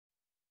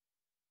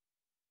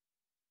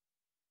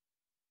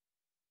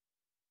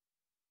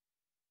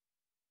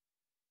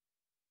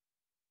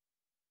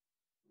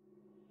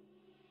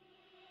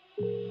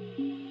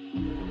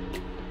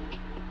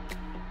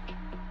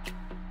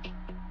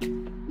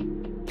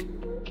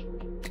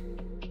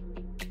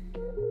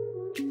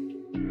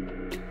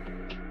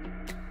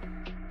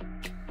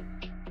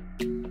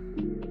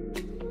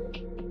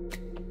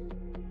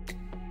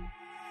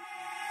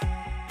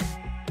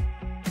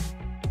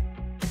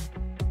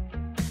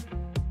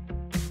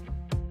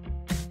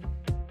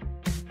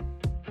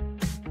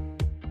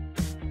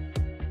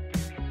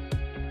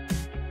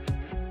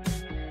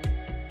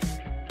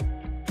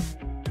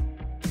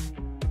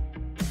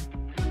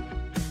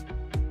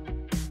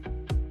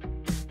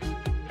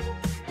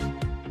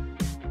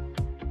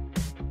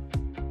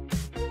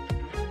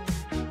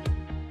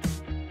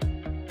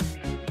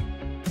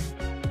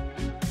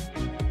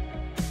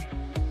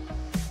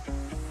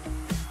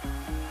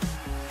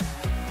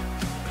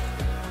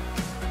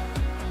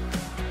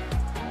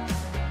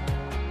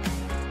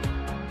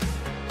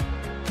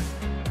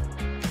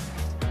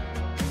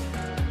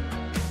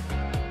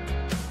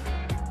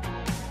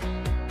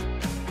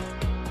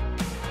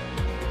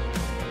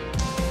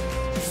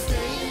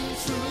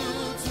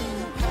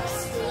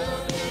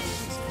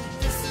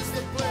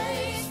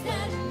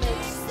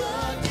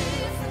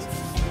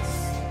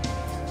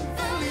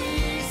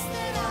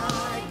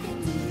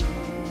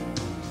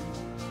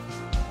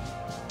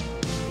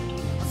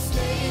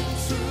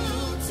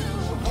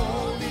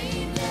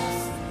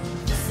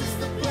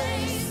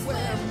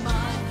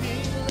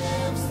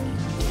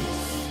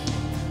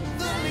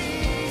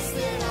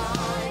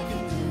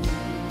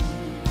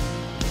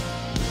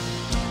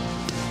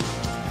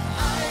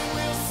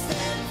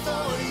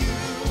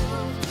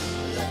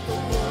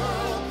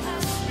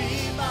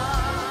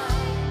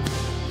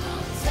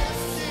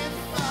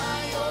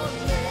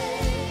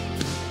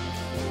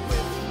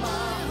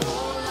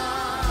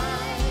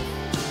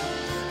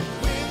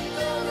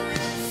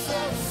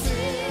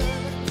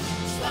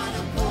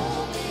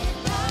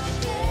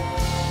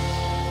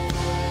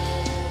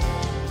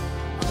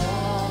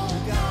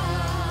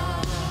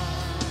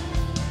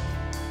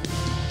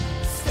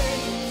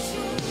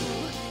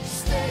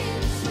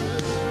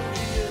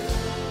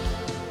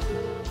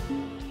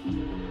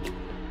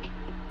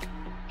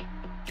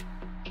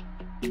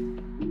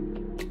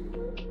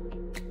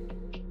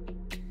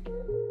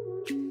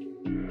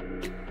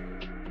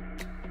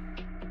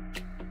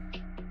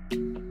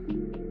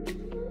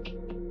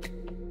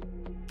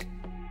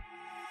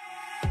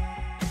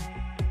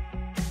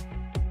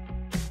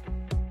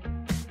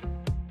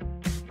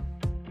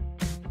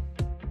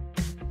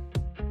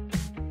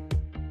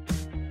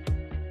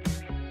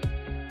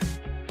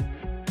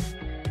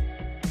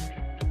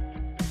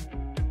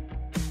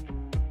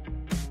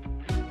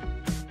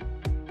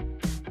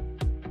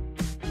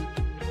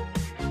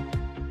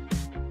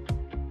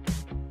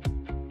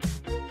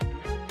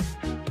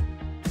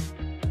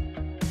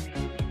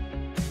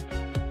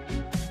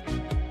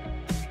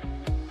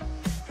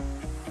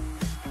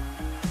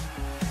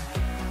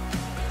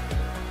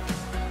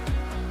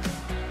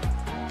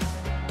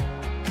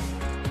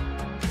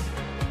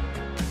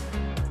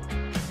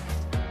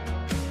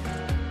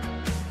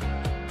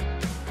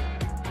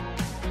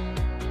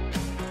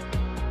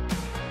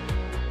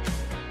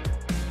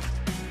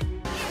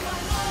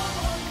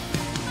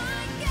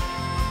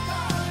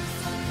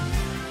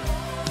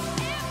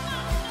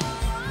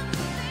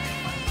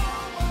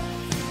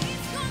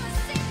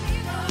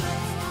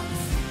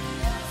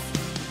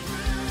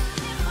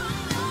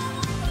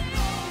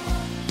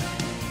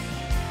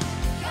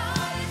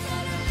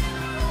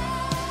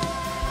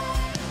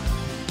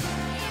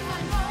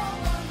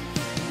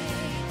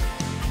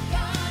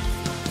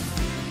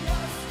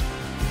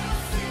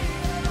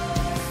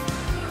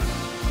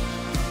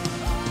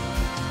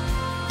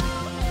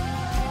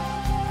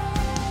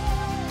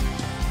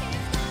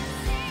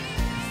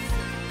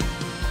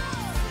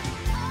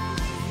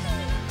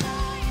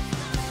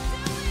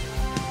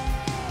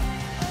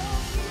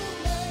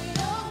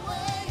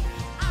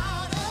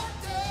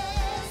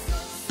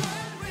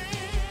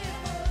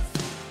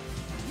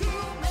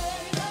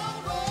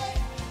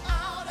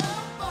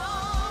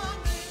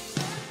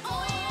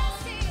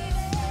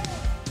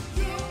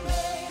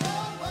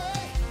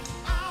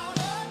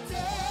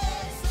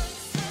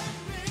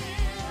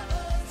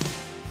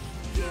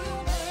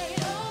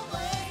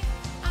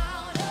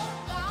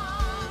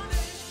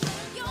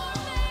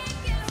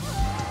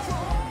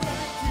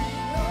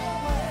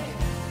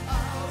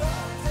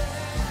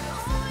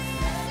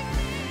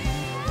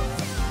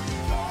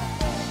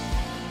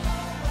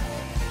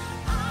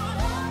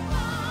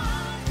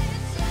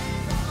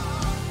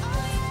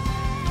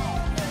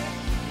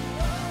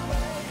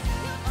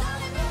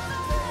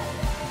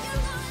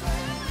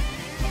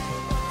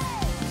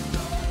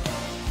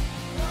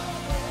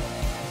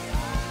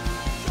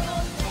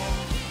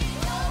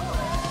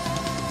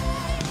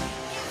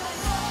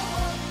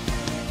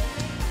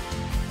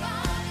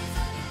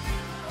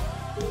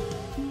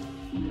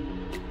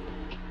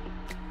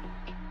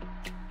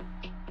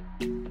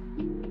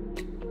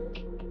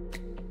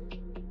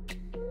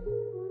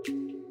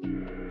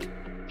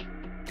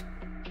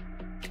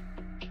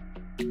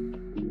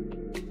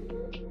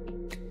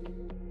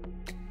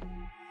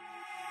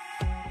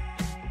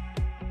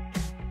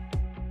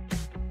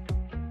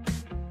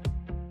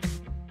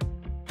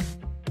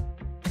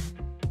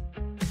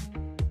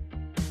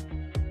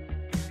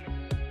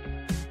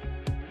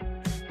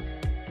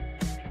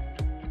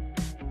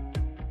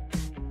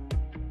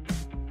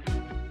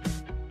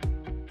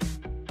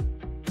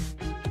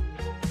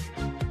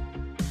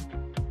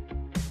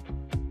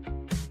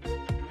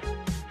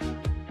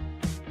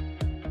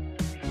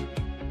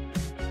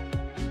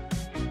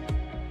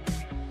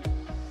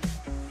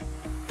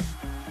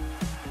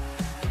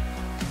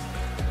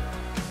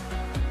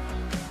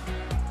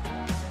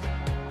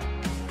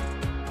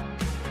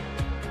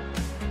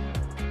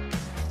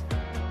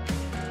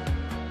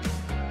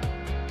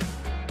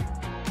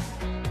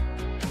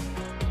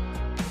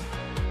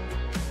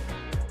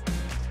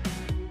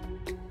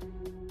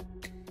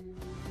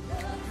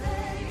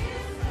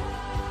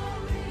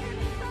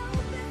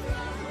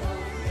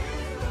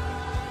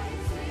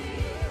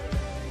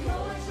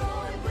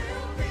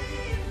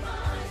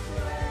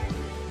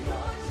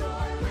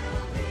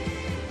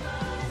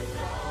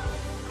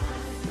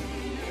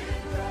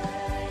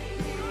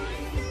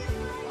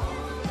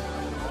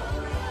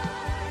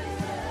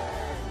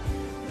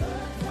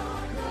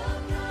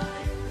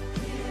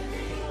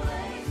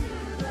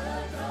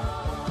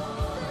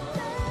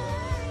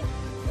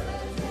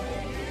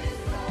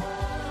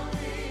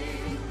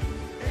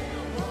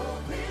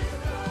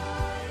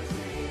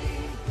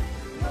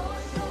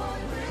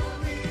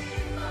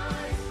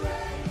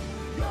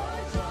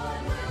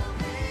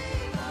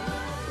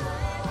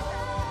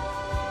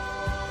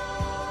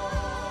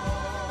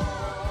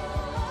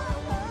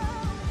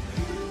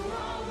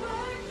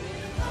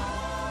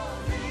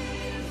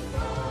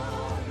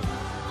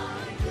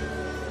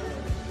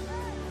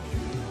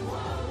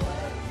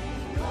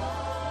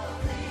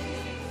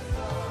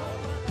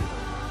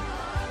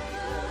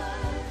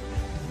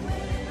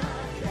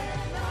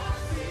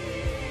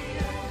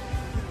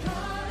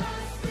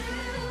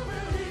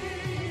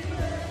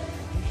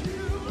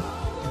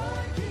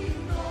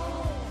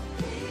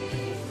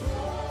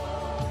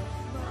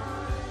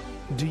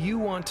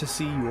want to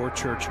see your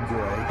church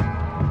grow?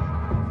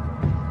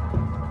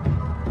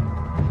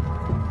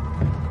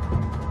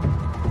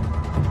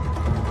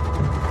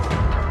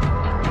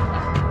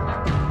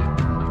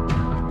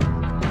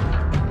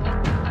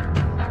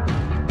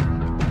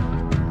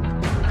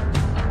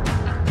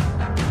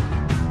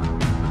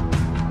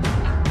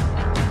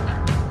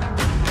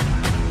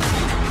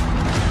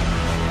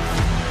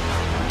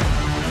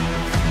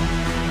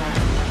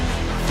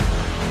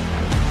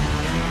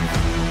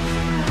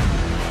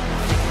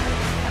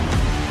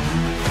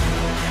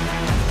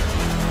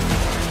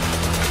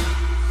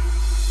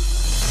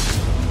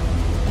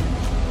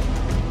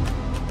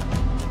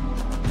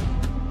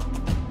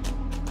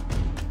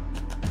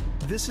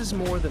 This is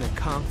more than a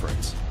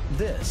conference.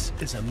 This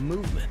is a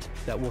movement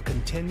that will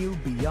continue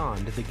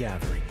beyond the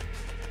gathering.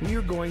 We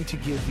are going to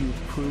give you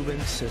proven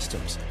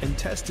systems and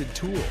tested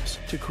tools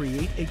to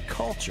create a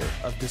culture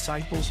of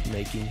disciples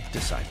making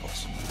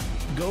disciples.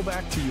 Go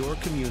back to your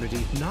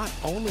community not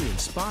only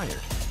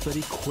inspired, but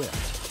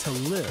equipped to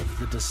live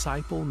the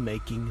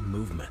disciple-making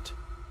movement.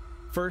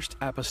 First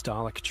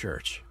Apostolic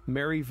Church,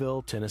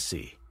 Maryville,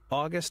 Tennessee,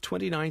 August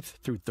 29th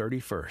through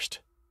 31st.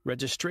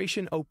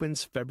 Registration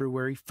opens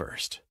February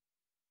 1st.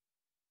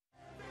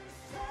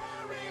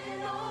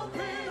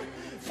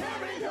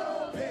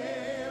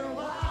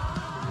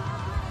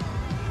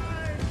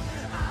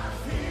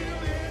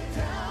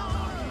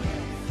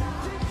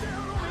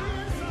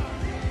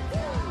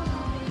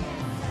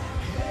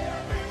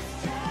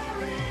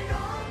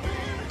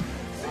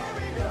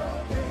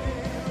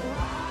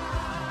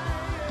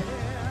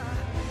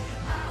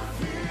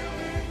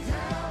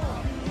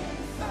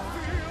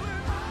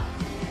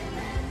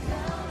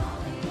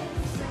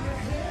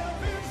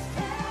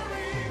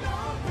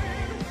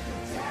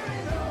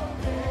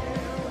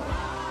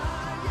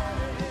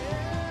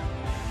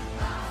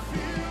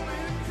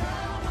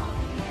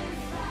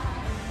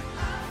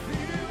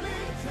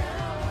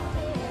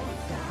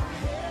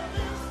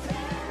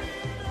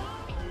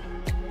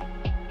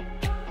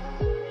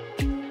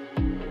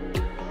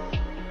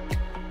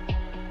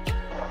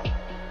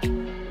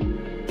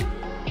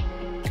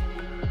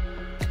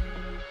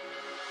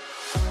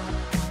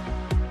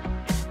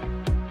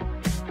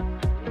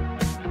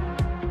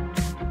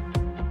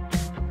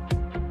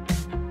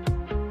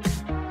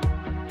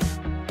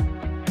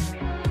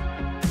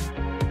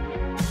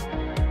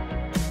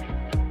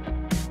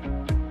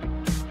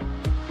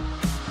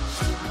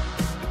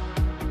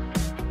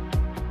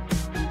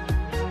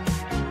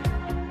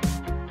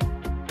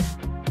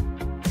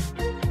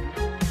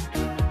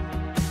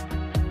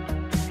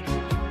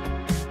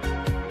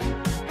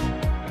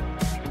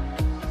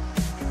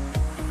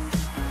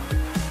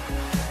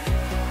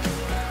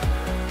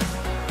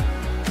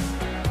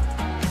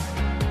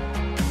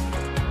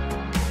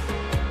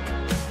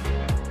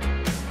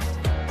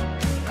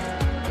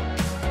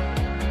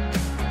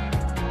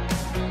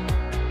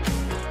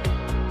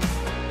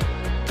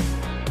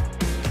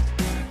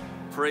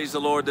 Praise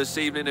the Lord this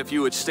evening. If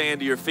you would stand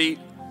to your feet,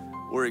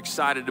 we're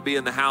excited to be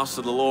in the house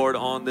of the Lord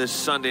on this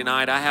Sunday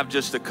night. I have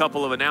just a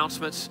couple of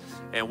announcements,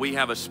 and we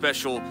have a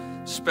special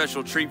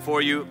treat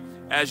for you.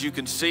 As you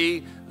can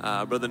see,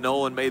 Brother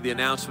Nolan made the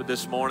announcement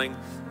this morning,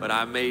 but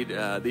I made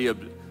the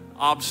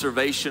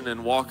observation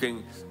in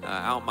walking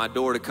out my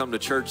door to come to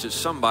church that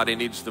somebody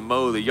needs to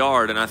mow the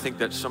yard, and I think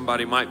that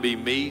somebody might be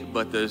me,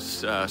 but the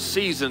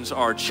seasons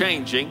are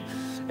changing,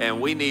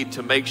 and we need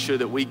to make sure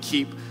that we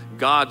keep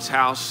God's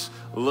house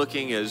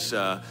looking as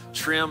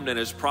trimmed and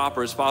as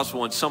proper as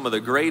possible. And some of the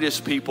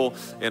greatest people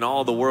in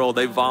all the world,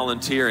 they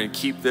volunteer and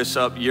keep this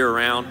up year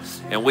round.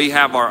 And we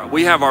have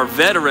our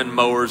veteran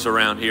mowers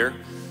around here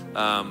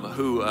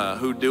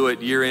who do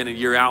it year in and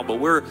year out. But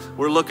we're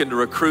looking to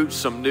recruit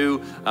some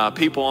new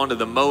people onto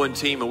the mowing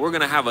team, and we're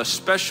going to have a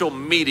special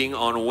meeting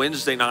on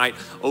Wednesday night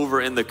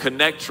over in the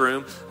Connect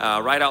room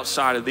right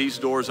outside of these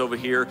doors over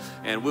here,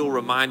 and we'll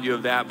remind you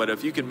of that. But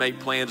if you can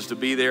make plans to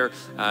be there,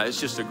 it's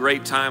just a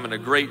great time and a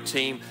great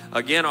team.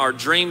 Again, our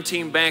Dream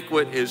Team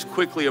Banquet is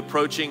quickly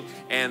approaching,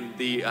 and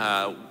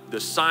the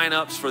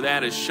sign-ups for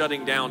that is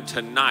shutting down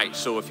tonight.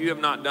 So if you have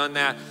not done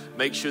that,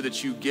 make sure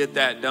that you get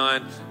that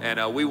done.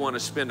 And we want to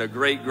spend a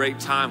great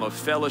time of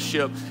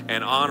fellowship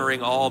and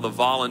honoring all the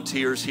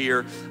volunteers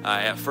here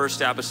at First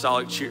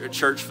Apostolic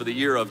Church for the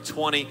year of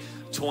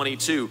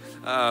 2022.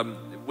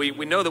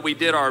 We know that we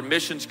did our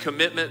missions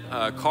commitment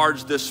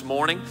cards this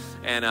morning,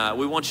 and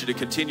we want you to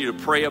continue to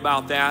pray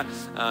about that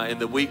in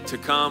the week to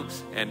come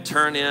and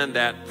turn in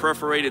that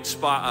perforated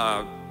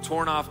spot,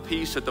 torn off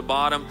piece at the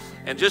bottom.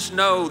 And just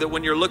know that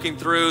when you're looking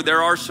through,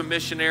 there are some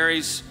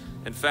missionaries.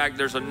 In fact,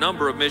 there's a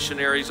number of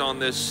missionaries on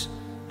this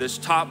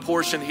top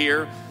portion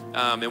here.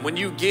 And when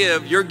you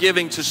give, you're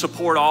giving to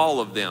support all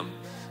of them.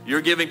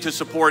 You're giving to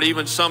support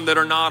even some that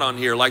are not on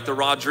here, like the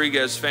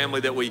Rodriguez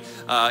family that we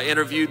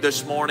interviewed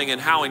this morning,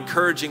 and how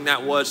encouraging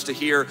that was to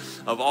hear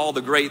of all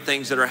the great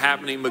things that are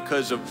happening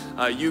because of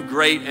you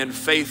great and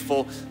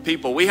faithful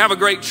people. We have a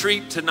great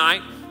treat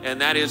tonight,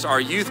 and that is our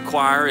youth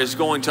choir is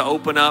going to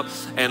open up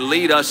and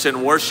lead us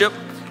in worship.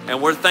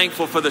 And we're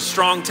thankful for the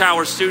Strong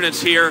Tower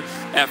students here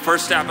at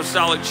First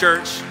Apostolic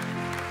Church.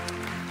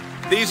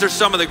 These are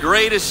some of the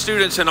greatest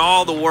students in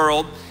all the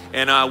world.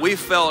 And we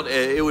felt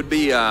it would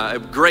be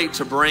great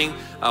to bring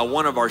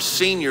one of our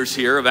seniors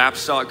here of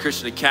Apostolic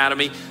Christian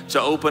Academy to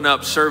open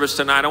up service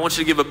tonight. I want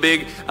you to give a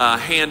big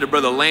hand to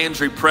Brother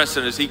Landry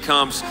Preston as he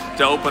comes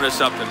to open us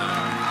up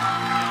tonight.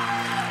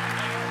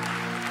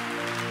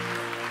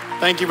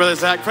 Thank you, Brother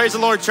Zach. Praise the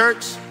Lord,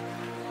 church.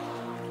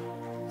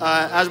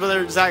 As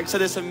Brother Zach said,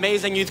 this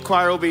amazing youth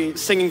choir will be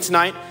singing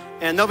tonight.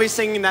 And they'll be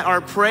singing that our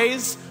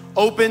praise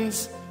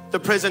opens the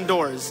prison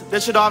doors.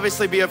 This should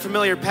obviously be a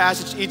familiar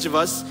passage to each of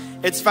us.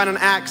 It's found in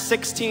Acts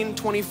 16,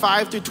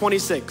 25 through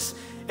 26.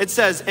 It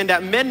says, "And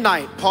at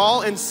midnight,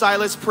 Paul and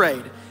Silas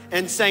prayed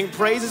and sang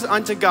praises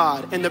unto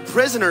God, and the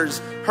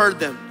prisoners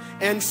heard them.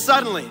 And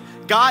suddenly,"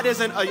 God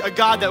isn't a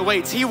God that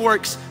waits. He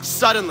works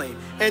suddenly.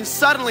 "And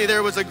suddenly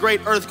there was a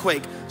great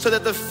earthquake, so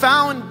that the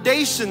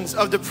foundations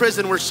of the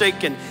prison were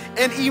shaken.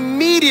 And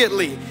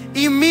immediately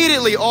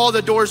all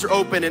the doors were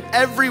open, and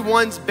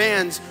everyone's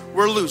bands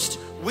were loosed."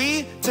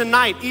 We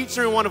tonight, each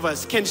and every one of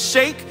us, can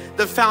shake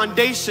the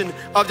foundation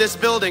of this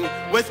building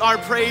with our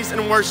praise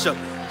and worship.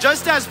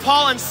 Just as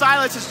Paul and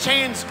Silas's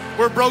chains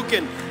were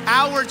broken,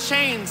 our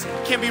chains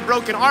can be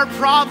broken. Our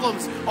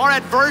problems, our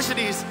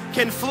adversities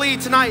can flee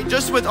tonight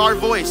just with our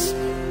voice.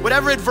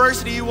 Whatever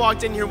adversity you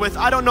walked in here with,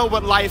 I don't know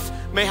what life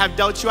may have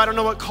dealt you. I don't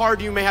know what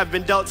card you may have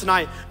been dealt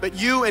tonight, but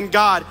you and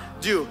God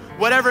do.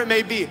 Whatever it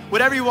may be,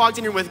 whatever you walked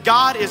in here with,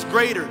 God is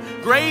greater.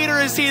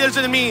 Greater is He that is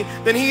in me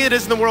than he that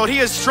is in the world. He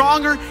is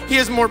stronger, He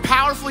is more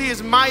powerful, He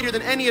is mightier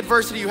than any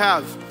adversity you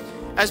have.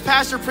 As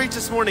Pastor preached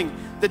this morning,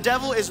 the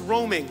devil is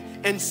roaming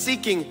and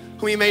seeking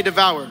whom he may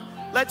devour.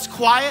 Let's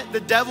quiet the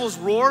devil's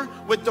roar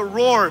with the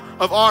roar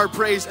of our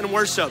praise and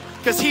worship,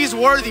 because he's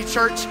worthy,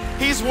 church.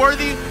 He's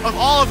worthy of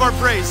all of our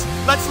praise.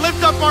 Let's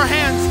lift up our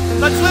hands.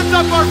 Let's lift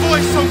up our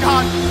voice, oh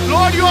God.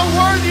 Lord, you are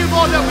worthy of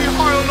all that we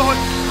are, oh Lord.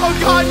 Oh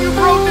God, you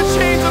broke the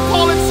chains of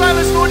Paul and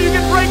Silas. Lord, you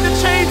can break the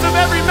chains of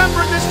every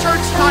member of this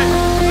church tonight.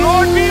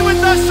 Lord, be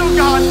with us, oh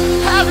God.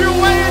 Have your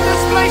way in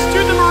this place.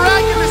 Do the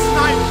miraculous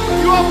tonight.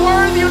 You are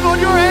worthy, oh Lord.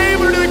 You are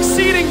able to do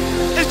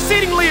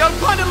exceedingly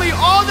abundantly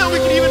all that we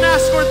can even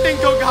ask or think,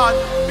 oh God.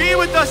 Be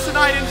with us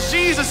tonight in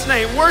Jesus'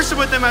 name. Worship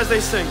with them as they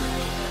sing.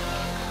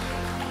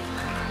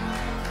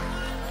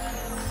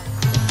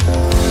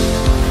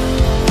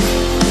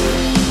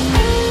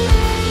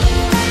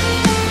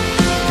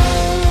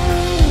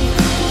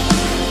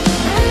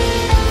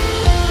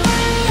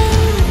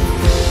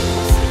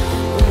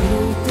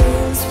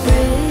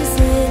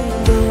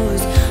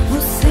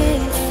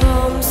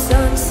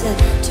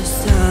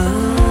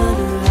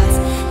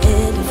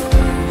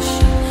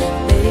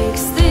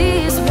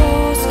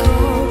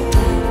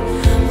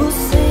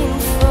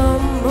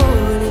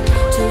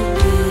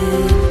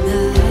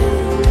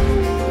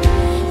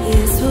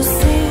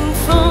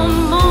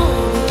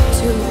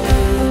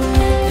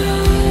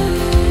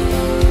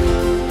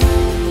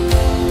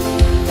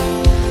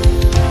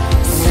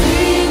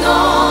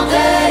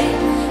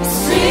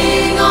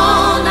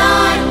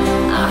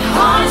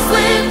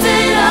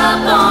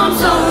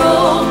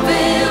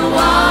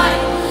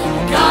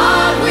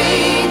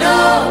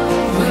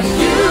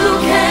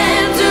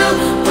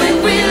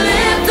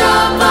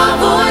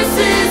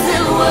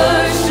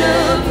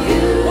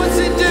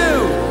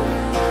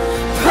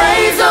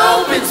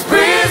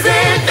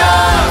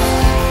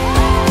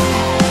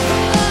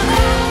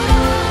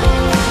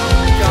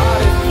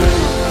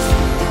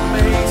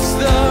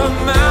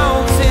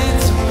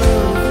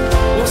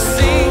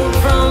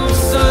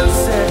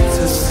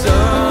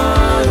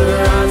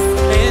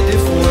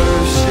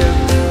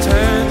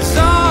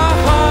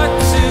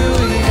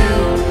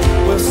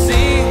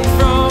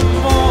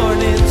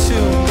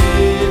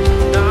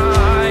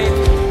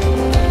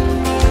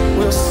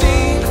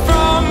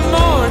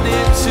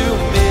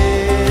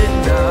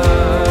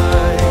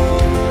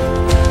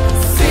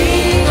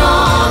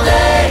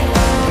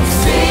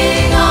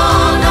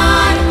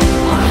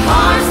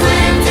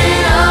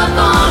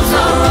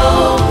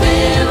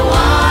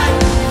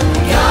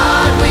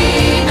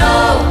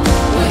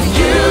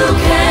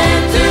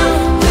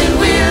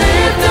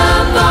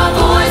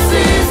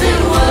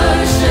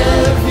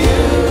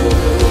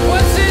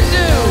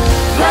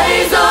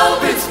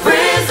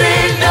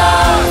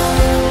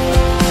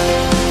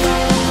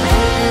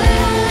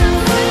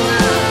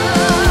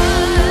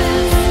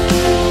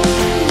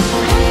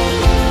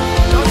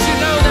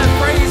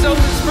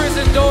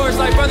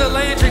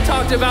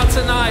 About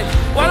tonight.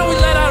 Why don't we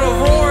let out a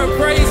roar of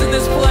praise in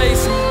this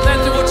place that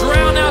will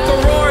drown out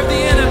the roar of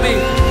the enemy?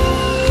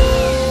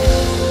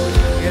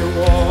 And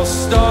walls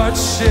start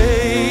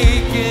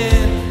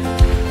shaking,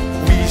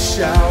 we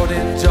shout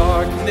and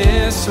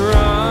darkness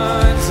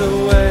runs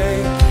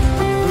away.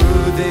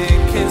 Who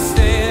then can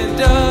stand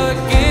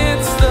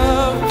against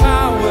the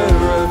power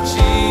of Jesus?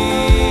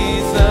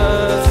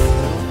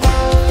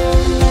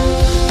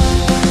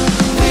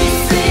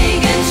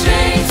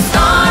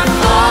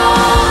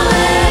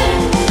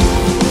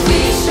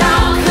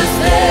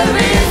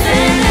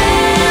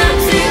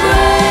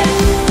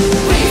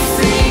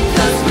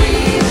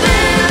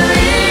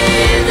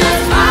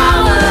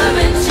 Power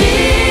in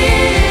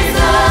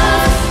Jesus.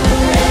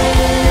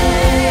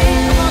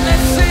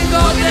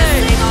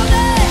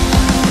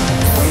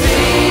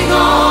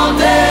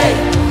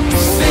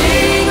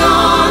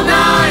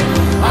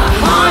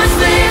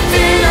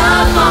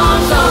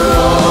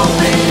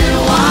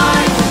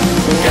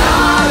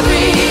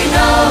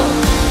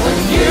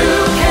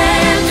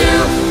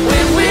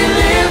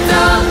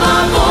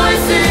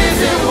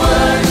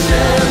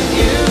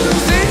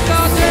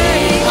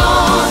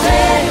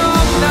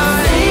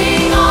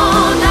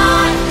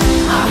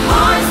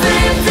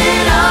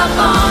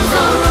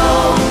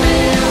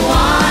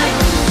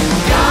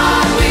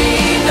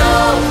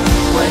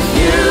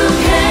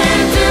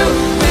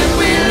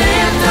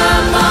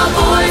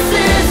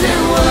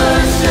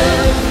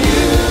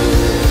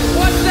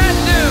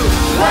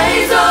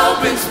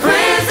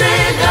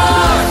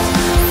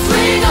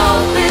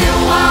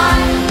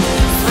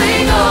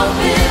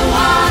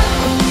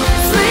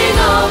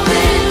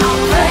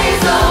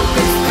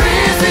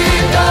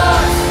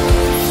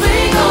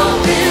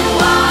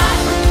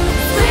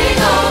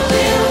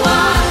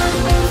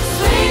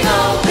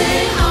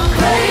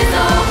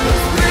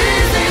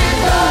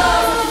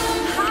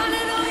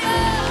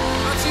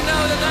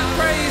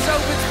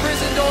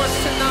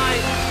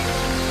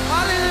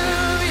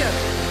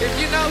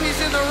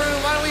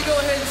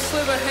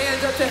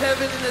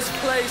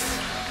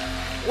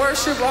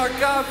 Worship our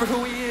God for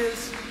who He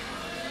is.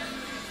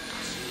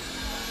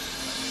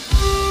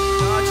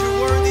 God,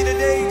 you're worthy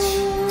today,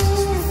 Jesus.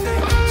 We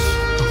thank you,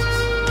 Jesus.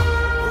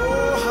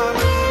 Oh,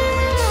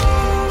 hallelujah,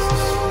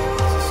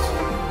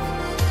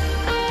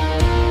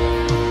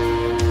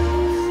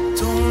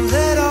 Jesus. Don't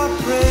let our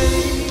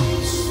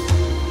praise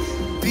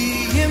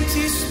be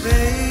empty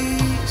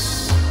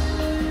space.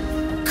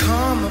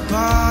 Come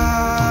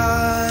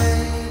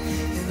abide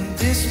in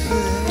this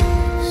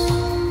place.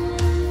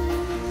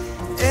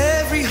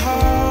 Every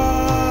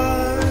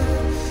heart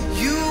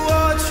you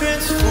are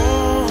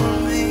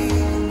transforming.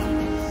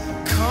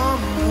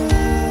 Come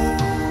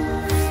move,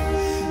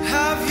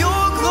 have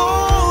your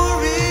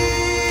glory.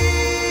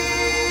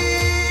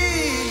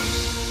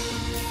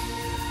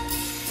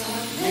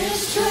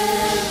 Darkness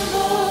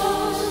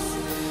trembles,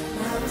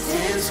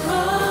 mountains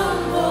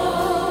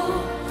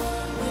crumble.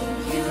 When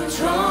you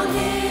draw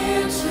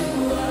near to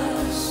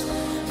us,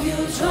 you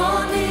draw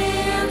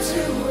near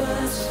to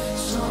us.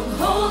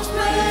 Strongholds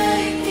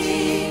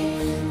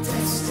breaking,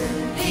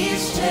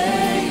 destinies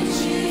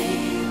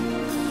changing.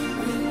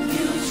 When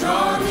you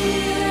draw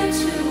near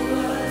to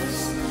us,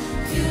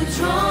 you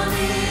draw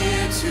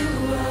near to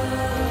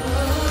us.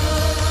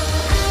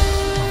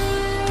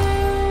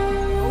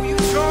 Oh, you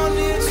draw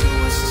near to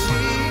us,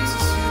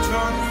 Jesus. You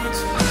draw near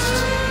to us,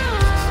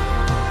 Jesus.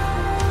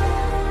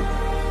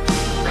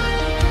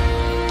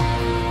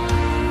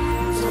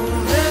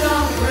 Don't let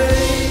our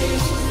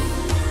praise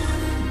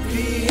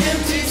be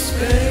empty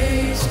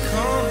space.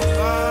 Come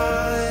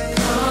abide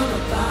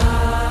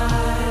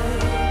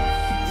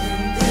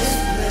in this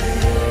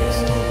place.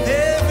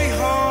 Every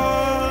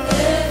heart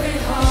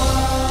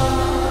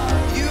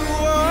you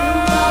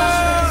are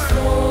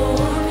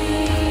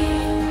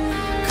Transforming,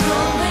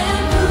 come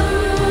and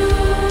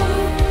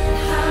move,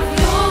 have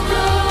your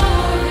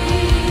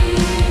glory.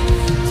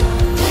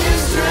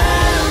 Darkness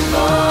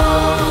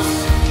trembles,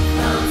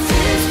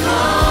 mountains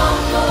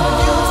crumble.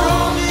 you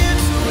draw near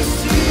to us,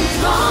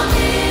 Jesus. Draw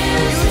near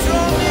You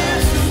draw near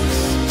to us.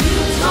 you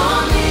draw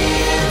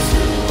near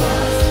to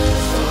us.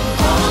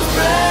 Strongholds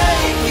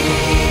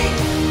breaking,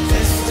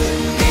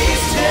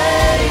 Destinies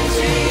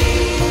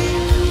changing.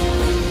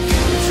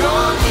 you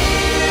draw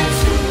near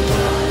to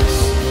us.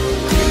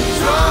 You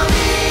draw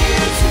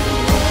near to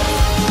us.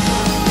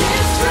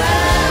 Darkness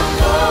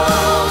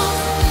trembles,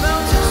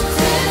 Mountains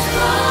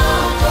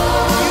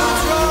crumble. you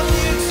draw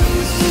near to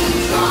us.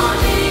 Draw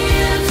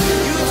near to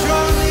You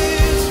draw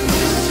near to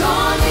us.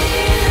 draw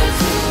near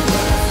to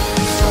us.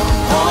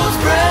 Strongholds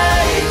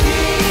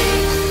breaking,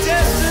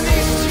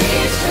 Destinies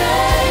it's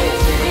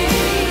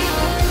changing.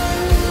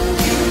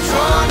 You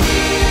draw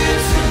near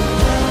to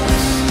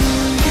us.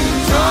 You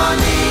draw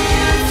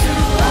near to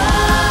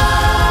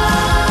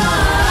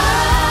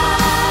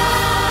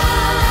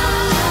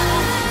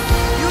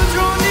You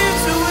draw near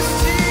to us,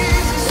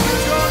 Jesus. You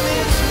draw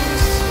near to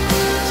us.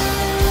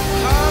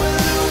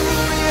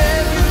 Hallelujah.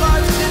 Every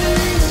life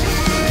today,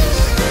 Jesus.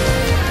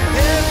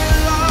 Every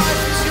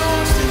life is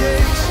yours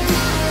today,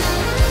 Jesus.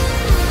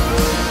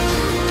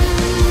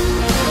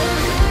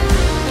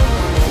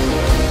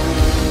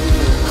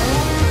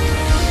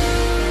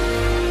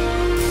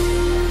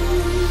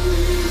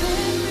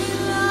 Every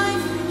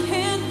life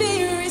can be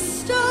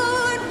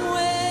restored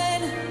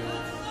when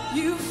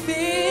you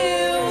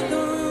fill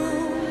the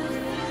room.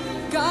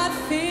 God,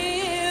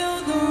 fill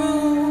the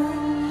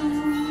room.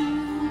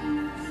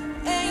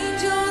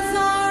 Angels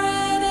are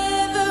in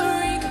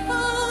every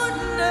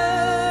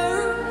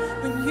corner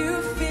when you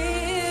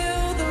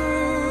fill the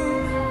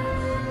room.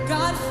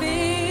 God,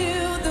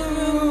 fill the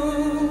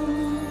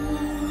room.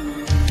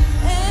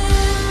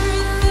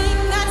 Everything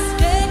that's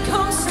dead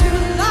comes to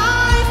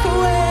life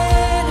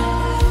when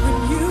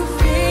you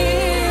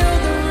fill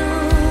the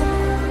room.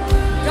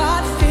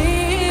 God,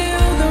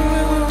 fill the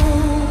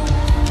room.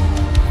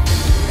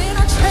 Then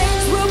our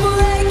chains will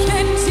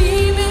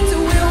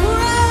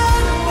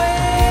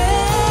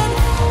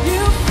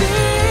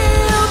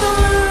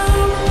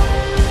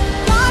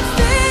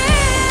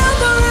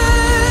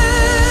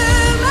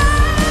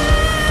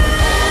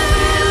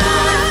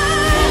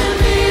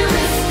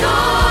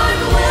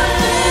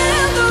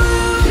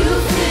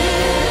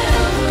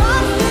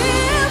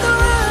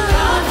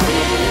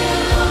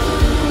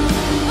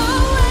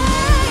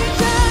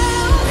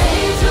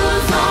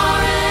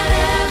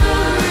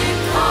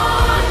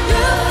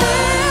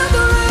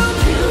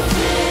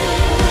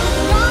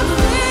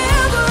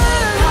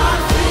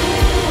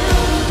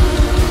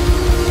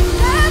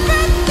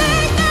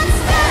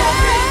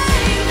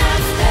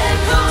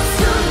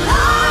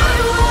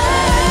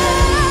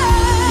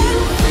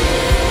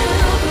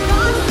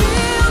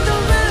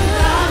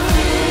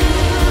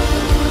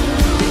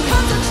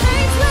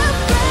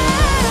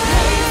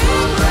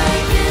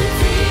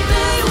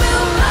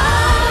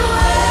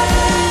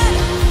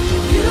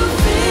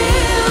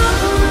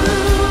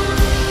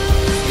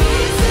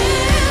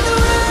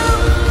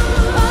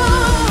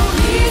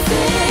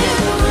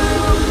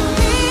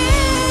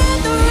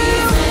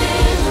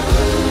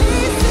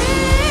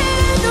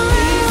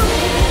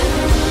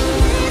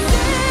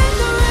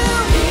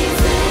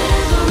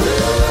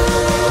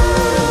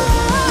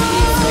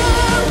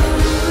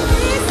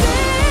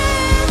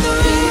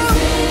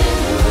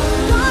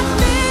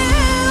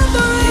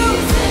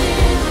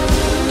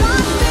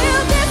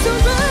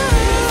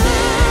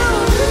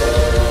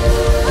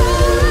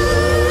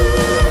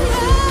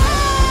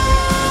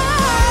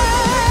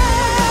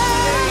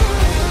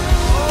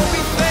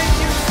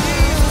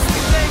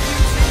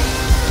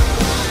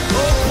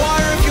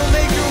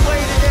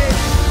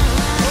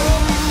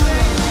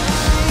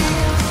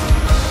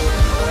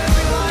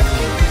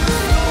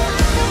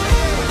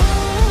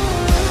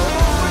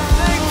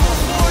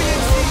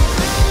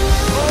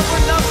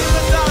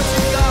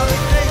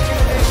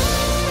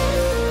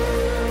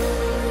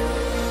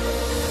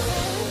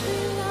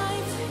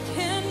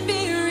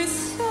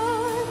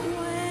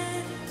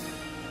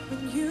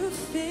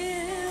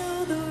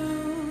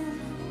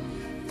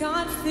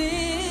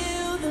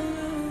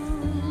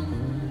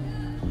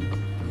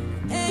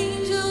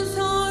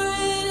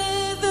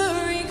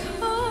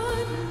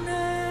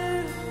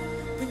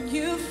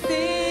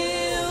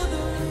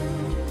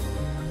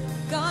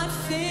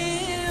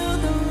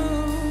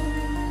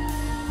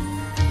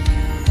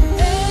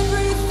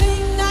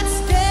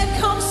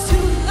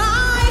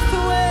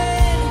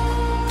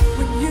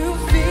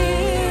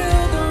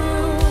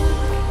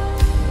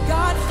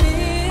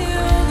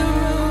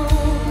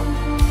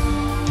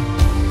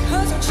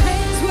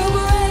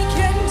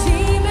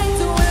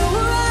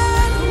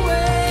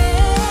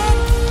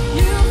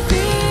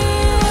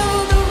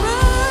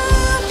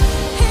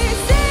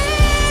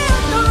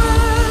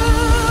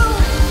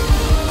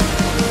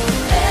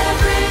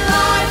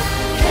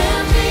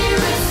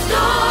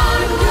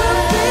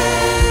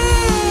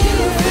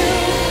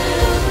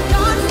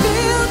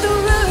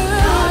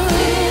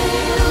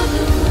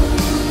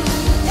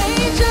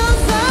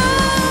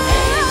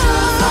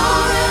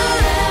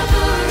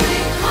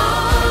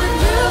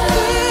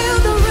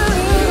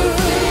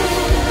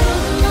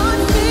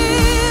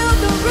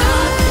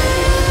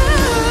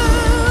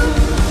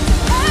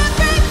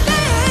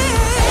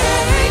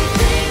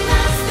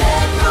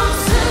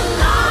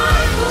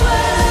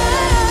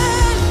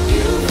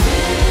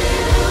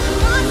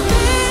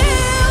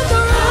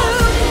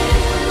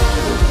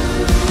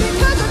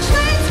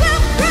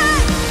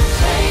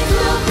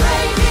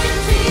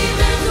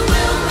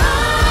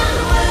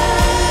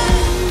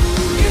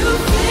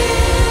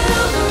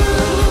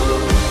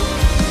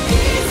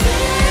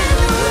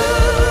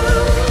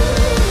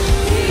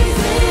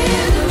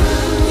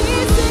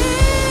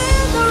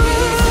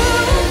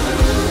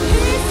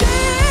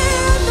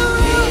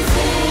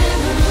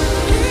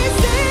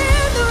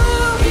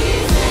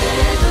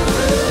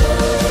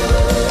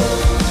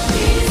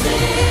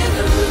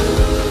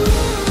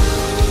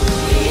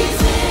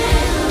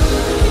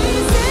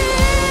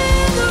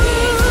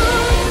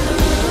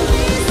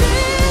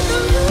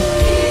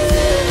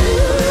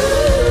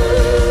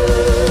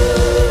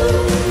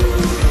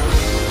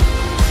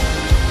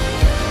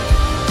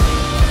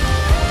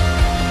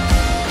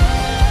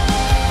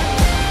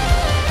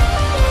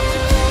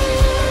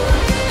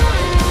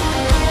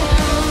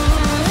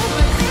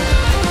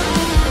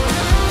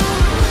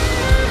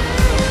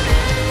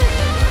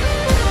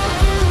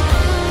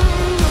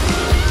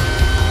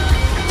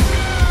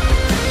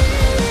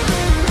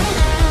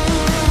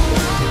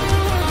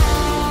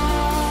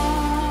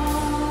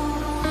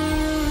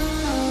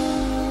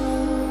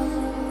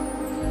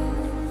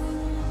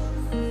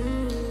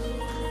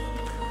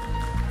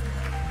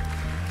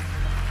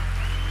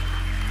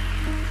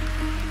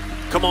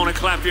Come on and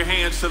clap your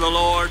hands to the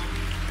Lord.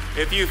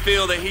 If you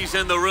feel that He's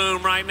in the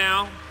room right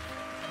now.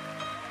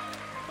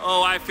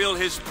 Oh, I feel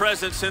His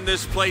presence in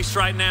this place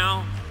right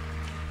now.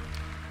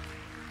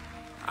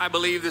 I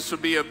believe this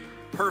would be a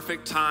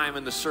perfect time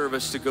in the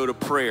service to go to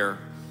prayer.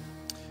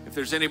 If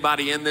there's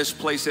anybody in this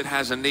place that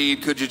has a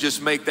need, could you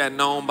just make that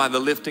known by the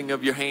lifting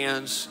of your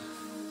hands?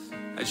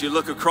 As you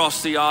look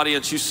across the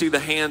audience, you see the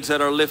hands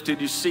that are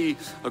lifted. You see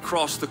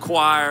across the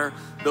choir,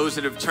 those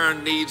that have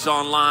turned needs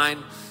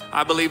online.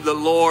 I believe the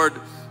Lord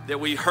that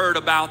we heard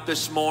about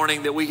this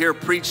morning, that we hear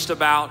preached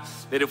about,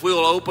 that if we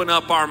will open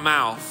up our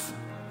mouth,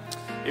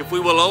 if we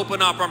will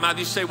open up our mouth,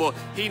 you say, well,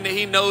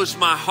 he knows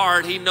my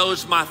heart, He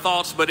knows my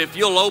thoughts, but if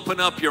you'll open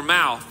up your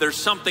mouth, there's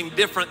something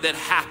different that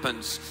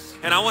happens.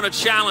 And I want to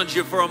challenge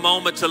you for a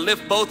moment to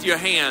lift both your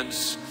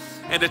hands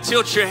and to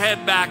tilt your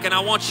head back, and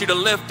I want you to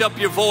lift up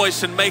your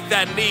voice and make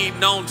that need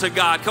known to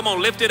God. Come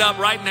on, lift it up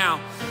right now.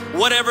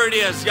 Whatever it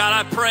is,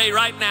 God, I pray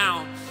right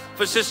now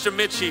for Sister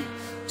Mitchie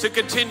to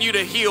continue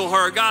to heal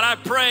her. God,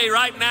 I pray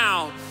right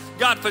now,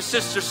 God, for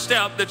Sister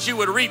Step, that you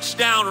would reach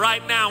down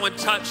right now and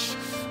touch.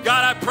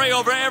 God, I pray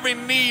over every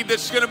need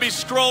that's going to be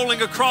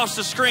scrolling across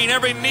the screen,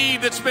 every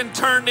need that's been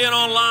turned in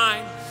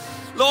online.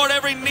 Lord,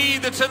 every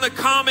need that's in the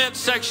comment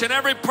section,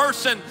 every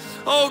person,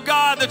 oh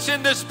God, that's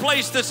in this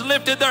place that's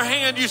lifted their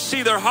hand, you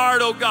see their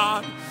heart, oh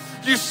God.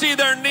 You see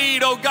their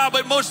need, oh God,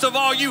 but most of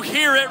all, you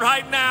hear it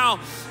right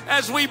now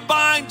as we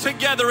bind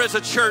together as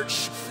a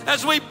church,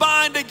 as we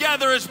bind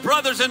together as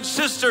brothers and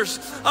sisters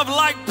of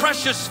like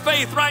precious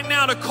faith right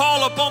now to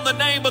call upon the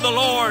name of the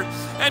Lord.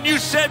 And you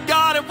said,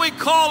 God, if we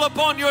call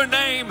upon your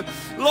name,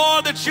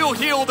 Lord, that you'll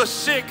heal the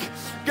sick.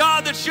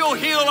 God, that you'll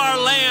heal our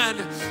land.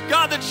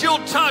 God, that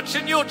you'll touch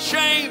and you'll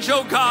change,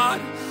 oh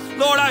God.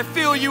 Lord, I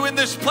feel you in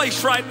this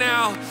place right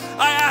now.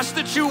 I ask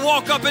that you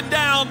walk up and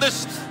down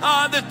this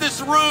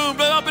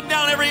room, up and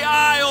down every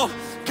aisle,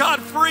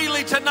 God,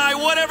 freely tonight,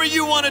 whatever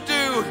you want to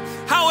do,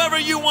 however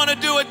you want to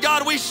do it,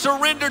 God, we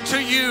surrender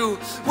to you.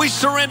 We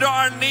surrender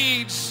our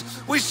needs.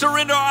 We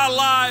surrender our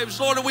lives,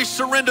 Lord, and we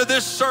surrender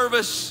this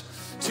service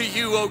to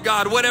you, oh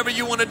God. Whatever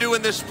you want to do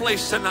in this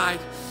place tonight,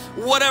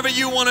 whatever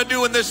you want to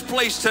do in this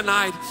place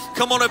tonight.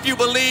 Come on, if you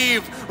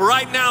believe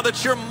right now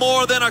that you're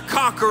more than a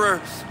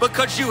conqueror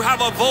because you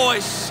have a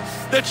voice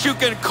that you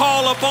can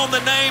call upon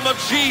the name of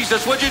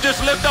Jesus, would you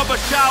just lift up a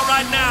shout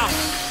right now?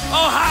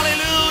 Oh,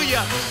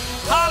 hallelujah.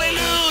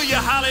 Hallelujah,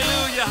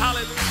 hallelujah,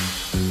 hallelujah.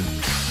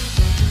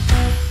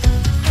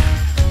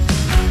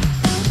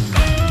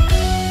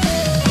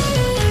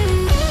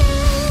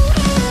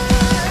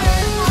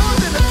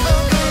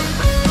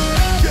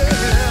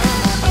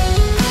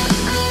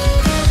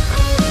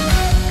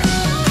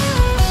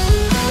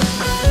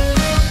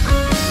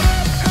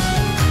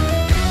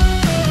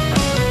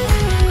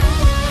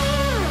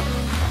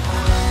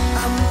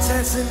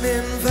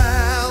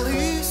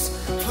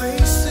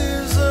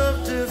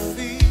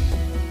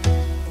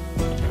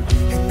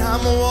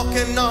 I'm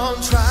walking on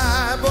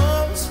dry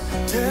bones.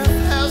 Death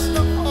has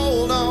no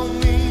hold on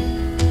me.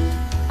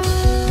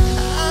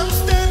 I'm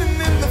standing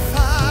in the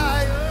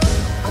fire.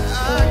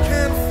 I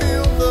can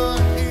feel the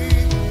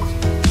heat.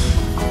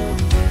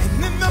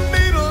 And in the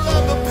middle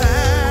of the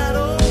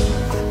battle,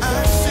 I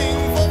sing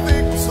for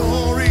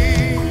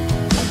victory.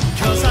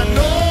 'Cause I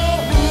know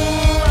who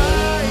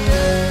I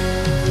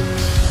am.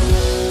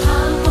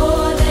 I'm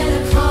more than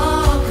a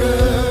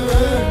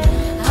conqueror.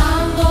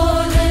 I'm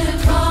more than a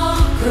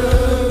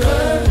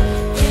conqueror.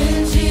 In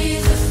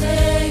Jesus'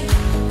 name,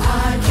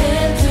 I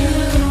can do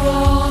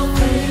all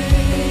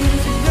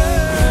things.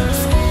 Yes,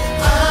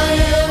 I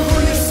am who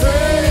you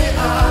say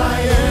I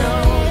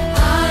am.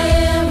 I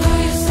am who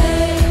you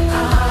say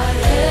I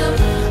am.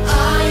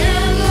 I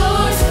am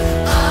yours.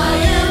 I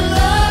am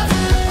loved.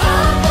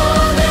 I'm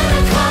more than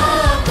a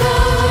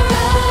conqueror.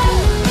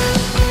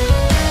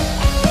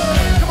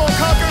 Come on,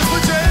 conquerors,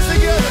 put your hands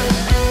together.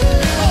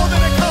 More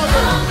than a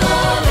conqueror. I'm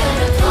more than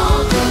a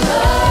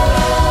conqueror.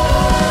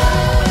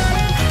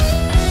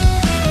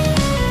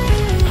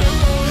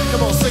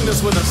 Come on, sing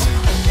this with us.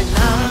 And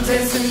I'm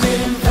dancing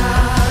in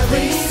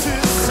valleys,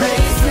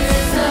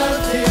 places of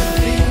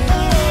defeat.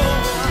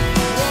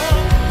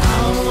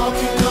 I'm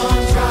walking on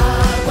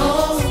dry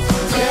bones.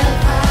 Death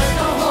has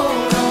no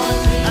hold on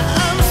me.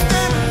 I'm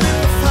standing in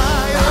the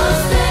fire. I'm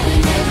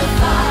standing in the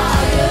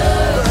fire,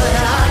 but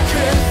I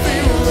can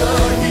feel the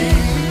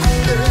heat.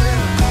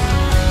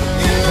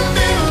 In the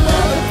middle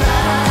of the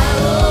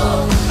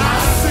battle, I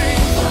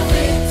sing For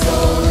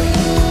victory,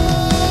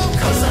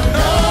 'cause I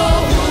know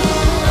who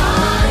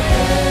I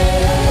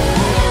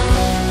am.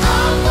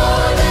 I'm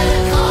more than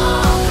a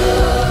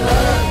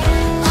conqueror.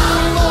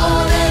 I'm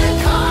more than a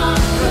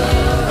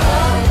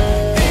conqueror.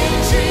 In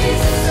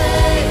Jesus'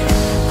 name,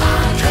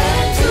 I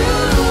can do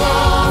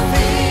all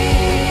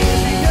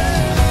things.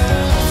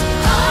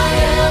 I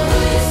am who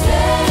you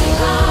say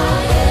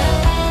I am.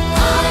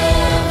 I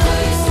am who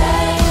you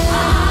say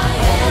I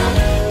am.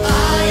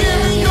 I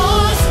am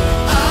yours.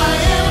 I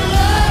am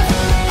loved.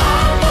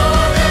 I'm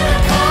more than a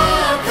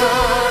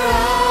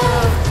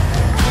conqueror.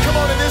 Come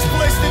on, in this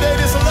place today,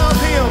 just love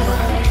Him.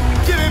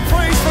 Give Him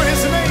praise, for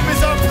His name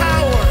is our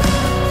power.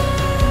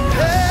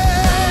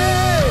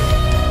 Hey!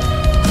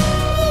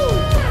 Woo!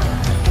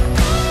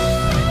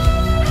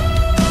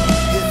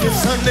 If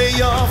it's under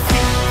your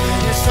feet,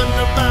 then it's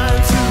under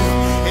mine too.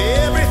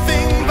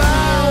 Everything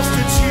bows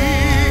to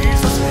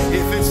Jesus.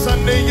 If it's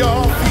under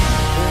your feet,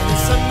 then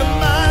it's under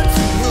mine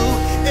too.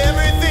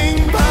 Everything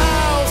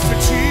bows to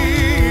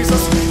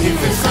Jesus. If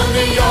it's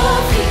under your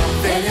feet,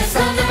 Then it's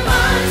under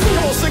mine too.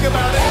 come on, sing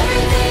about it.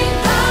 Everything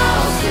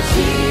bows to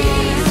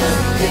Jesus.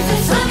 If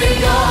it's under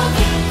your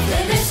feet,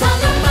 then it's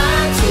under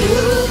mine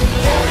too.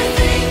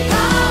 Everything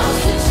bows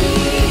to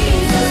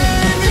Jesus.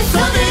 If it's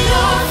under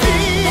your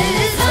feet, then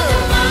it's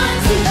under mine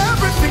too.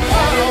 Everything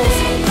bows.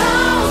 Everything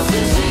bows to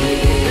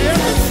Jesus. If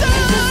it's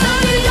If it's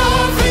under your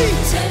feet,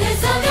 then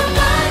it's under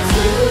mine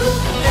too.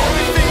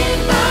 Everything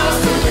bows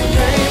to the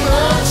name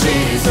of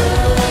Jesus.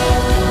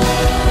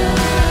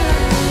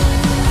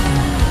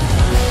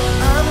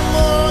 I'm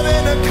more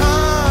than a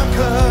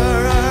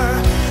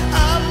conqueror.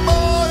 I'm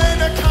more than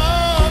a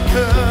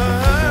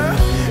conqueror.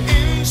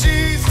 In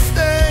Jesus'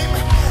 name,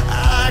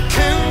 I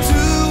can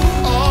do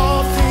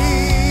all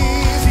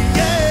things.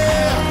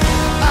 Yeah,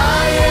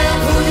 I am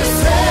who you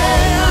say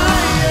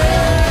I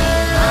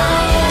am.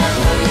 I am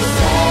who you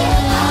say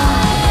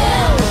I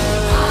am.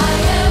 I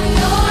am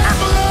yours.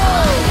 I'm loved.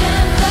 I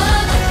am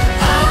loved.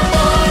 I'm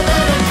more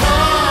than a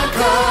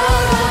conqueror.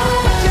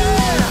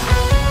 Yeah,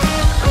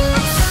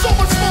 I'm so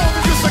much more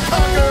than just a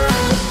conqueror.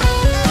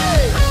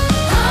 Hey.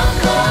 I'm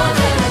more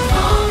than a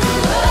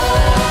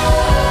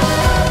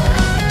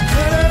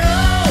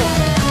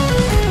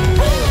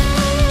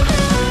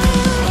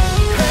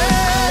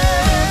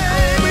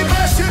Hey, we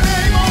bless your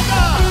name, oh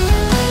God.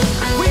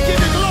 We give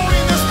you glory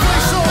in this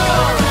place, oh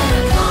God,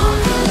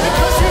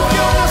 because you've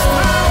given us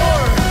power.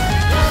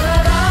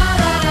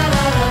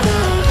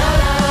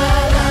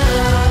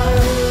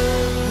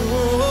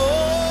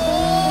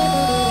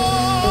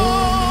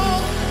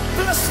 Oh,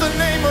 bless the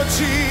name of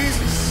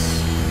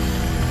Jesus.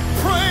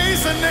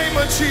 Praise the name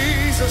of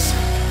Jesus.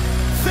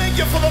 Thank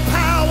you for the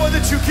power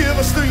that you give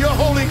us through your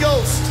Holy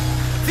Ghost,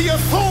 the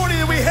authority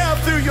that we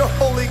have through your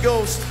Holy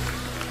Ghost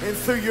and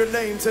through your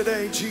name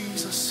today,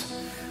 Jesus.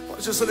 Why don't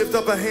you just lift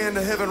up a hand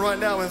to heaven right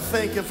now and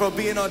thank Him for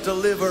being our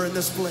deliverer in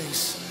this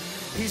place.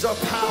 He's our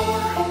power.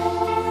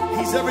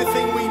 He's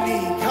everything we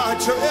need.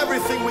 God, you're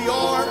everything we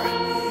are,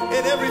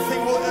 and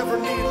everything we'll ever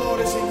need,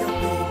 Lord, is in your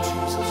name,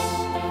 Jesus.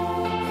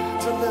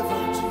 Deliver,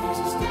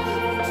 Jesus,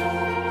 deliver,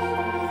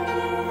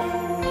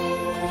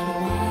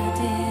 Why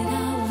did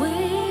I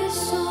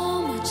waste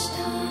so much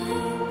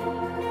time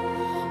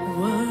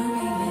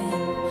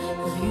worrying?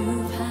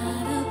 You've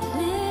had a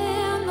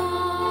plan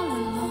all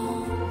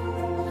along.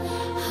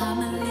 I'm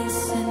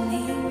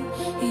listening,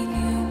 and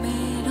you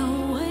made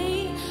a way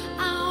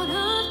out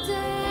of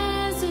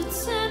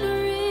deserts and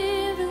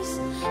rivers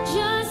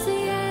just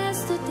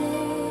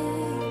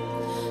yesterday.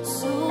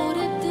 So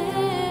today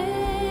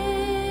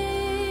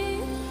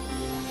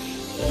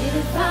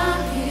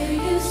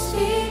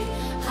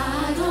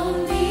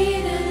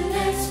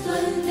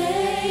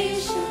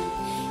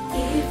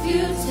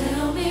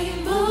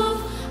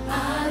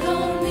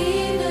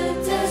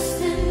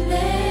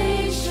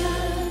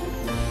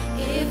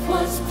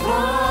what's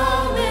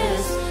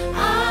promised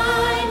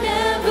I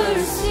never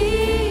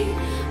see.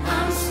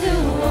 I'm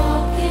still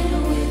walking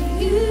with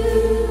you.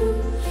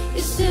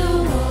 You're still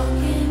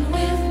walking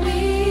with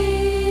me.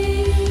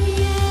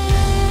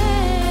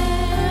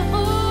 Yeah. Oh,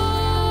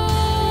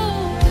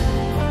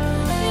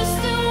 you're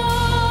still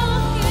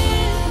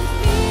walking with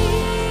me.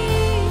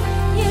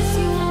 Yes,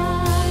 you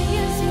are.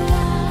 Yes, you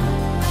are.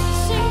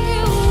 Sing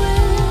you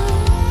will.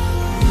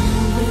 You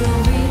will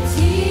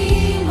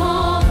redeem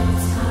all the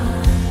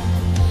time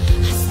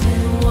I spent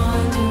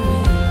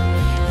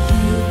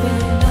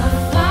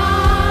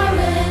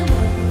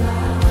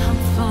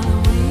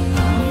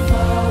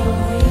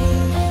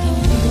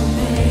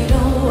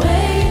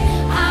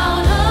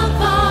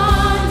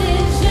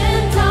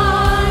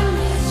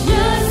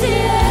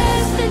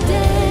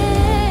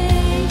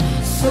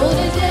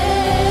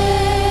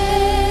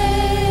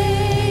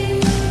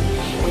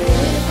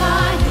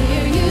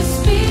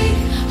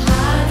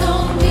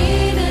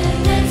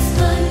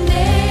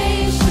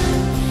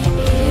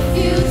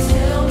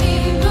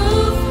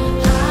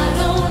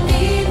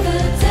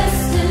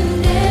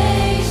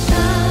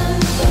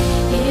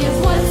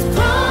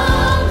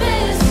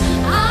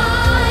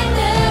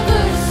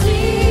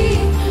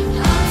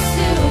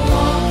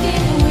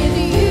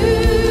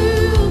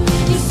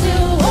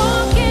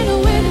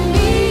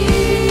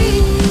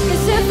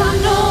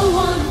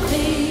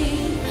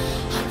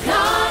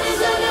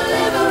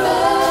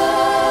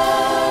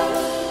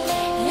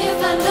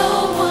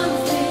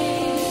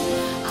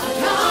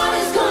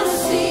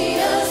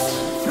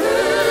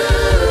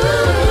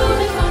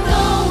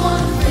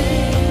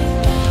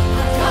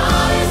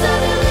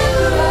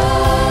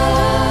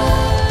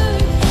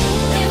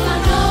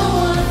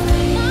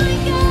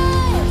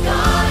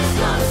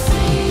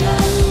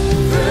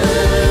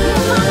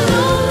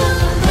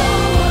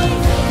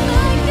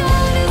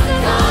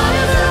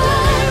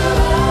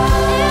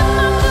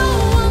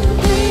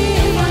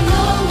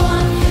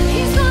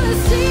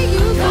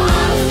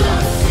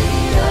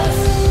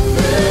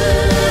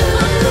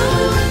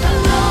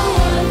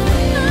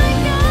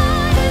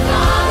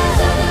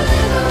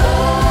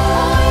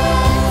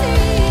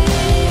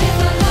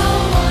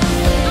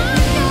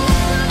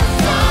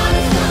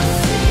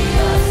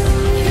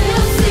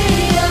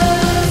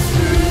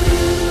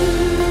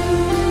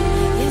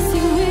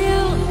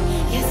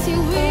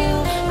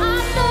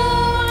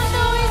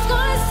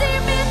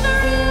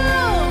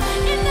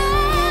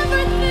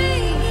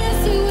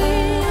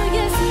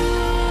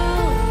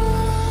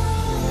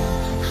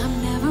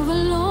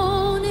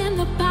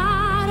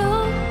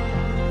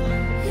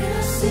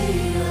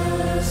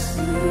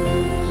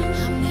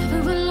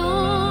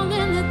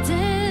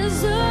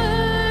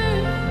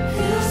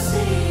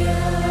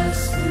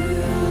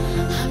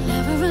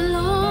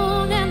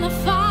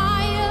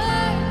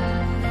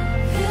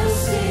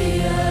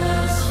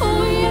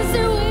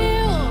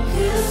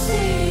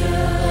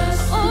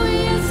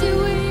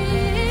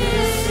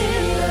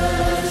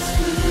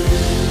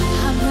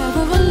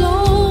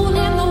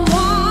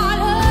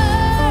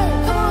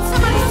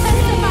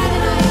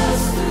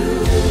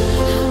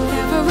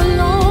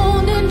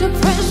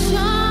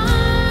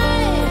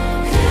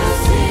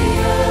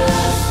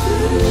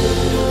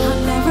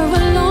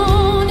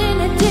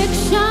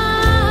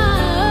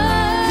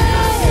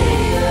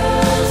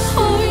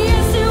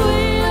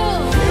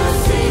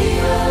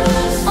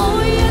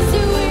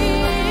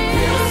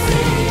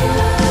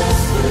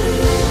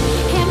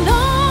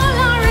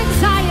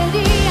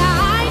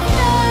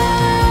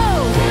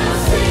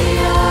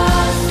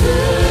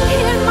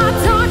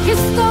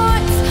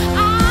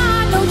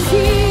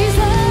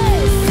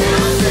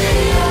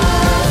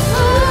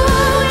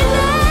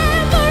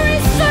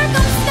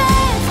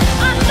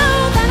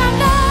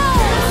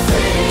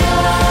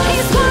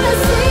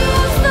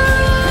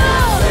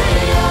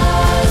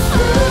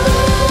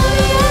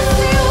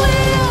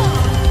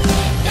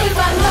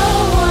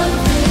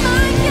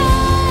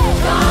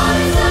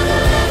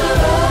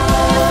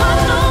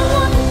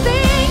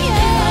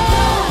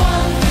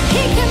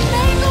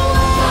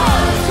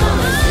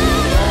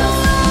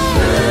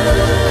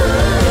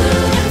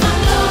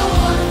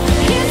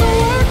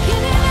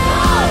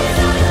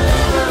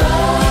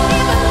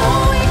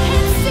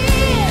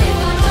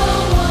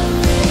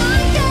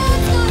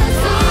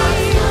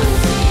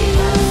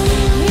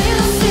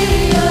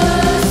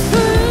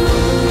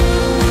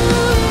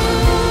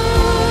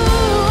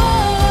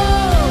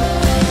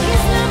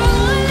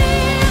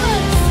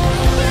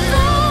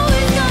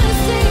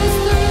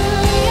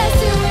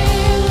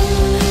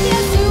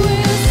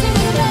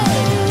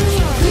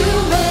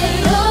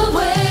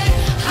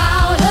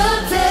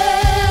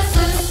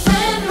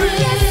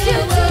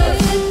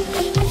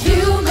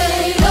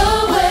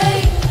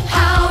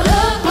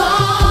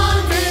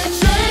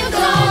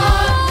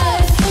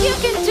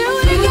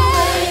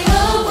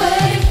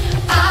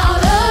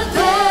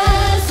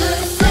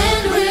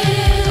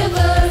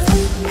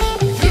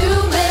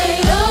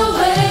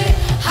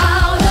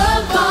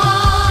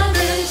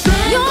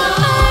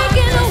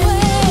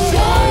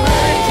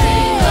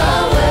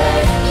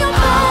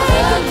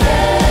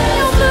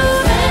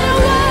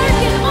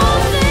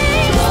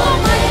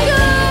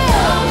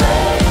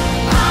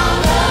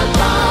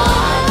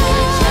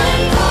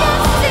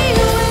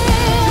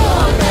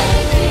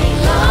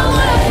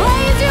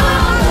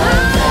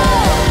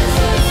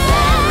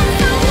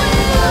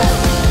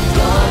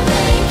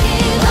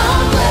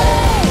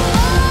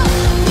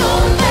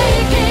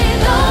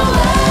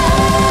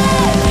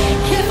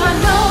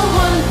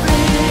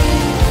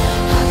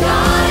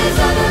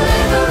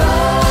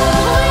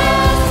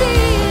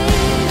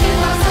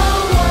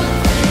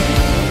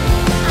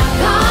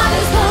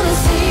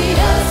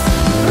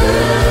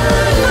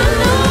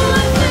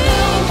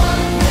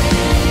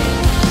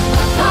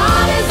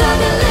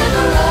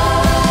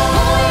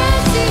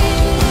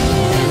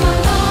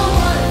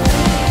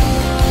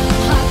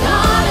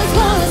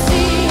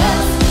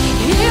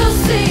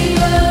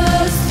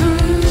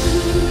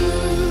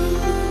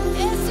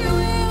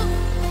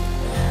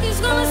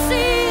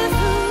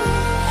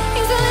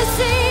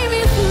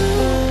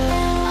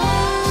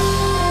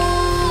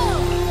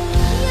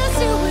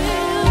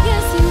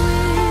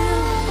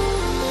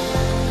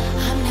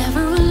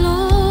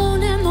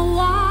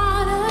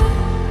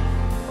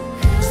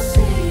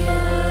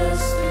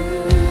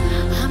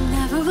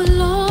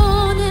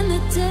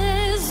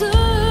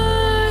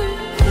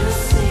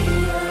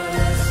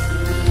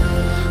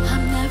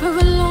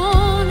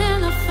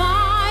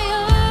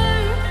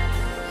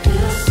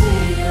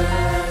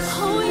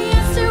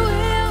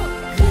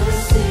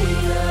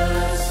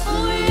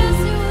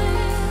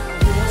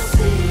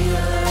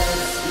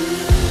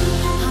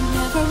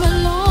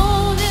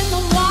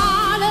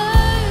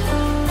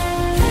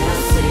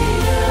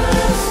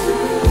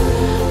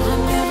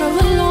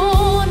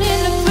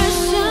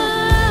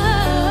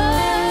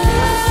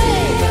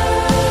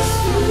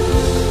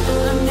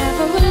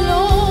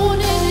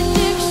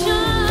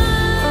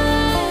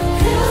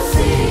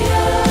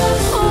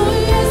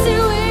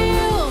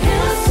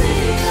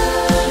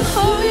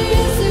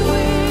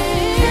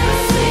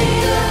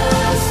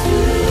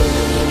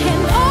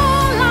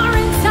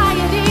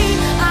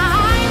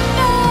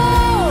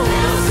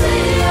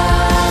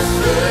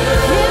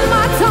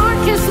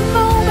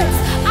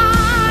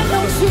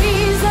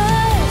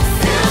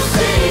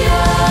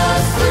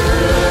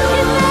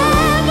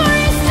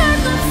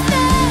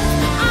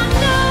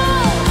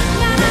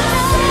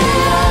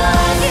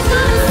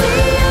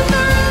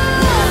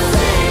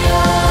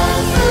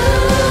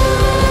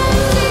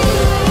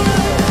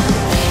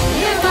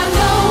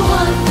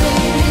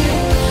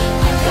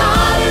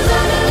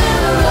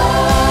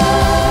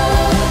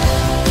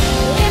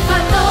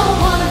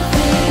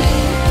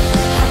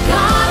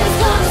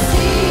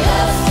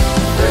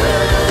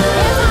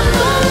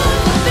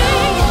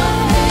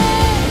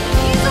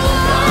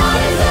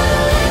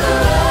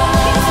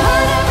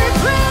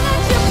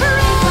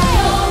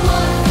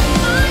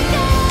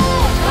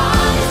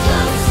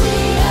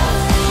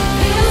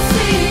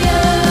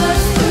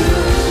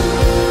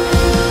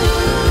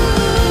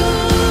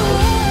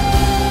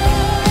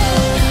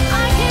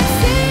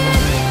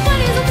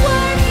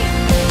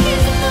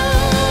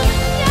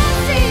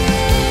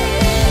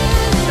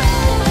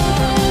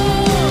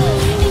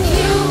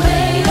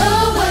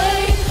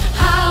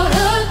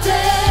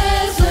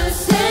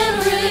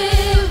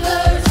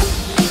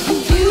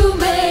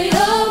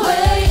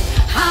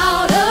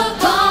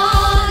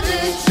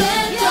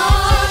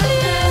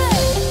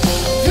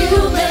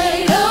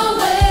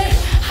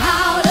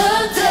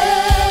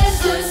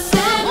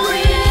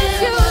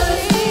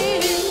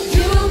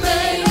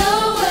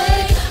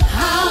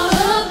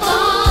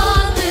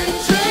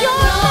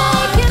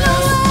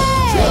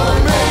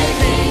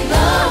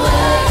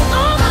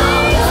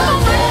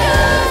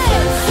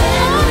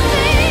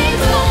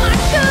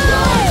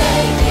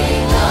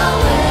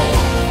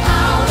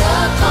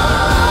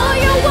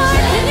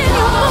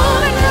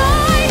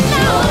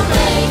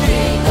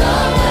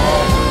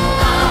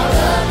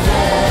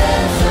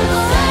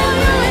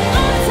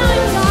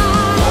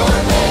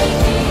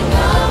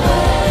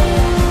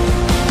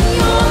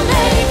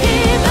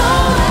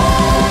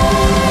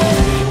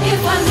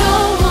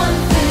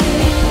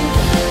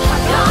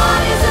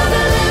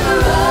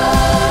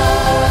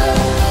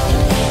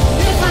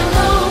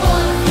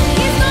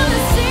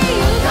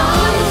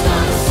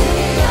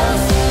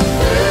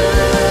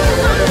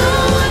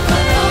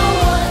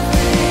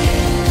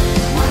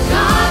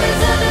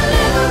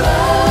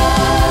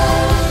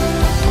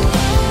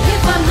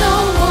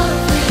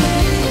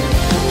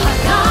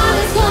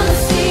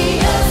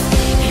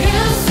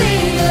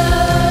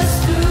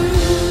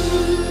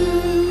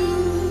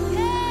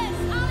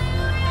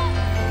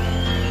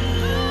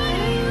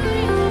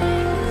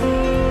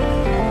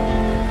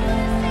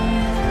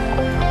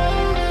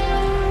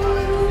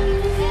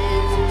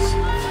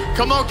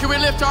Come on, can we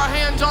lift our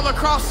hands all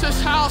across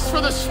this house, for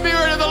the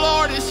Spirit of the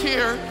Lord is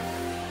here.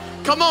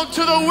 Come on,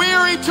 to the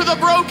weary, to the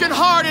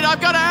brokenhearted,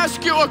 I've got to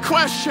ask you a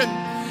question.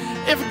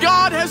 If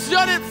God has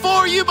done it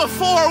for you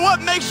before,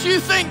 what makes you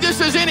think this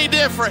is any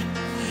different?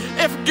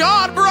 If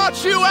God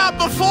brought you out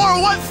before,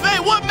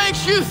 what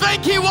makes you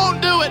think He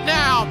won't do it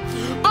now?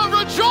 But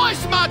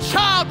rejoice, my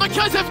child,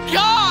 because if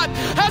God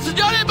has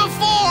done it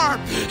before,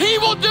 He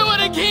will do it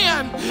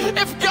again.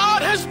 If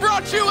God has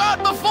brought you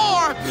out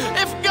before,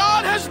 if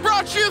God has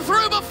brought you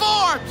through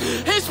before,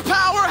 His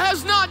power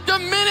has not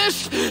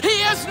diminished. He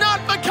has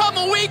not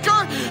become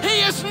weaker.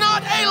 He is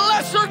not a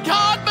lesser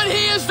God, but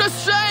He is the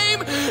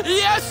same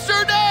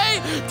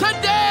yesterday,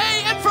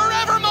 today, and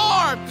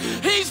forevermore.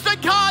 He's the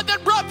God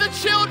that brought the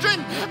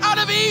children out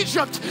of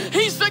Egypt.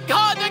 He's the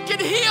God that can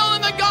heal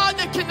and the God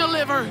that can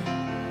deliver.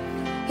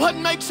 What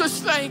makes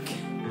us think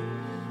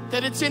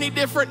that it's any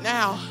different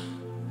now?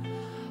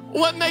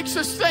 What makes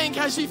us think,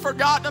 has He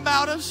forgotten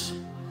about us?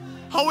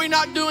 Are we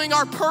not doing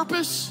our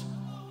purpose?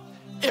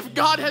 If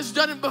God has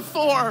done it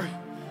before,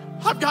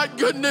 I've got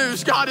good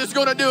news. God is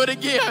going to do it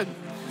again.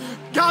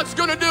 God's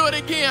going to do it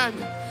again.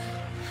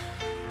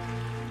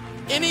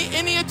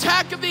 Any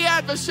attack of the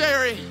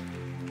adversary,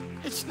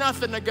 it's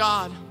nothing to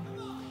God.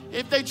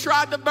 If they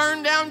tried to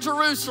burn down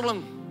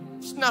Jerusalem,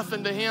 it's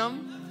nothing to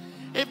Him.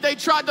 If they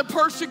tried to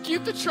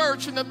persecute the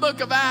church in the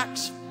book of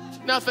Acts,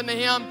 it's nothing to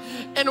Him.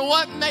 And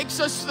what makes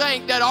us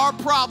think that our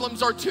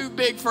problems are too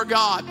big for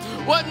God?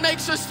 What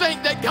makes us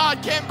think that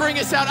God can't bring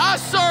us out? I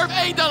serve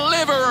a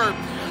deliverer.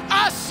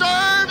 I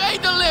serve a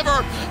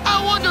deliverer. I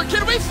wonder,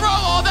 can we throw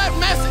all that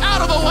mess out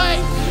of the way?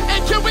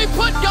 And can we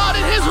put God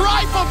in His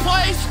rightful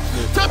place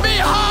to be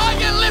high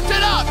and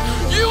lifted up?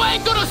 You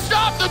ain't gonna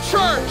stop the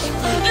church.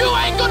 You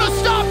ain't gonna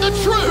stop the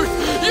truth.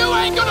 You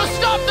ain't gonna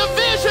stop the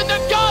vision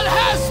that God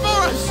has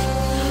for us.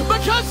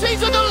 Because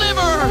He's a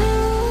deliverer.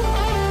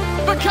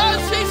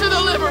 Because He's a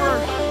deliverer.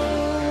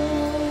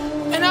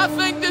 And I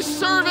think this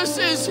service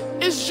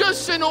is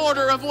just in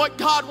order of what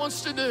God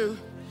wants to do.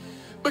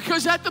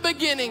 Because at the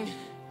beginning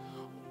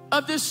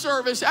of this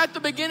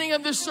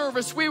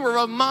service, we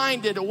were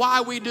reminded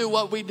why we do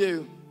what we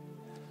do.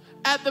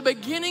 At the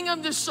beginning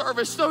of this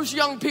service, those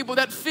young people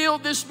that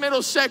filled this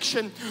middle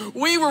section,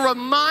 we were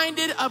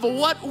reminded of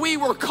what we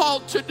were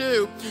called to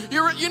do.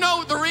 You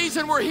know the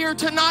reason we're here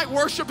tonight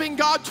worshiping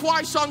God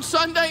twice on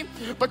Sunday?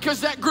 Because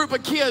that group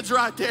of kids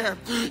right there.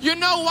 You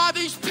know why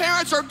these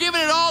parents are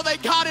giving it all they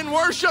got in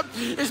worship?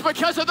 Is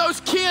because of those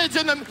kids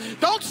in them.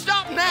 Don't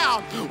stop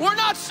now. We're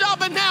not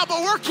stopping now,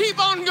 but we're keep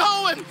on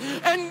going.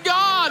 And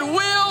God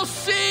will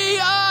see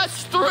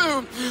us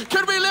through.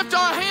 Can we lift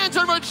our hands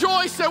and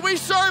rejoice that we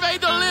serve a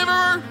deliverer?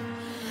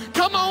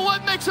 Come on,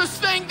 what makes us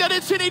think that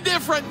it's any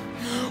different?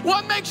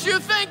 What makes you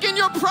think in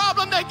your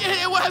problem that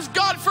has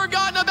God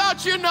forgotten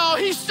about you? No,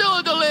 He's still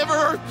a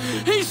deliverer.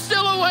 He's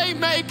still a way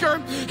maker.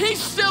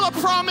 He's still a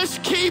promise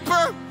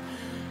keeper.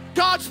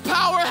 God's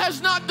power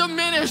has not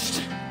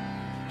diminished.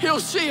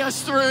 He'll see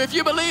us through. If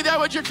you believe that,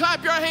 would you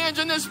clap your hands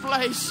in this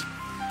place?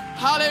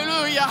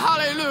 Hallelujah,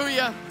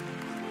 hallelujah.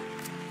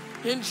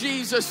 In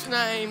Jesus'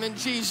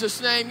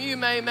 name, you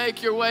may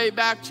make your way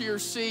back to your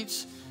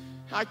seats.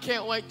 I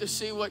can't wait to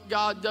see what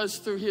God does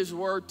through His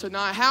Word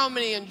tonight. How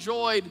many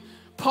enjoyed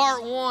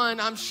part one,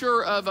 I'm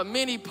sure, of a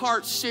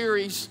many-part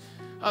series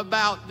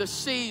about the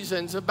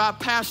seasons,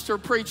 about Pastor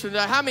preaching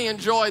today? How many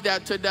enjoyed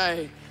that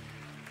today?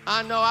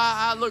 I know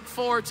I look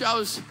forward to, I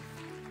was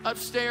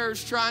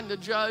upstairs trying to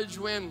judge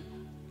when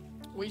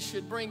we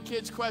should bring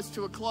Kids Quest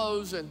to a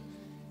close, and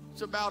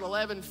it's about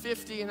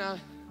 11:50, and I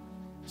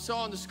saw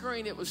on the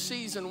screen it was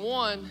season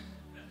 1.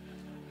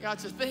 Got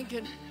to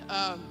thinking,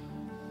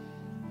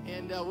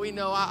 and we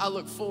know I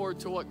look forward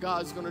to what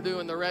God's going to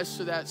do in the rest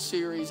of that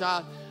series.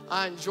 I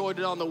enjoyed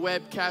it on the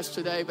webcast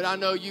today, but I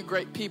know you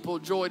great people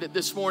enjoyed it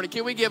this morning.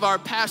 Can we give our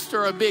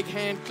pastor a big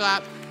hand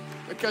clap?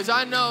 Because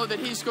I know that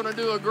he's going to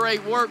do a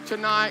great work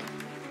tonight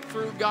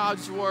through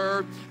God's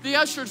Word. The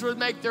ushers would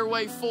make their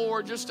way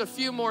forward. Just a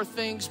few more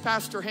things.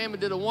 Pastor Hammond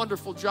did a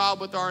wonderful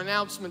job with our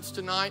announcements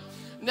tonight.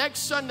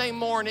 Next Sunday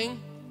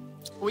morning,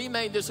 we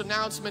made this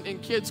announcement in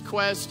Kids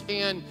Quest,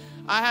 and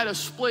I had a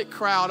split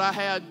crowd. I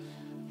had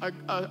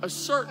a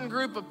certain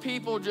group of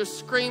people just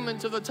screaming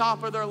to the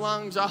top of their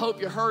lungs. I hope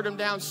you heard them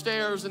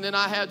downstairs. And then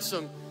I had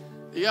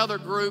the other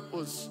group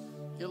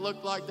it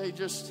looked like they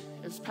just,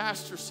 as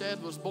Pastor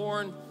said, was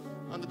born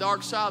on the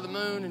dark side of the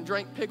moon and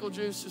drank pickle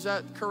juice. Is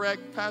that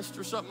correct,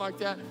 Pastor? Something like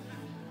that.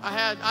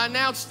 I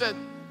announced that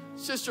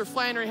Sister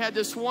Flannery had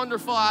this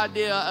wonderful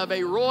idea of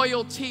a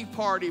royal tea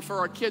party for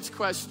our Kids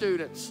Quest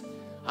students.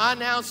 I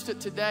announced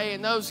it today,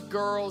 and those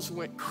girls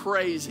went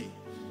crazy.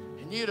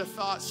 You'd have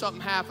thought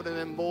something happened to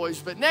them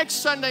boys. But next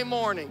Sunday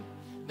morning,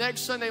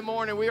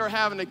 we are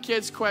having a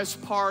Kids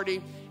Quest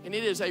party, and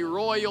it is a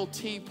royal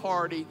tea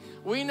party.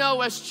 We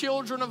know as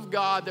children of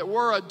God that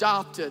we're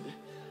adopted.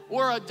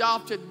 We're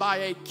adopted by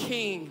a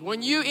king.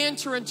 When you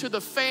enter into the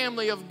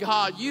family of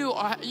God,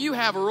 you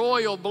have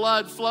royal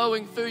blood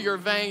flowing through your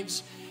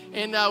veins.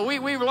 And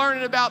we're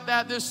learning about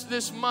that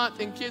this month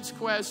in Kids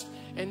Quest.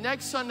 And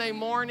next Sunday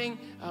morning,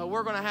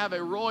 we're going to have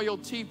a royal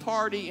tea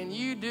party, and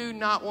you do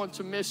not want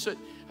to miss it.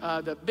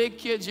 The big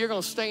kids, you're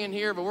going to stay in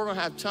here, but we're going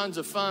to have tons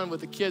of fun with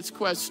the Kids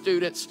Quest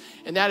students.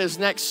 And that is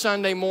next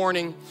Sunday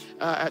morning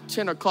at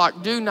 10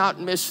 o'clock. Do not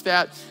miss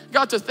that.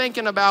 Got to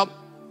thinking about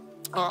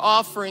our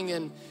offering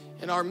and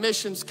our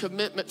missions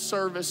commitment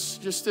service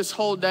just this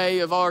whole day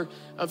of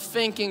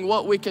thinking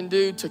what we can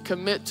do to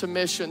commit to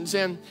missions.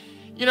 And,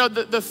 you know,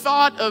 the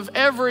thought of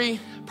every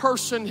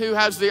person who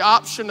has the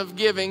option of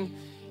giving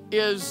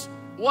is,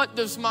 what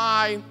does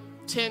my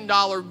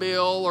 $10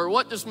 bill or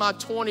what does my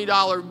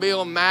 $20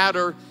 bill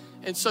matter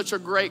in such a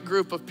great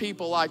group of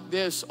people like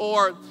this?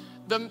 Or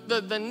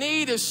the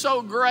need is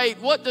so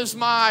great, what does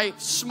my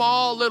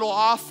small little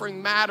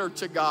offering matter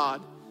to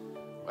God?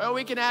 Well,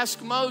 we can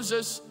ask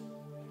Moses.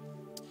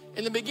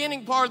 In the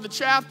beginning part of the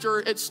chapter,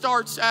 it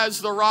starts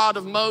as the rod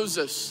of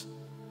Moses.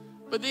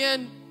 But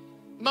then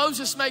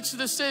Moses makes a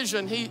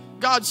decision.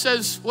 God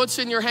says, what's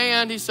in your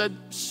hand? He said,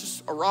 it's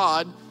just a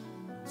rod.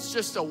 It's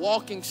just a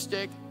walking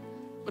stick.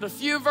 But a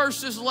few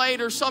verses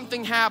later,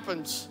 something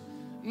happens.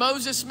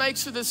 Moses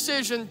makes a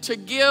decision to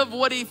give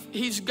what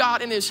he's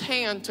got in his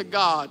hand to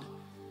God.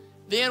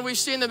 Then we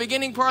see in the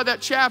beginning part of that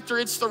chapter,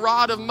 it's the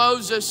rod of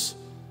Moses.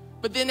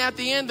 But then at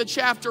the end of the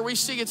chapter, we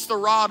see it's the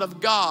rod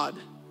of God.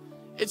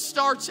 It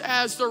starts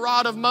as the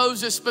rod of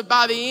Moses, but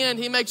by the end,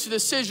 he makes a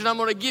decision. I'm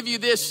going to give you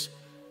this.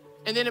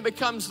 And then it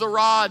becomes the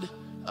rod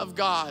of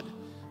God.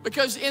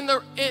 Because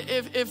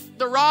if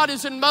the rod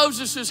is in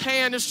Moses'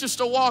 hand, it's just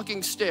a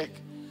walking stick.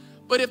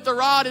 But if the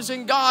rod is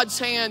in God's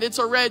hand, it's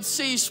a Red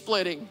Sea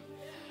splitting.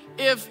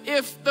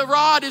 If the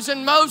rod is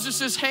in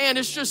Moses' hand,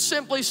 it's just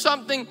simply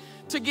something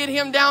to get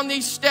him down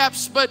these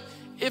steps. But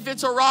if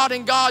it's a rod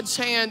in God's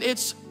hand,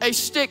 it's a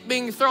stick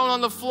being thrown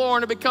on the floor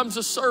and it becomes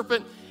a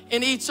serpent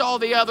and eats all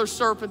the other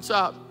serpents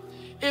up.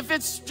 If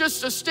it's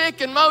just a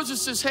stick in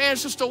Moses' hand,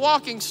 it's just a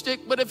walking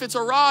stick. But if it's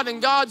a rod in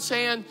God's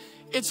hand,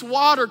 it's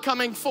water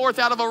coming forth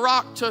out of a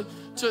rock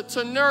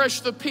to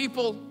nourish the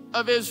people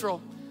of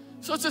Israel.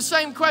 So it's the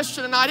same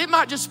question tonight. It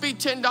might just be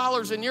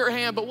 $10 in your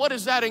hand, but what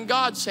is that in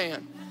God's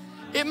hand?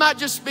 It might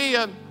just be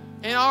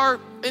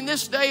in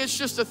this day, it's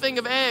just a thing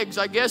of eggs,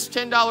 I guess,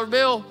 $10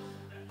 bill.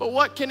 But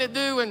what can it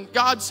do in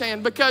God's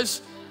hand?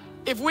 Because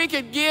if we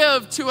could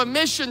give to a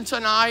mission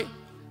tonight,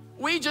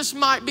 we just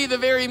might be the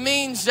very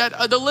means that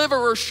a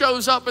deliverer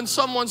shows up in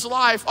someone's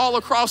life all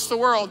across the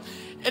world.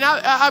 And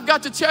I've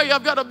got to tell you,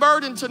 I've got a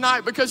burden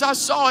tonight because I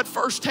saw it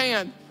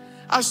firsthand.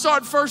 I saw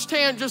it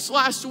firsthand just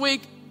last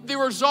week, the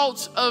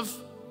results of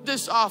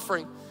this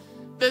offering.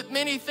 That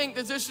many think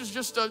that this is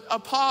just a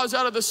pause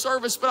out of the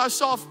service, but I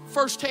saw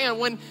firsthand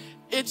when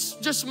it's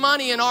just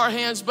money in our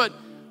hands, but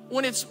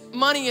when it's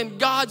money in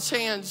God's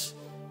hands,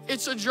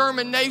 it's a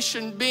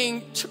germination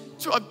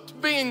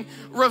being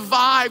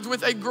revived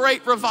with a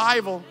great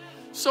revival.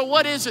 So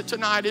what is it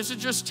tonight? Is it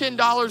just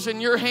 $10 in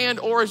your hand,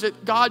 or is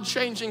it God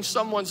changing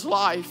someone's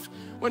life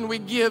when we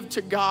give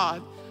to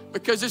God?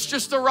 Because it's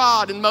just a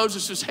rod in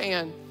Moses'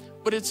 hand,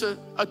 but it's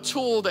a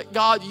tool that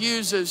God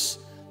uses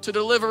to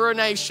deliver a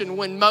nation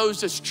when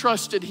Moses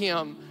trusted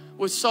him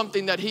with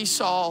something that he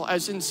saw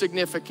as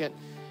insignificant.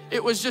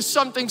 It was just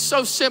something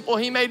so simple.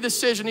 He made a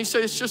decision. He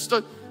said, it's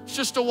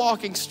just a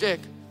walking stick,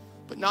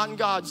 but not in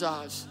God's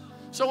eyes.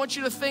 So I want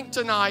you to think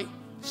tonight,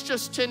 it's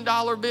just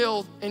 $10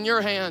 bill in your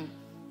hand,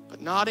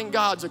 but not in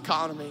God's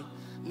economy,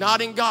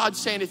 not in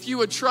God's hand. If you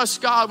would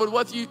trust God with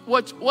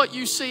what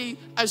you see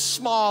as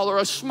small or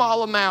a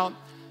small amount,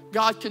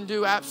 God can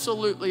do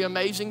absolutely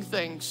amazing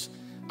things.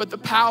 But the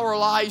power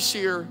lies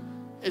here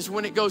is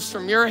when it goes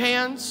from your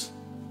hands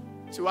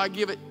to I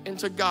give it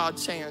into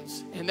God's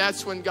hands. And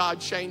that's when God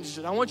changes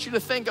it. I want you to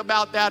think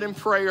about that in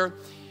prayer.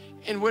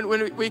 And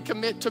when we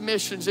commit to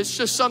missions, it's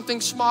just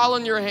something small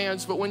in your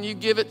hands, but when you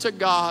give it to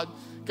God,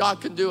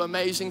 God can do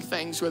amazing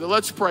things with it.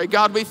 Let's pray.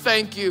 God, we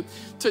thank you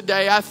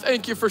today. I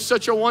thank you for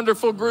such a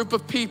wonderful group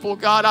of people.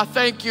 God, I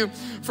thank you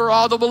for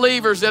all the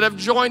believers that have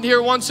joined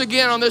here once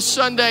again on this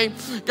Sunday,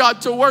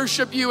 God, to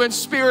worship you in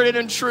spirit and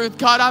in truth.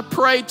 God, I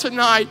pray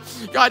tonight,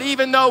 God,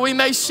 even though we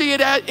may see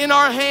it in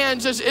our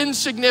hands as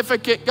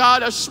insignificant,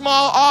 God, a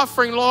small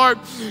offering, Lord,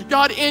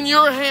 God, in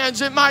your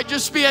hands, it might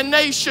just be a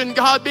nation,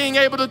 God, being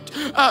able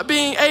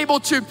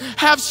to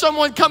have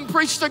someone come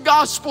preach the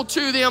gospel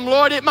to them,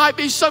 Lord. It might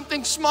be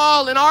something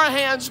small in our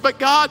hands, but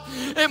God,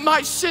 it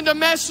might send a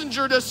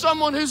messenger to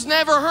someone who's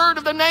never heard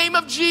of the name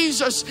of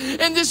Jesus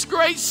and this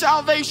great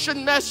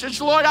salvation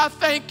message. Lord, I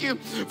thank you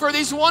for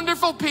these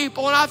wonderful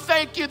people, and I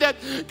thank you that,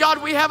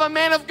 God, we have a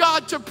man of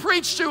God to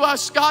preach to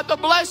us, God, the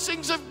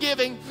blessings of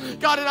giving.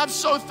 God, and I'm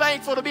so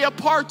thankful to be a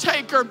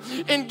partaker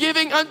in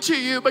giving unto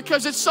you,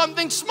 because it's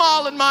something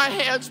small in my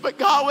hands, but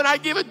God, when I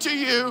give it to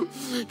you,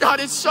 God,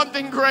 it's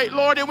something great,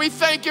 Lord, and we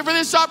thank you for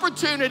this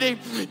opportunity,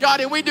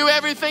 God, and we do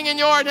everything in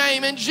your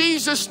name, in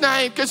Jesus'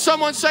 name. Could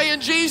someone say in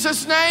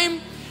Jesus'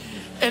 name?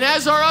 And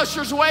as our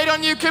ushers wait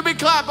on you, could we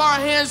clap our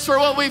hands for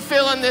what we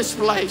feel in this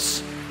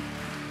place?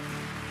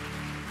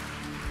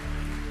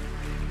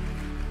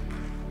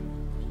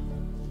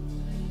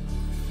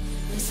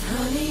 There's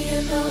honey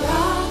in the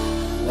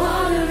rock,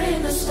 water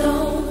in the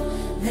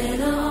stone.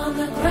 Then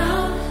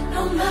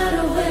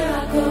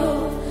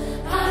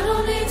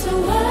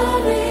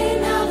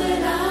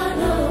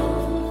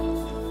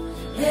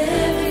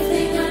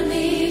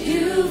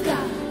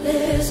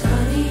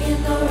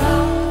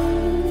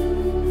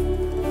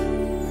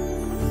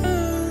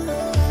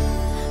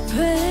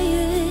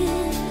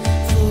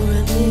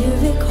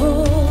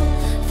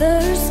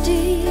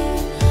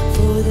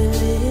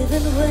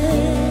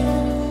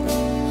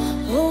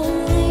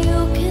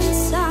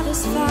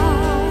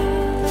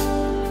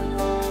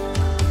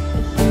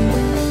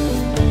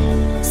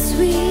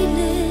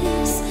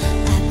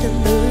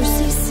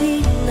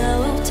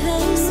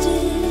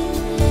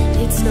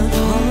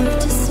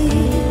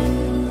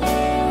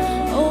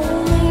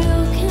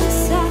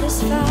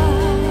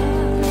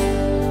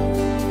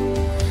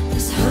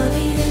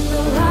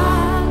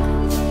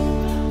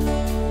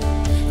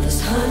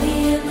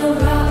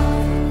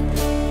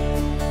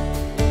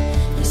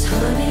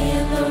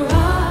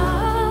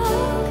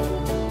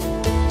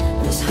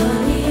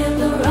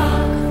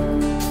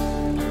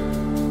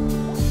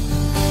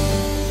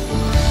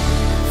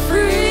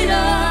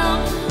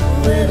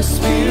where the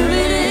Spirit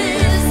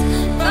is,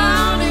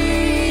 found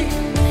me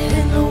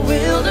in the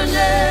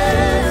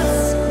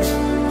wilderness.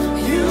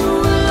 You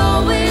will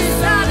always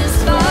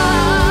satisfy.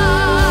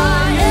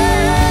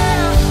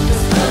 Yeah.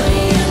 There's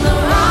honey in the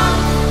rock,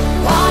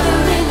 water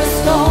in the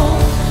stone,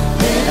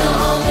 manna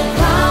on the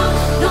ground,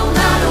 no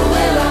matter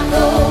where I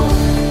go.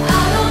 I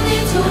don't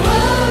need to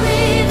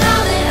worry now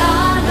that I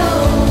know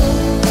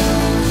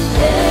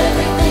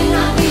everything I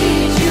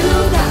need you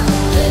got.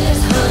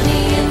 There's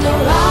honey in the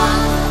rock,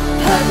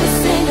 purpose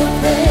in your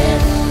plan,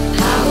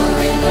 power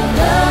in the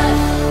blood,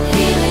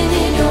 healing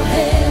in your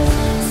hands.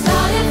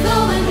 Started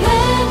flowing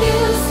when you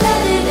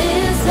said it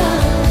is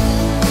done.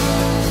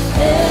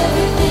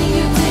 Everything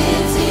you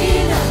did's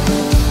enough.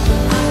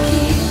 I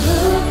keep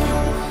looking,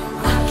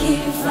 I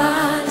keep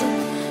finding,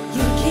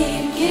 you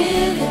keep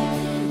giving,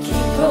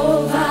 keep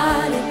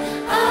providing.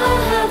 I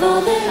have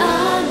all that I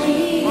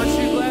need. Aren't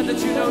you glad that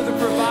you know the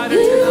provider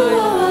You are tonight?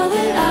 all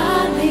that I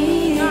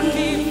need. I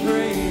keep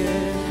praying.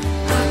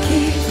 I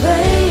keep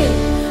praying,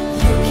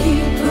 you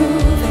keep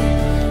proving.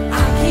 I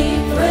keep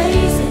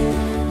praising,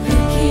 you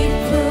keep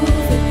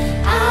proving.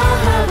 I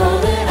have all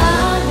that I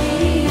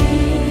need.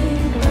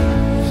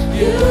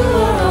 You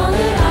are all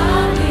that I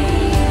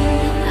need.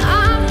 I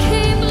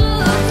keep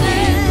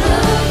looking,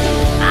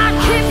 I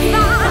keep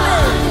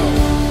finding.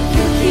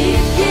 You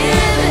keep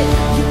giving,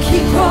 you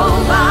keep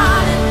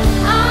providing.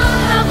 I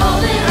have all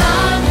that I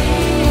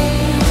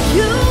need.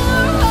 You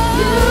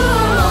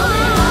are all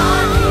that I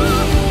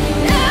need.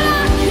 And I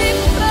keep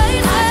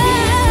praising,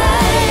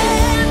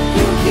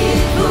 you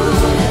keep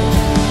moving.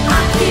 I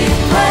keep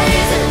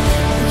praising,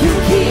 you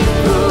keep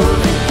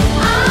moving. I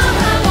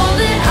have all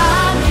that I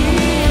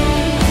need.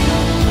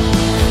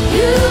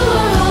 You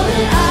are all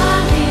that I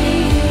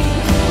need.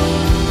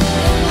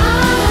 I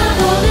have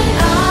all that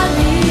I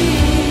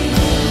need.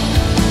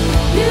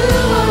 You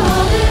are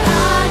all that I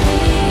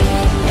need.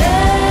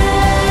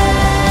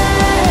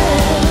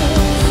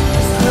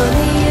 There's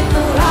honey in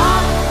the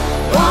rock,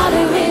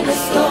 water in the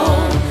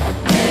stone,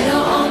 manna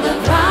on the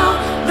ground,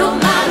 no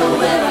matter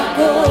where I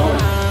go.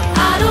 I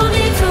don't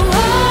need to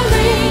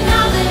worry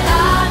now that I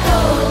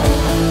know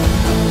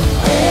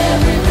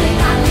everything I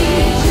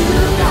need you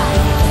got.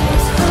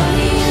 There's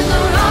honey in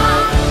the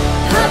rock,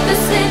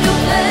 purpose in your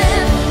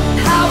plan,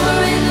 power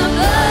in the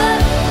blood,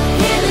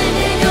 healing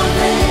in your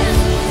hands.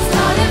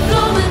 Started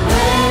flowing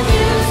when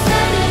you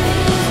said it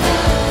is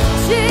done.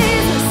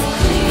 Jesus,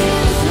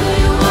 Jesus, who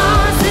you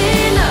are is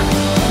enough.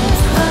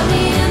 There's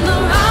honey in the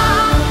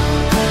rock.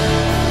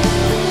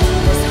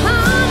 There's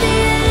honey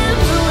in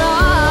the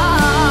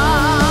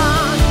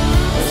rock.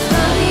 There's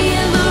honey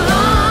in the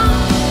rock.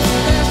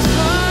 There's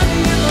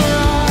honey in the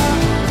rock.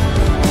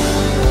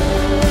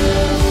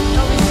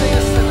 Help me sing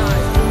this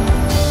tonight.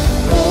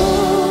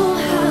 Oh,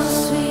 how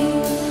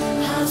sweet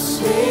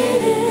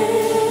it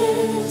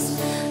is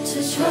to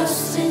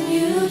trust in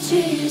you,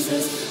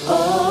 Jesus.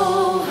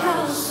 Oh,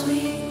 how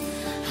sweet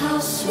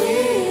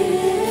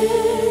it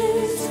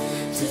is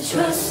to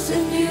trust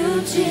in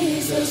you,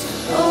 Jesus.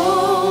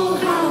 Oh,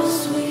 how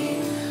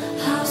sweet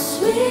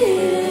it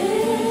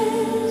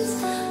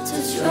is to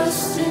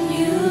trust in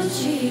you,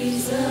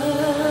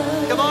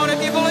 Jesus. Come on,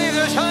 if you believe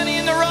there's honey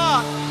in the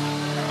rock.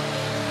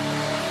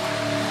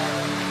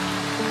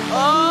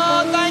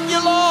 Oh, thank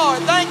you, Lord.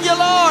 Thank you,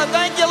 Lord.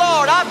 Thank you,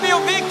 Lord. I feel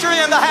victory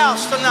in the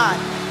house tonight.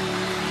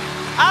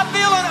 I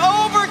feel an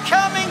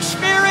overcoming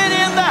spirit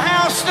in the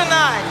house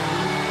tonight.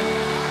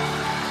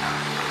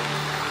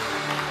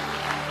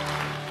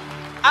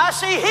 I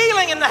see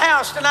healing in the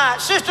house tonight.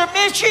 Sister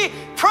Mitchie,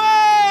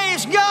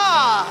 praise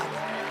God.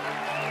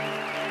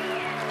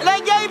 They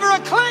gave her a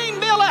clean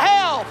bill of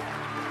health.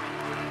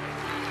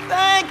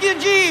 Thank you,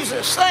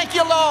 Jesus. Thank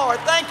you, Lord.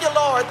 Thank you,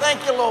 Lord.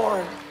 Thank you,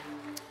 Lord.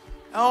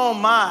 Oh,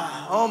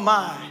 my. Oh,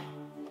 my.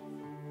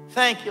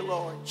 Thank you,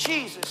 Lord.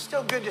 Jesus,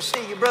 so good to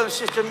see you, brother and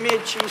sister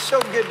Mitchie.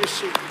 So good to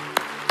see you.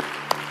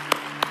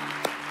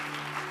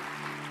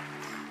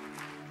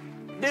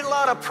 Did a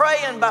lot of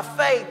praying by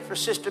faith for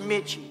Sister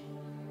Mitchie,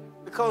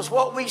 because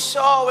what we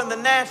saw in the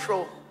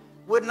natural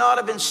would not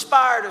have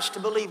inspired us to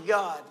believe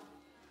God.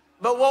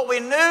 But what we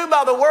knew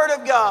by the Word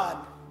of God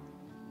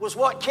was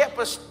what kept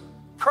us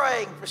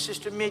praying for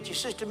Sister Mitchie.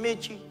 Sister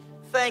Mitchie,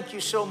 thank you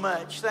so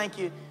much. Thank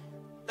you.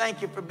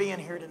 Thank you for being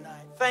here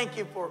tonight. Thank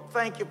you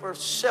for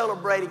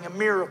celebrating a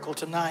miracle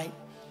tonight.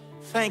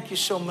 Thank you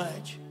so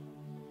much.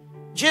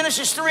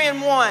 Genesis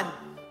 3:1.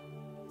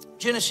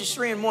 Genesis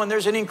 3:1.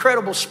 There's an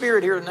incredible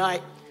spirit here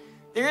tonight.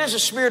 There is a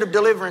spirit of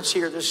deliverance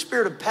here. There's a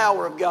spirit of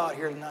power of God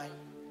here tonight.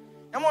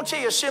 I'm going to tell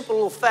you a simple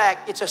little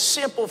fact. It's a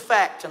simple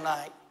fact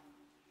tonight.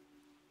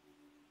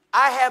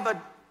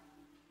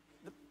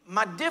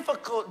 My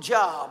difficult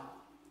job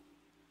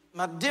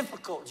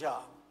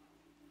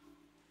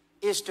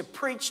is to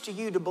preach to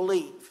you to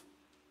believe.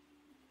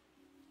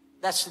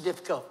 That's the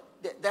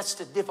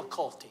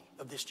difficulty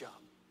of this job.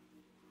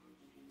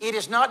 It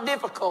is not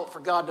difficult for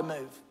God to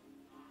move.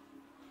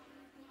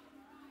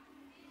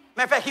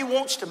 Matter of fact, He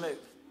wants to move.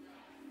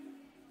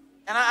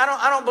 And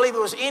I don't believe it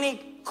was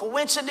any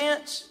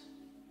coincidence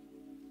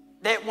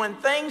that when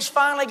things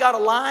finally got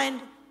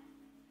aligned,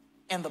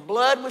 and the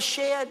blood was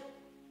shed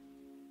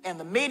and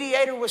the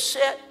mediator was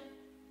set,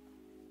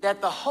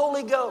 that the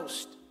Holy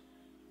Ghost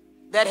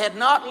that had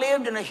not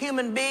lived in a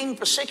human being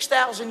for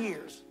 6,000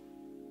 years,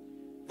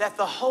 that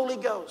the Holy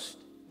Ghost,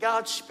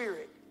 God's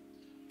Spirit,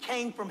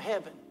 came from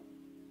heaven,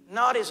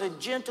 not as a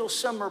gentle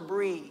summer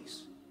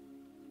breeze,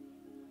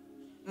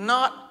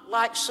 not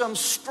like some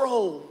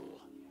stroll,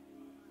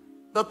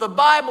 but the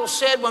Bible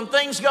said when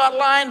things got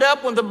lined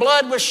up, when the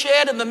blood was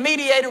shed and the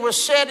mediator was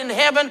set in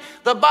heaven,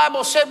 the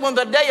Bible said when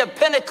the day of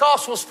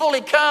Pentecost was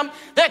fully come,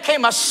 there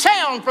came a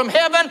sound from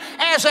heaven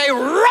as a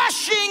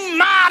rushing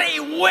mighty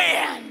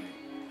wind.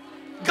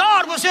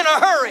 God was in a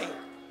hurry.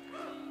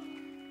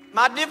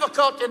 My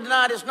difficulty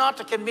tonight is not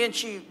to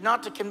convince you,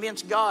 not to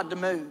convince God to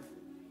move,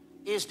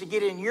 is to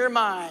get in your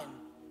mind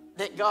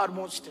that God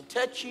wants to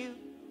touch you,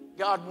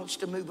 God wants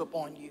to move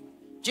upon you.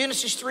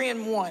 Genesis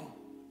 3:1.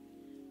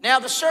 Now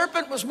the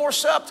serpent was more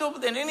subtle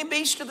than any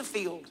beast of the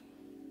field,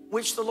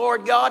 which the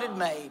Lord God had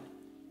made.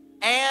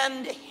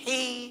 And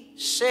he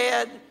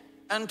said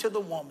unto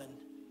the woman,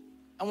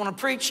 I want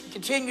to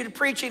continue to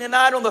preaching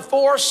tonight on the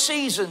 4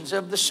 seasons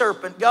of the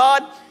serpent.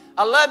 God,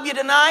 I love you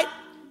tonight.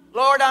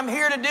 Lord, I'm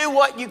here to do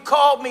what you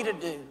called me to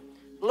do.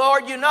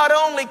 Lord, you not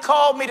only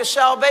called me to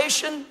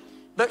salvation,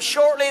 but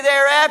shortly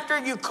thereafter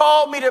you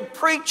called me to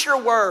preach your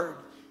word.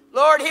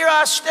 Lord, here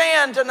I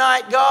stand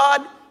tonight,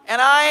 God, and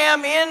I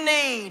am in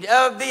need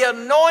of the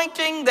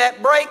anointing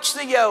that breaks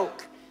the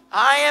yoke.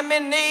 I am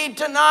in need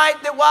tonight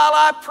that while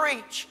I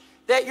preach,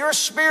 that your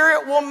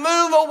Spirit will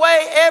move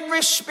away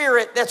every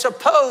spirit that's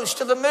opposed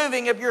to the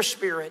moving of your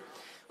Spirit.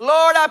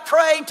 Lord, I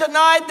pray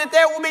tonight that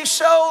there will be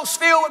souls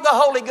filled with the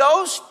Holy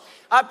Ghost.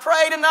 I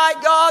pray tonight,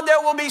 God,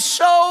 there will be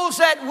souls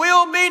that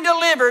will be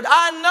delivered.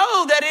 I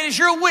know that it is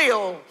your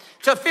will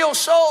to fill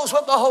souls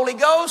with the Holy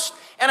Ghost,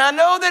 and I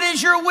know that it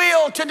is your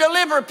will to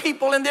deliver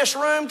people in this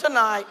room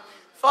tonight.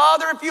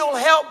 Father, if you'll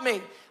help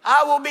me,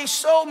 I will be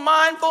so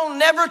mindful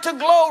never to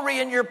glory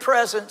in your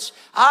presence.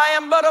 I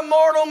am but a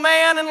mortal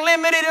man and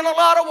limited in a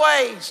lot of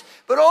ways.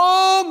 But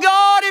oh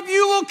God, if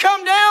you will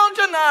come down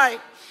tonight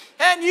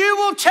and you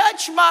will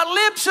touch my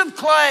lips of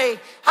clay,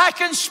 I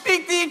can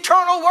speak the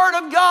eternal word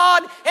of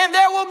God, and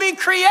there will be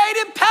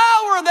creative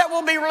power that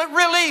will be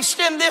released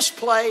in this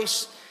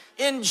place.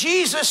 In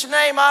Jesus'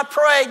 name I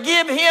pray.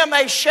 Give him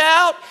a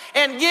shout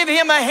and give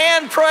him a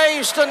hand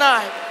praise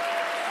tonight.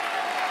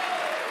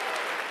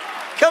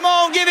 Come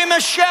on, give him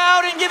a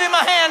shout and give him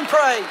a hand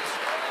praise.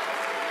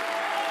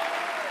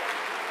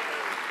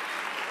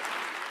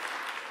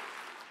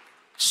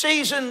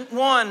 Season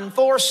 1,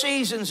 4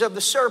 seasons of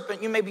the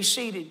serpent. You may be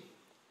seated.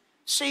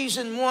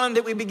 Season 1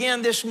 that we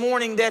begin this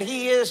morning, that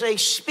he is a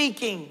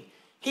speaking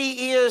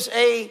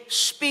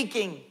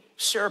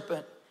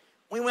serpent.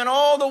 We went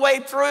all the way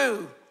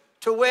through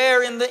to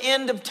where in the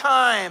end of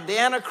time, the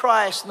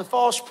Antichrist and the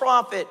false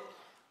prophet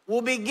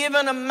will be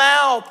given a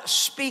mouth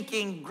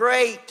speaking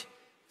great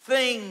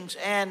things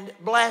and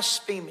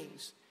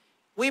blasphemies.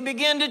 We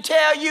begin to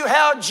tell you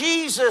how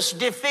Jesus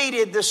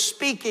defeated the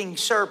speaking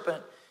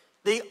serpent.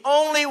 The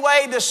only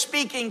way the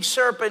speaking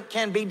serpent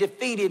can be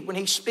defeated when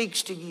he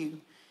speaks to you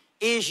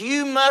is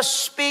you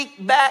must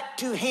speak back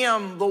to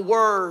him the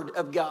word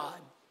of God.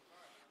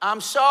 I'm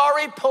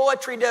sorry,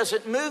 poetry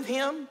doesn't move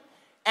him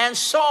and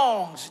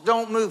songs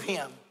don't move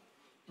him.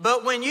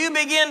 But when you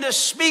begin to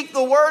speak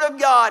the word of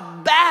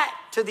God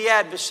back to the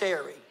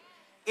adversary,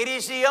 it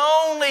is the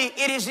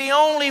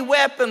only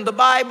weapon. The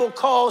Bible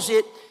calls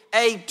it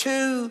a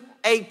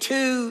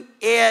two-edged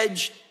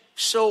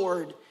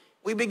sword.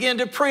 We begin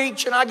to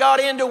preach, and I got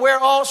into where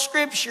all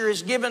Scripture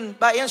is given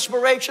by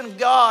inspiration of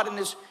God and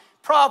is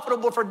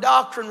profitable for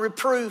doctrine,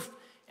 reproof.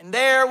 And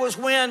there was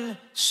when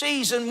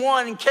season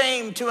 1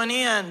 came to an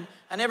end.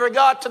 I never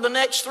got to the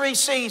next 3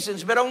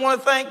 seasons, but I want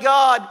to thank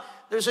God.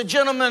 There's a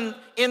gentleman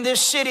in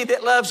this city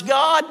that loves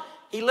God.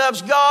 He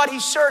loves God.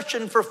 He's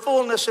searching for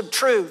fullness of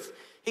truth.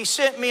 He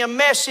sent me a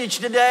message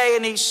today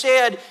and he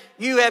said,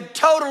 you have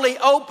totally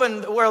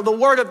opened, well, the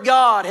Word of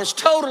God has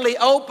totally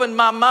opened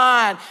my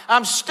mind.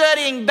 I'm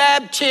studying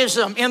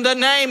baptism in the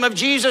name of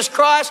Jesus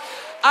Christ.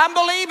 I'm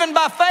believing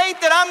by faith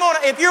that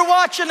if you're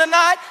watching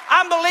tonight,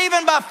 I'm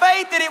believing by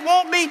faith that it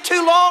won't be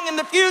too long in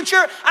the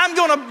future. I'm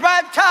going to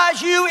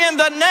baptize you in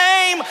the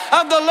name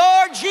of the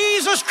Lord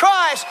Jesus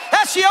Christ.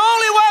 That's the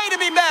only way to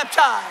be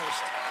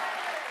baptized.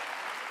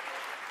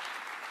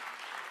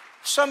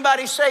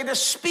 Somebody say the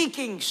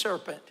speaking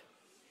serpent.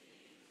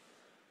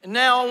 And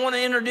now I want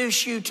to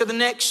introduce you to the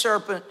next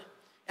serpent.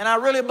 And I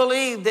really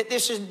believe that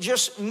this is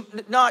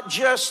not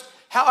just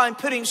how I'm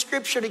putting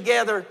Scripture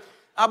together.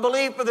 I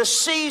believe for the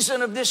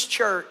season of this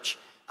church,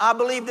 I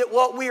believe that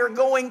what we are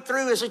going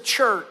through as a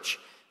church,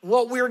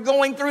 what we are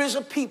going through as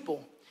a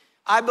people,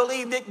 I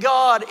believe that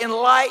God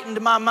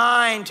enlightened my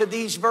mind to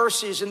these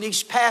verses and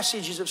these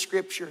passages of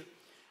Scripture.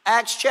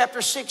 Acts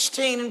chapter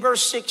 16 and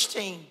verse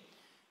 16.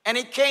 And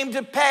it came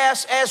to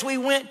pass as we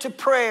went to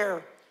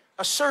prayer,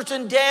 a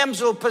certain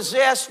damsel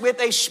possessed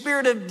with a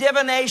spirit of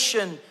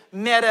divination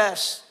met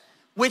us,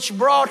 which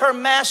brought her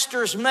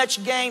masters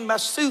much gain by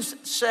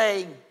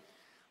soothsaying.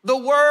 The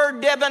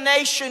word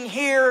divination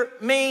here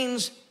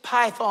means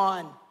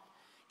python.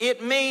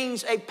 It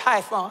means a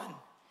python.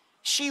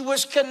 She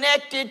was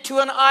connected to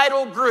an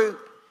idol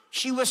group.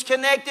 She was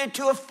connected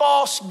to a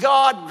false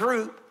god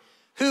group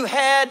who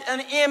had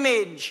an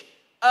image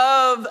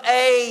of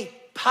a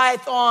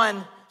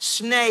python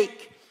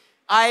snake.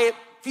 A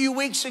few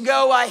weeks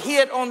ago, I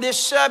hit on this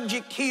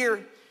subject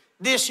here.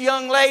 This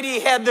young lady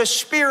had the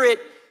spirit.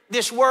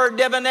 This word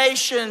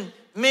divination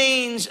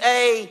means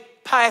a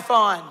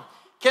python.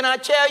 Can I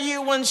tell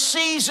you, when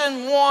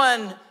season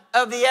one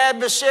of the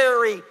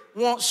adversary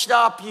won't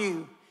stop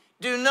you,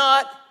 do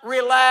not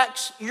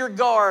relax your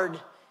guard,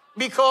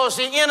 because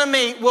the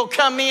enemy will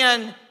come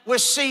in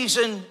with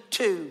season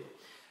two.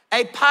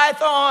 A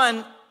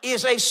python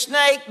is a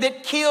snake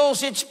that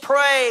kills its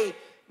prey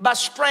by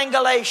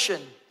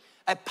strangulation.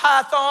 A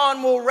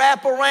python will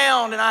wrap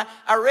around, and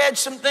I read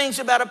some things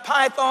about a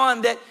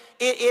python that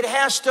it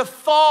has to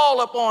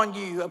fall upon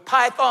you. A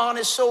python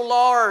is so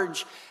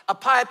large, a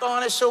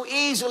python is so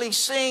easily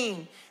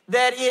seen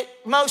that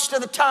most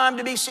of the time,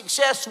 to be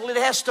successful, it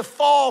has to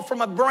fall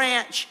from a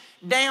branch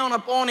down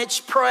upon its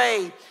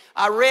prey.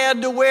 I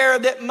read to where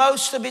that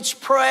most of its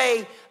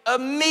prey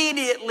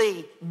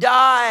immediately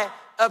die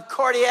of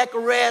cardiac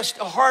arrest,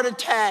 a heart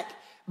attack.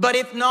 But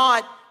if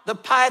not, the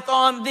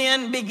python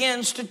then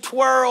begins to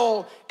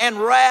twirl and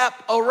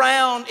wrap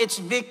around its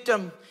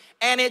victim,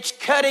 and it's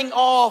cutting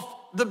off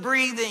the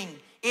breathing.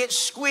 It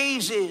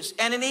squeezes,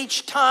 and in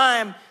each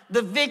time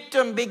the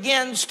victim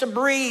begins to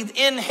breathe,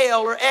 inhale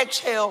or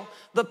exhale,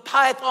 the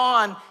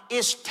python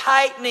is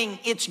tightening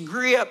its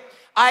grip.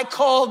 I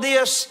call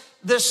this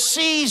the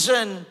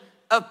season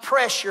of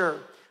pressure,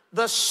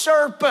 the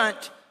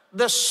serpent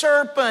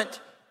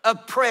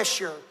of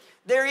pressure.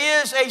 There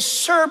is a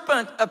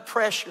serpent of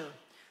pressure.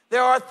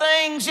 There are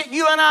things that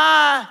you and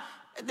I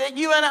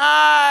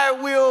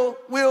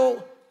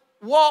will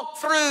walk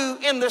through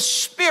in the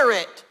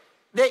spirit,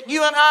 that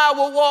you and I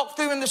will walk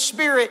through in the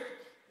spirit.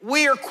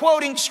 We are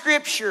quoting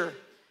scripture,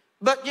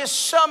 but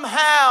just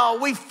somehow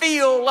we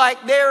feel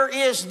like there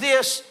is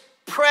this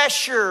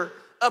pressure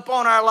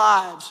upon our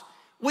lives.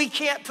 We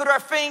can't put our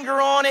finger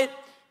on it.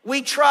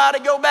 We try to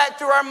go back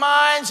through our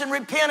minds and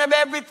repent of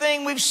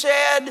everything we've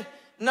said,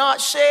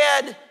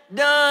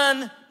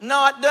 done,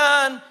 not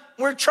done.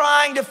 We're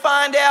trying to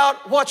find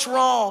out what's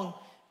wrong.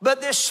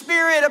 But this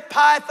spirit of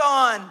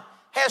python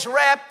has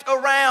wrapped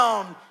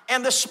around,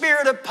 and the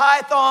spirit of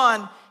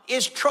python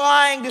is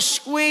trying to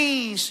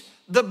squeeze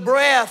the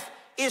breath,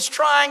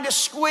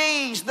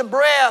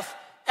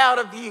 out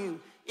of you.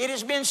 It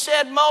has been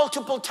said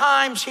multiple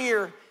times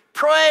here,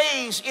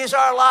 praise is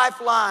our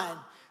lifeline.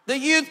 The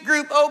youth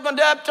group opened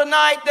up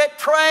tonight that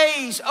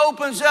praise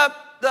opens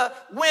up the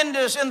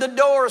windows and the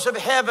doors of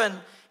heaven.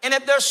 And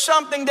if there's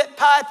something that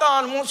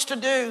python wants to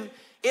do,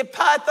 if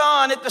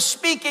the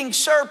speaking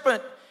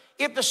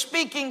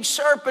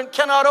serpent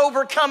cannot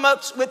overcome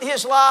us with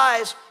his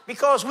lies,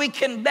 because we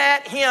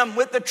combat him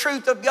with the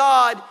truth of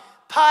God,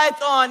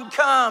 python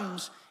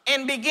comes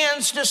and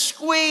begins to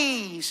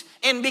squeeze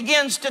and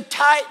begins to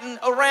tighten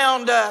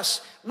around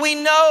us. We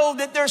know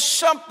that there's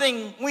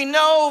something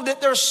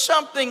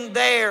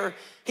there.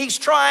 He's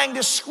trying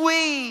to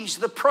squeeze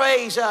the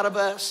praise out of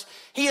us.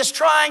 He is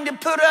trying to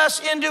put us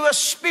into a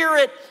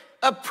spirit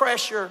of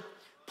pressure.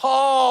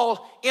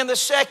 Paul, in the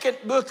second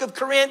book of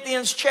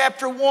Corinthians,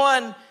 chapter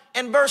 1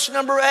 and verse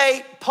number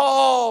 8,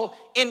 Paul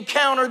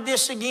encountered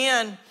this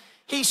again.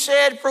 He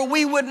said, "For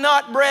we would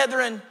not,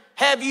 brethren,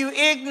 have you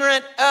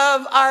ignorant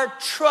of our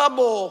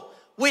trouble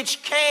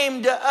which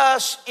came to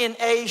us in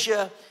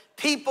Asia."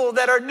 People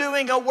that are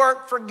doing a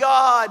work for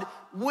God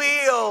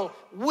will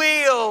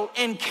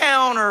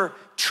encounter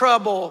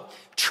trouble.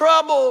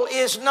 Trouble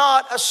is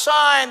not a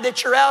sign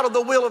that you're out of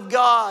the will of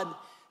God.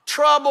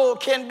 Trouble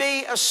can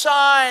be a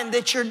sign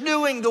that you're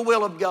doing the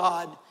will of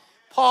God.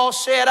 Paul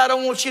said, "I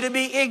don't want you to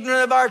be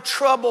ignorant of our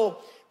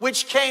trouble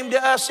which came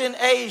to us in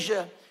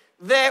Asia,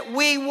 that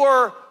we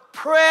were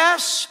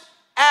pressed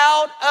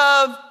out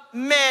of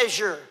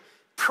measure."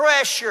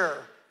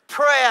 Pressure,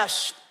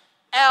 pressed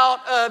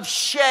out of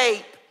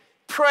shape,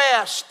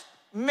 pressed,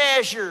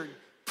 measured,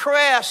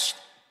 pressed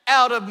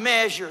out of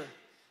measure.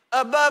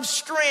 Above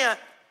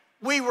strength,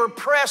 we were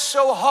pressed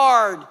so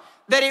hard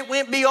that it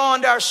went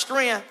beyond our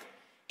strength,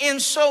 in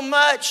so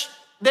much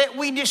that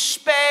we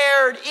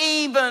despaired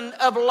even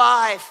of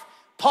life.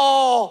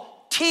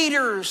 Paul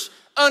teeters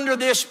under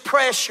this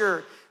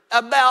pressure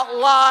about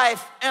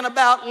life and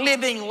about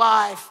living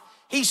life.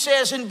 He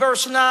says in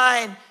verse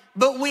 9,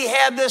 "But we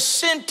had the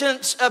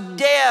sentence of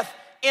death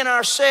in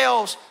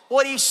ourselves."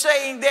 What he's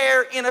saying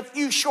there in a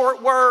few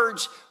short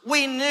words,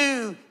 we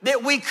knew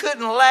that we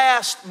couldn't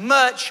last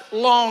much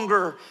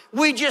longer.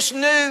 We just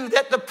knew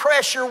that the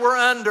pressure we're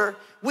under,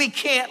 we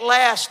can't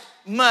last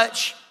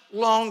much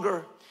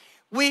longer.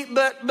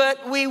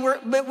 But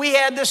we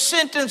had the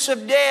sentence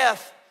of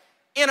death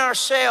in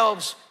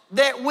ourselves,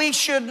 that we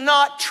should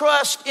not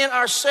trust in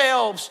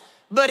ourselves,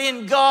 but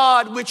in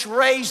God which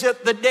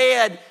raiseth the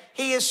dead.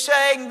 He is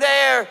saying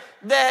there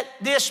that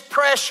this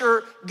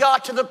pressure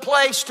got to the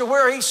place to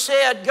where he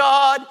said,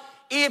 "God,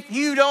 if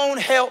you don't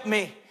help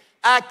me,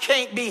 I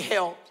can't be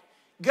helped.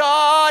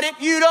 God,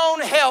 if you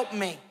don't help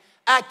me,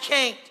 I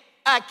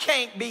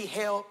can't be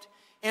helped.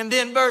 And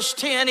then verse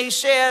 10, he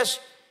says,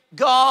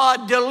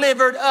 God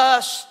delivered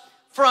us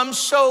from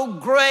so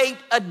great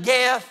a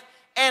death,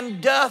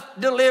 and doth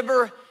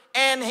deliver,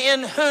 and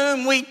in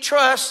whom we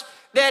trust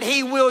that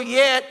he will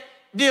yet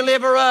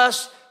deliver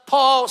us.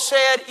 Paul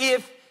said,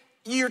 if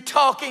you're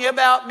talking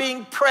about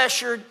being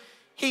pressured,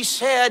 he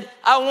said,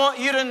 I want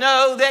you to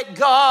know that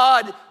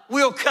God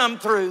will come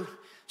through.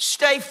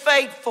 Stay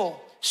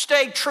faithful,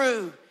 stay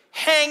true.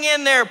 Hang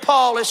in there,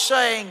 Paul is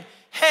saying.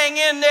 Hang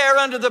in there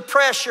under the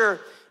pressure.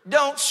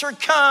 Don't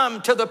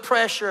succumb to the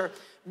pressure.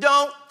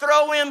 Don't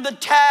throw in the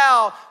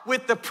towel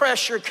when the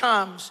pressure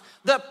comes.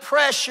 The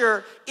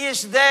pressure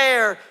is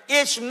there.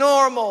 It's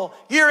normal.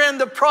 You're in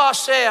the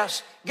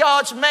process.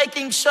 God's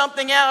making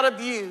something out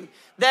of you.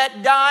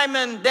 That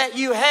diamond that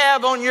you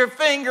have on your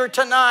finger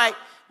tonight,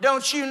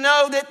 don't you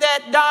know that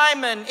that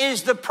diamond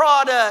is the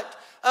product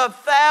of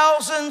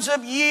thousands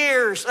of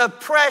years of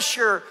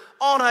pressure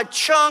on a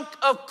chunk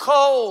of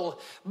coal?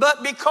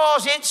 But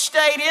because it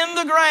stayed in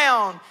the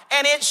ground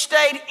and it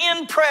stayed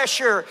in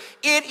pressure,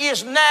 it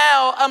is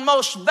now a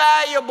most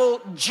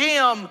valuable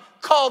gem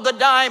called the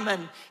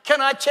diamond.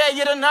 Can I tell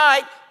you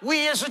tonight,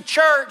 we as a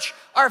church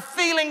are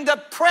feeling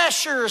the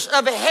pressures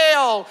of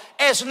hell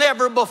as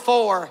never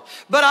before.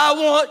 But I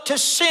want to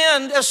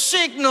send a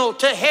signal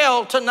to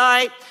hell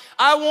tonight.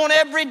 I want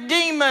every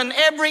demon,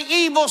 every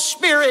evil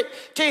spirit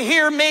to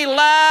hear me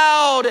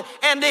loud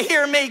and to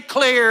hear me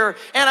clear.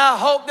 And I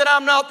hope that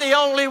I'm not the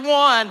only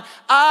one.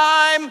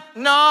 I'm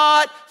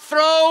not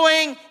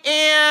throwing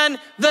in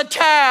the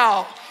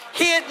towel.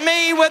 Hit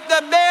me with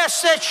the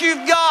best that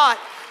you've got.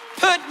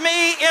 Put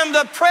me in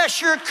the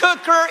pressure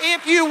cooker,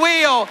 if you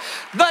will.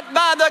 But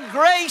by the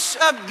grace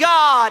of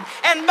God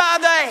and by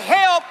the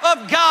help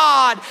of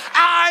God,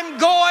 I'm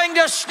going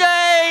to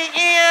stay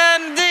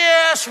in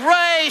this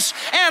race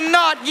and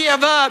not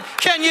give up.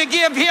 Can you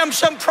give him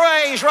some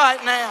praise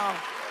right now?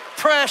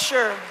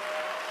 Pressure,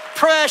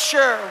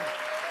 pressure,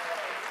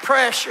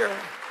 pressure,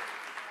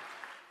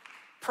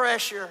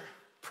 pressure,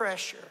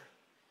 pressure.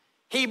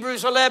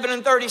 Hebrews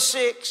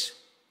 11:36.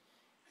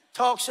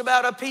 Talks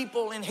about a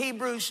people in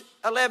Hebrews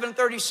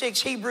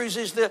 11:36. Hebrews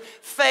is the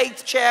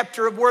faith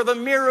chapter of where the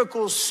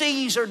miracles,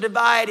 seas are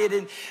divided,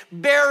 and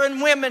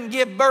barren women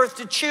give birth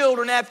to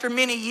children after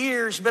many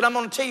years. But I'm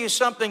going to tell you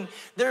something.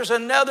 There's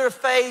another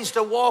phase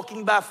to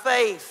walking by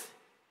faith,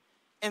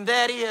 and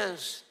that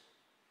is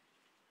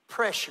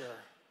pressure.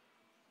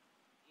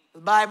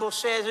 The Bible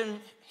says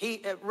in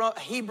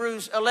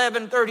Hebrews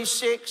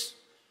 11:36,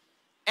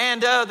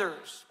 and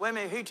others. Wait a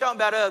minute, who are you talking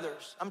about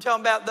others? I'm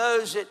talking about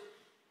those that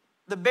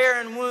the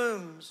barren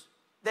wombs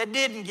that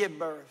didn't give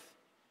birth.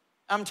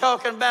 I'm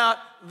talking about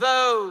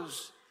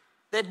those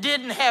that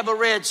didn't have a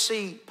Red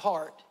Sea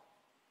part.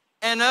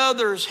 And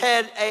others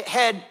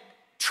had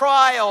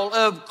trial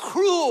of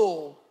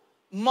cruel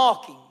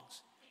mockings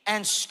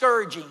and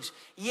scourgings.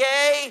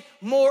 Yea,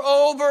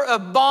 moreover,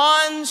 of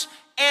bonds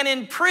and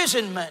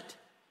imprisonment.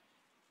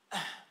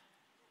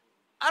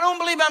 I don't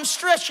believe I'm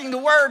stretching the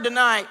word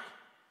tonight.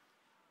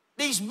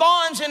 These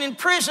bonds and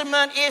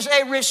imprisonment is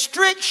a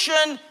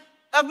restriction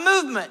of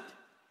movement.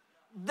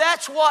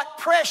 That's what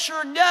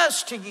pressure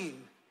does to you.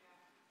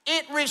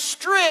 It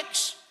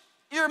restricts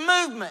your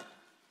movement.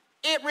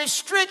 It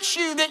restricts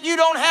you that you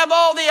don't have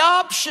all the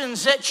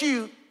options that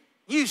you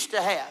used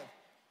to have.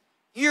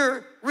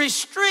 You're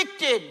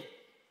restricted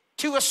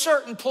to a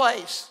certain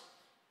place.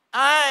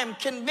 I'm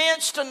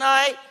convinced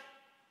tonight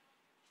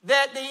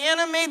that the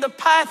enemy, the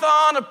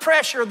python of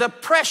pressure, the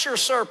pressure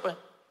serpent,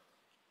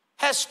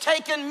 has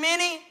taken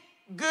many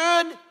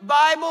good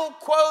Bible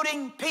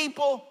quoting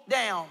people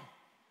down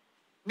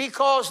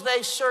because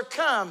they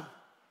succumb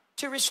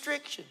to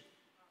restriction.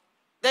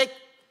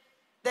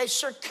 They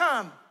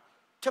succumb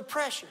to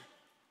pressure.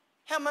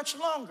 How much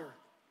longer?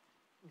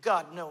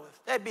 God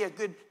knoweth. That'd be a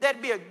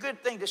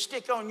good thing to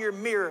stick on your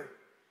mirror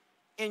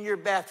in your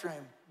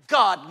bathroom.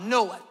 God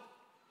knoweth.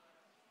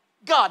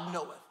 God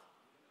knoweth.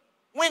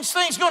 When's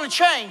things going to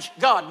change?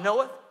 God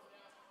knoweth.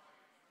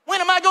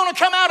 When am I going to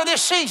come out of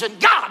this season?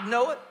 God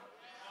knoweth.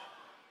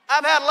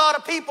 I've had a lot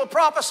of people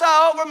prophesy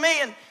over me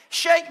and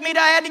shake me that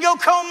I had to go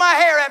comb my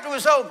hair after it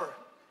was over.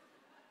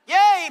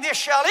 Yea, this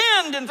shall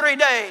end in 3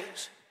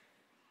 days.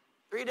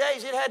 3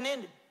 days it hadn't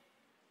ended.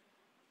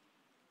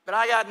 But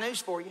I got news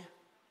for you.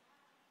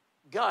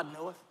 God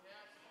knoweth.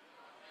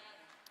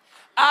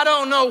 I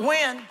don't know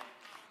when,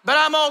 but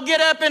I'm going to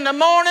get up in the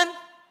morning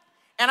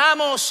and I'm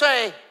going to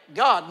say,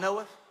 God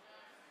knoweth.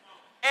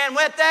 And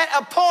with that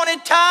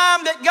appointed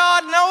time that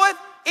God knoweth,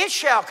 it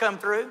shall come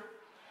through.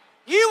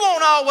 You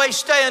won't always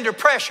stay under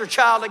pressure,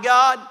 child of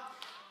God.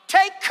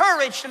 Take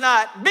courage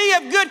tonight. Be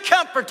of good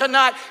comfort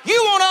tonight.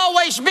 You won't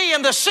always be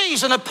in the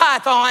season of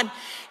python.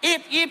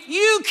 If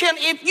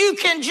you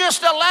can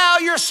just allow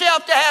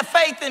yourself to have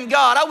faith in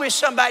God. I wish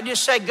somebody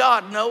just say,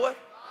 God knoweth.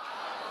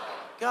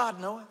 God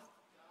knoweth.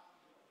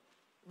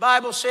 The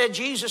Bible said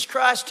Jesus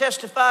Christ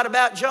testified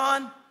about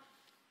John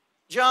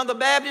the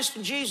Baptist,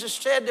 and Jesus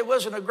said there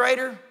wasn't a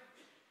greater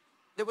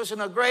There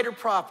wasn't a greater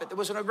prophet. There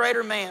wasn't a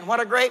greater man.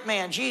 What a great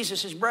man.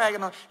 Jesus is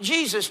bragging on.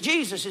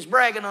 Jesus is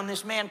bragging on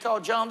this man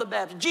called John the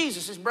Baptist.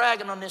 Jesus is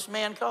bragging on this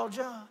man called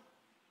John.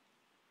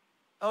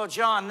 Oh,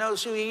 John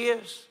knows who he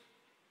is.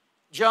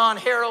 John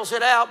heralds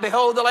it out.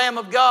 Behold the Lamb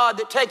of God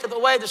that taketh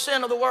away the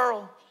sin of the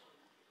world.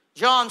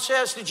 John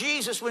says to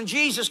Jesus, when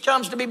Jesus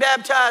comes to be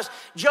baptized,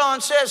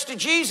 John says to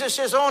Jesus,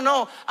 oh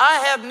no, I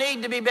have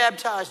need to be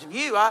baptized of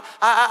you.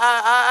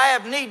 I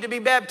have need to be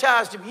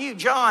baptized of you.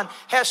 John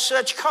has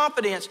such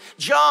confidence.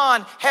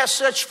 John has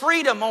such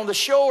freedom on the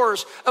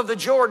shores of the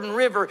Jordan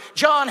River.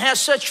 John has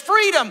such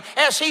freedom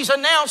as he's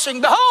announcing,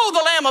 behold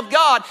the Lamb of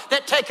God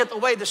that taketh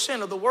away the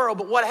sin of the world.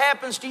 But what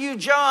happens to you,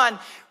 John,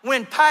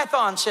 when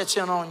Python sets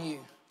in on you?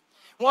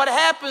 What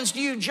happens to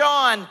you,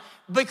 John,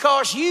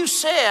 because you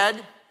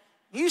said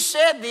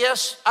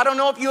this. I don't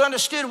know if you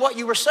understood what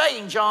you were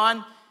saying,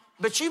 John,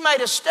 but you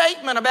made a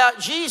statement about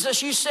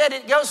Jesus. You said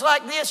it goes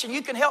like this, and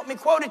you can help me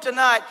quote it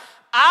tonight.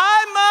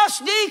 I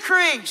must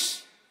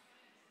decrease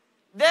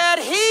that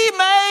he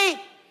may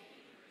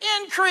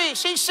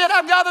increase. He said,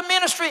 I've got a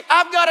ministry.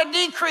 I've got to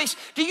decrease.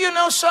 Do you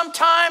know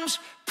sometimes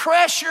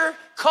pressure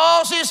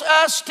causes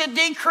us to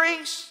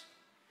decrease?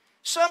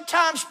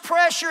 Sometimes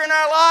pressure in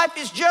our life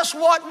is just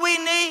what we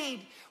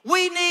need.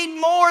 We need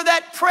more of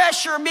that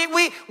pressure.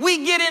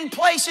 We get in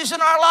places in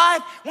our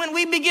life when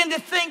we begin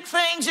to think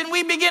things and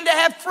we begin to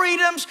have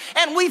freedoms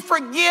and we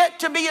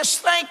forget to be as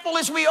thankful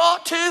as we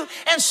ought to.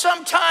 And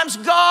sometimes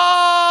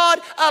God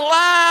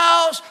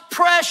allows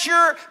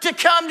pressure to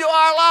come to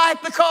our life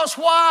because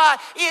why?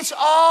 It's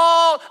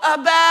all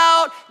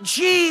about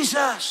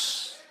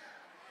Jesus.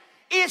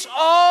 It's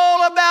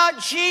all about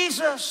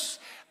Jesus.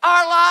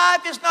 Our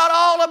life is not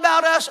all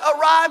about us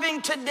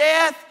arriving to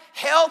death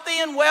healthy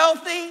and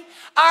wealthy.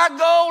 Our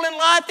goal in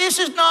life, this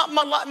is not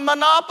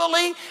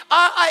monopoly.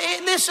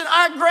 Listen,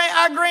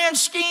 our grand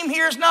scheme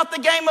here is not the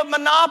game of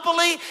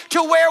monopoly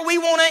to where we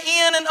want to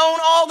in and own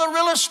all the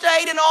real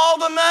estate and all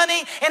the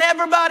money and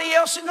everybody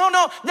else.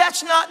 No,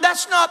 that's not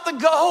the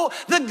goal.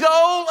 The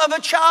goal of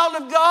a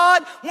child of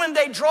God when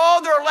they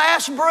draw their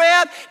last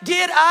breath,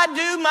 did I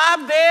do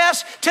my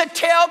best to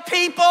tell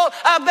people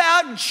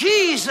about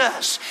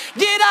Jesus?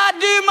 Did I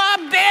do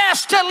my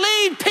best to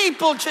lead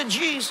people to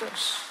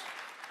Jesus?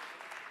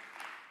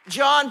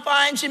 John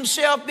finds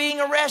himself being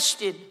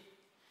arrested.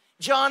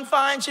 John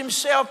finds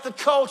himself, the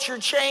culture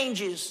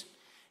changes.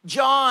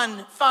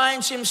 John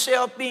finds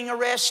himself being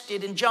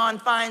arrested, and John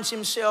finds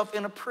himself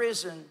in a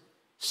prison.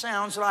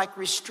 Sounds like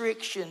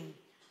restriction,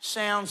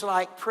 sounds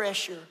like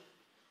pressure.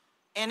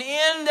 And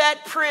in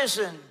that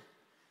prison,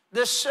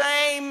 the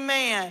same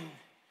man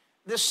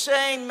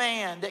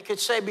that could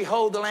say,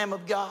 behold the Lamb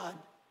of God.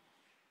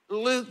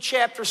 Luke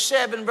chapter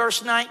 7,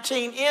 verse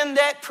 19, in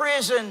that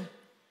prison,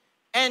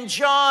 and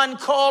John,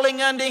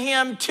 calling unto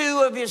him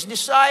 2 of his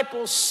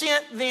disciples,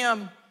 sent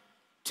them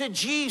to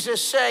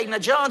Jesus, saying, now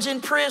John's in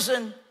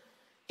prison.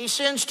 He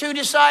sends 2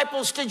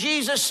 disciples to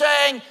Jesus,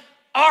 saying,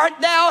 art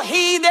thou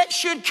he that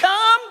should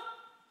come?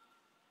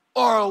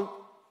 Or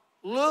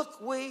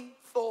look we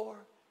for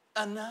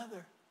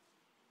another?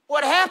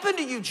 What happened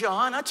to you,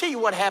 John? I'll tell you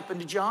what happened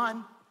to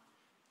John.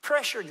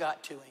 Pressure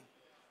got to him.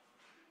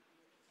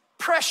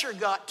 Pressure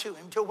got to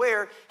him to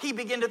where he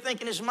began to think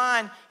in his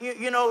mind,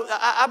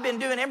 I've been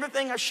doing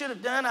everything I should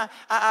have done.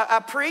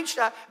 I preached.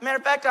 Matter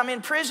of fact, I'm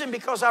in prison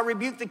because I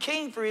rebuked the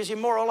king for his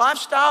immoral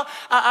lifestyle.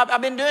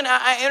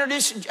 I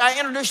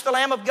introduced the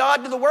Lamb of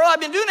God to the world. I've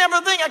been doing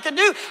everything I could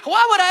do.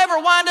 Why would I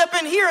ever wind up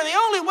in here? And the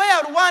only way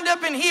I would wind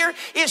up in here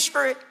is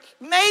for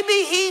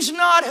maybe he's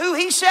not who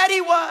he said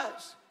he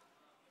was.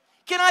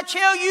 Can I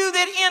tell you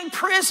that in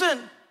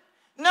prison,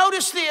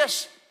 notice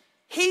this,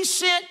 he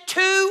sent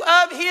 2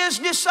 of his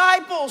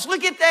disciples.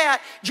 Look at that.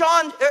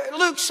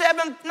 Luke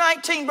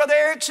 7:19, Brother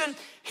Erickson.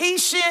 He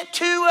sent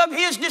 2 of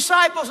his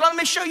disciples. Let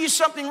me show you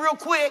something real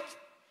quick.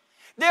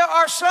 There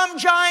are some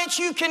giants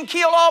you can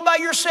kill all by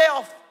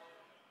yourself.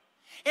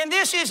 And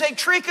this is a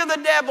trick of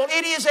the devil.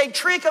 It is a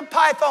trick of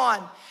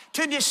Python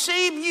to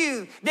deceive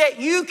you that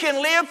you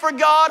can live for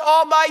God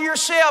all by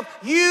yourself.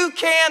 You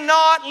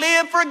cannot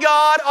live for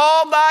God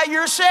all by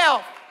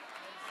yourself.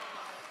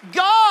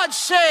 God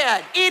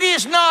said it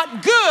is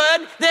not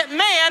good that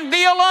man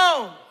be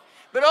alone.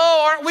 But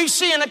aren't we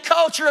seeing a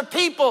culture of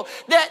people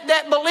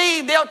that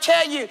believe they'll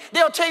tell you,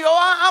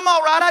 oh, I'm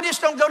all right, I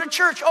just don't go to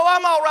church. Oh,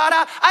 I'm all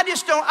right, I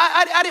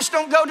just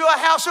don't go to a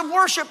house of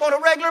worship on a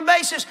regular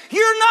basis.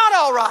 You're not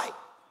all right.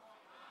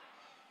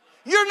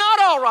 You're not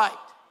all right.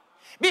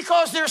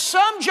 Because there's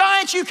some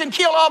giants you can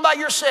kill all by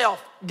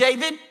yourself.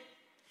 David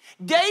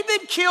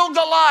killed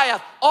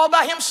Goliath all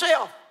by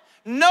himself.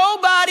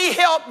 Nobody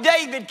helped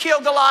David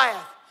kill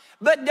Goliath.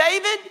 But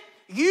David,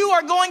 you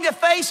are going to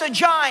face a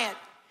giant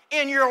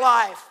in your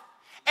life.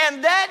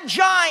 And that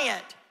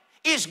giant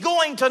is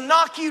going to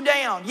knock you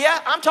down.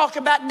 Yeah, I'm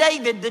talking about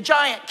David, the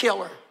giant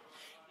killer.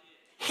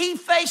 He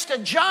faced a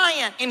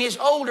giant in his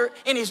old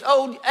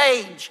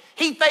age.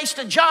 He faced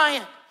a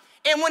giant.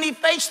 And when he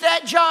faced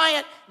that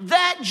giant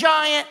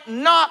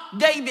knocked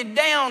David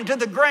down to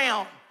the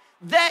ground.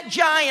 That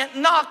giant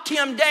knocked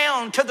him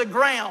down to the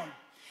ground.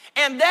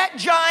 And that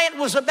giant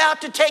was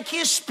about to take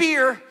his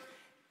spear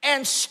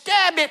and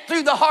stab it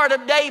through the heart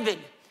of David.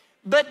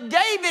 But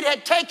David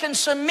had taken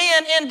some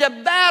men into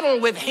battle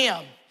with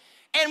him.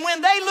 And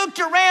when they looked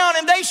around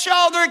and they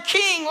saw their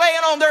king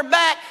laying on their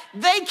back,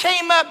 they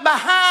came up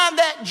behind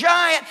that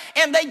giant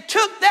and they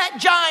took that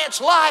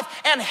giant's life.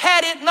 And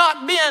had it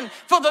not been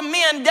for the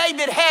men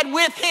David had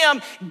with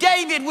him,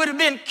 David would have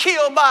been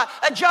killed by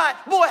a giant.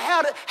 Boy,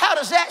 how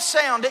does that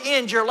sound to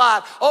end your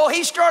life? Oh,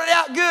 he started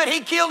out good. He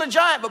killed a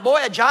giant. But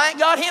boy, a giant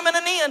got him in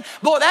an end.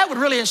 Boy, that would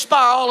really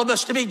inspire all of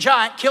us to be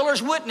giant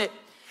killers, wouldn't it?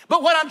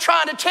 But what I'm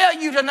trying to tell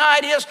you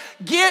tonight is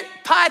get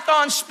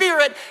Python's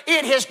spirit.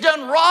 It has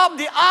done robbed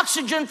the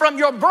oxygen from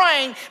your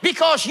brain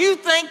because you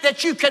think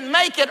that you can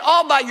make it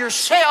all by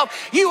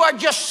yourself. You are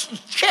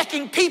just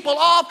checking people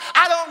off.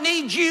 I don't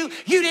need you.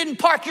 You didn't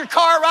park your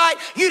car right.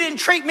 You didn't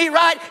treat me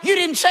right. You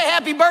didn't say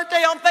happy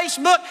birthday on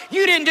Facebook.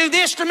 You didn't do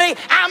this to me.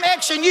 I'm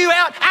Xing you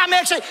out. I'm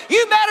Xing.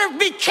 You better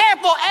be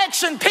careful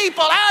Xing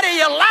people out of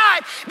your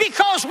life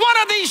because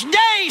one of these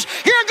days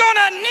you're going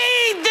to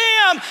need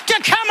them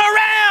to come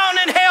around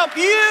and help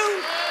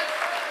you.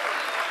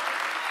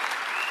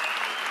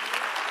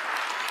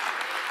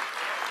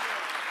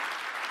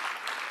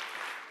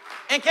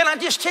 And can I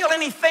just tell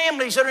any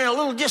families that are in a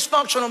little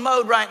dysfunctional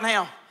mode right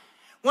now,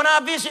 when I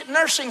visit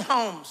nursing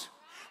homes,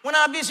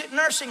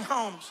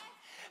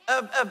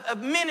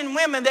 of men and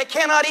women that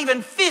cannot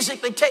even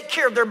physically take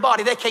care of their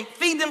body. They can't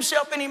feed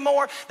themselves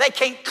anymore. They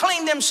can't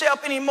clean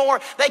themselves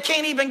anymore. They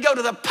can't even go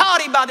to the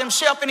potty by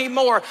themselves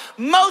anymore.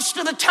 Most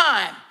of the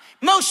time,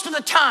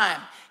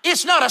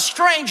 it's not a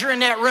stranger in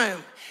that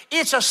room.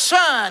 It's a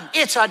son,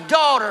 it's a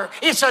daughter,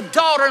 it's a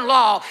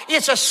daughter-in-law,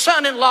 it's a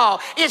son-in-law,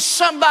 it's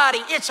somebody,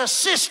 it's a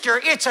sister,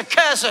 it's a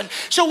cousin.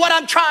 So what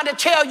I'm trying to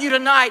tell you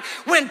tonight,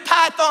 when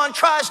Python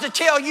tries to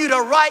tell you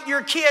to write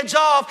your kids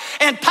off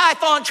and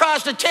Python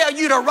tries to tell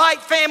you to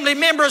write family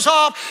members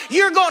off,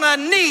 you're gonna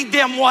need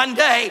them one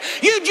day.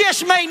 You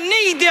just may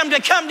need them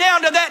to come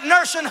down to that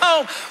nursing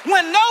home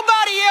when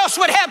nobody else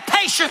would have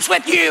patience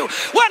with you,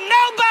 when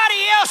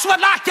nobody else would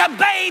like to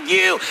bathe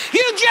you.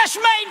 You just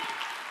may...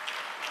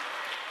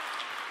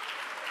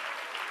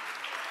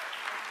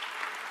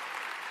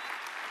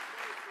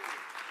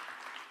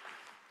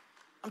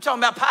 I'm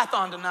talking about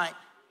Python tonight.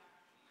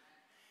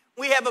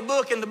 We have a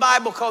book in the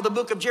Bible called the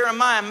book of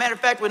Jeremiah. Matter of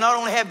fact, we not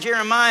only have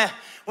Jeremiah,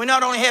 we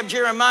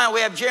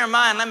have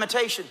Jeremiah and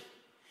Lamentation.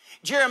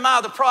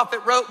 Jeremiah the prophet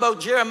wrote both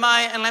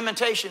Jeremiah and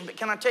Lamentation. But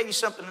can I tell you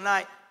something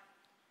tonight?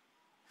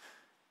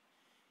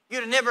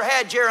 You'd have never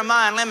had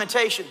Jeremiah and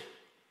Lamentation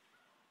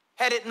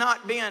had it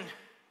not been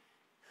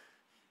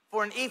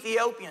for an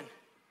Ethiopian.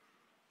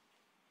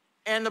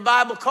 And the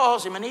Bible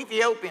calls him an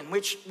Ethiopian,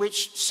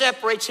 which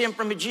separates him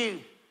from a Jew.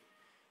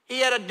 He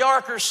had a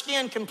darker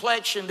skin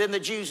complexion than the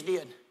Jews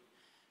did.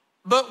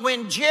 But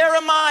when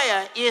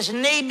Jeremiah is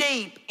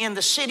knee-deep in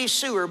the city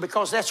sewer,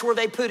 because that's where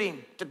they put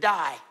him to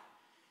die,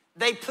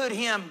 they put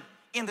him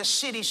in the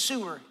city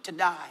sewer to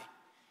die.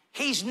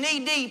 He's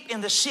knee-deep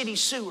in the city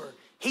sewer.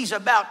 He's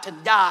about to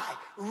die.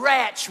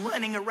 Rats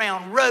running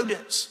around,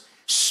 rodents.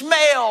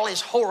 Smell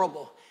is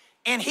horrible.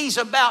 And he's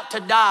about to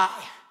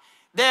die.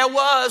 There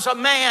was a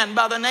man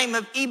by the name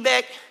of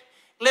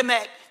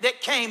Lamech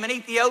that came, an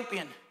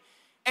Ethiopian.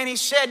 And he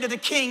said to the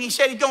king, he's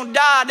going to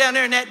die down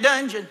there in that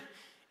dungeon.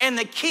 And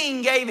the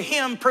king gave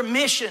him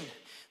permission.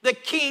 The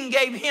king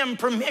gave him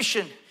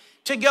permission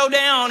to go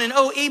down. And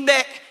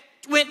Ebek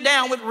went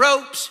down with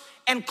ropes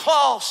and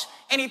cloths.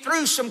 And he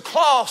threw some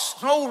cloths,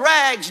 some old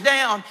rags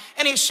down.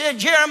 And he said,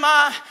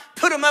 Jeremiah,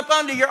 put them up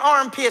under your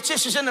armpits.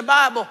 This is in the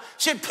Bible. He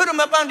said, put them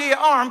up under your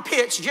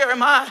armpits,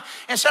 Jeremiah.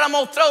 And said, I'm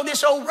going to throw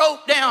this old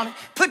rope down.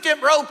 Put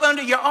that rope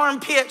under your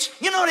armpits.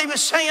 You know what he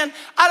was saying?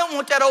 I don't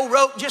want that old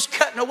rope just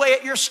cutting away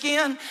at your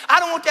skin. I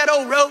don't want that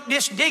old rope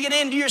just digging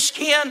into your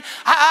skin.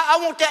 I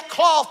want that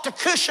cloth to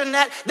cushion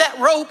that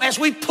rope as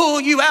we pull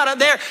you out of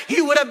there.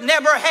 You would have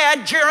never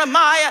had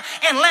Jeremiah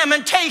and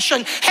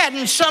Lamentation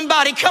hadn't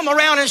somebody come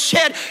around and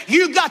said,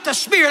 you got the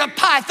spirit of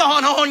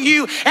Python on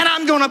you, and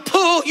I'm going to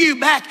pull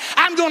you back.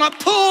 I'm going to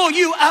pull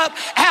you up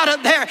out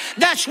of there.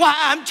 That's why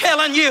I'm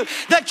telling you,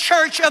 the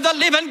church of the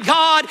living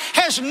God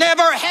has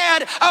never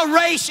had a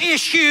race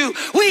issue.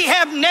 We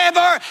have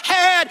never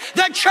had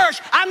the church.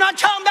 I'm not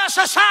talking about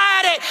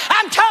society.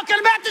 I'm talking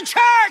about the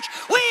church.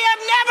 We have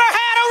never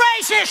had a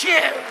race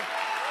issue.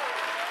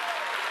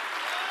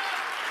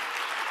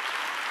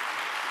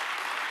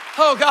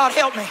 Oh, God,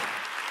 help me.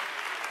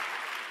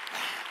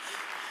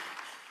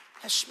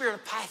 That spirit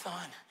of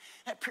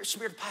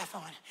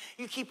Python,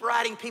 you keep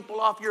writing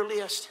people off your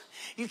list.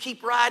 You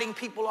keep writing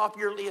people off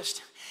your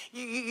list.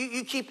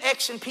 You keep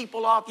Xing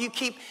people off. You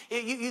keep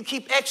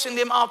Xing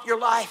them off your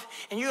life.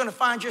 And you're going to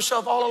find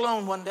yourself all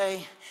alone one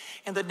day.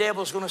 And the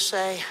devil's going to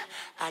say,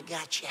 I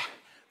got you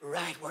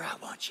right where I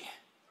want you.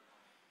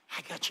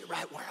 I got you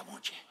right where I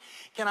want you.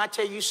 Can I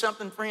tell you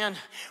something, friend?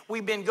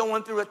 We've been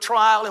going through a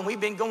trial and we've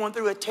been going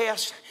through a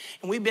test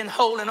and we've been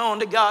holding on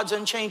to God's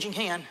unchanging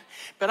hand.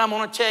 But I'm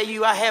going to tell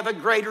you, I have a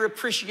greater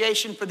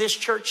appreciation for this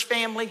church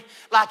family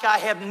like I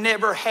have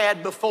never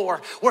had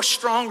before. We're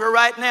stronger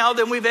right now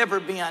than we've ever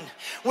been.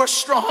 We're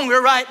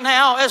stronger right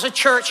now as a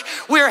church.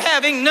 We're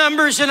having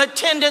numbers in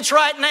attendance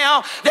right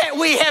now that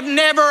we have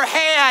never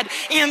had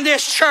in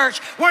this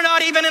church. We're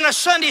not even in a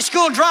Sunday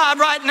school drive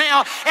right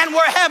now, and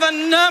we're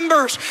having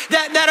numbers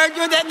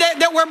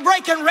that we're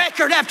breaking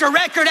record after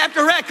record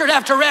after record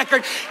after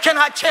record. Can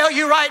I tell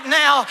you right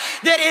now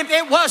that if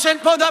it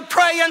wasn't for the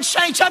praying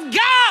saints of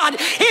God,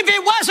 if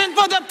it wasn't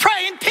for the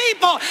praying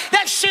people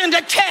that send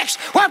a text,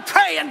 we're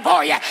praying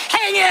for you.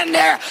 Hang in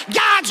there.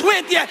 God's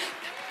with you.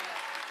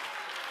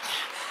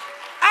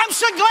 I'm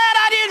so glad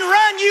I didn't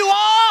run you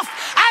off.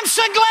 I'm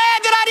so glad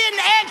that I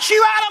didn't X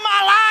you out of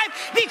my life,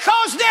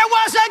 because there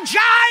was a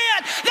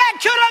giant that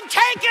could have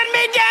taken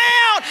me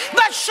down.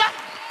 But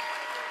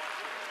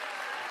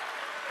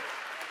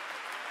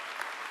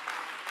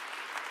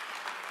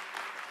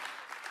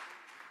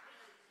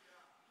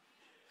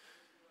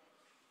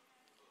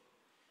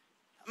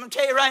I'm going to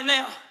tell you right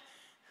now,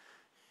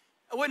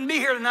 I wouldn't be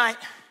here tonight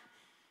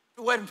if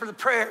it wasn't for the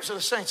prayers of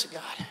the saints of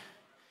God.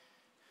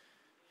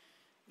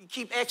 You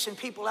keep Xing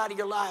people out of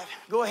your life.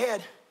 Go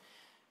ahead,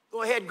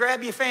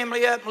 grab your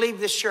family up and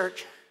leave this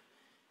church.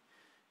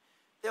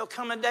 There'll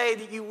come a day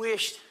that you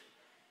wished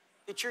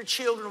that your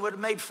children would have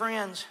made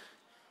friends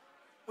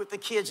with the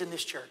kids in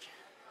this church.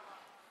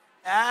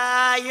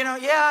 I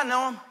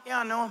know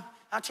them.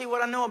 I'll tell you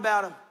what I know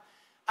about them.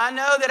 I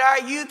know that our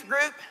youth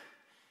group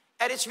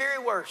at its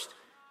very worst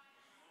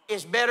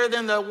is better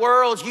than the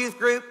world's youth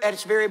group at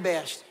its very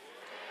best.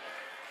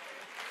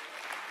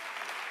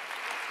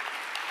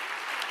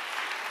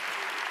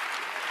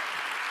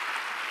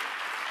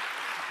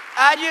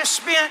 I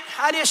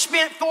just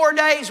spent 4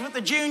 days with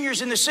the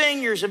juniors and the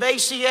seniors of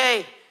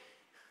ACA,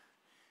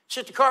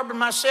 Sister Carpenter and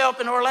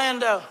myself in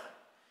Orlando,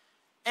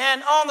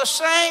 and on the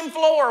same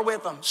floor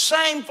with them,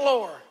 same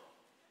floor.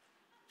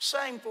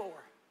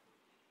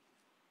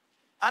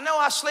 I know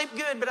I sleep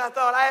good, but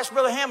I asked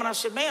Brother Hammond, I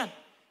said, man,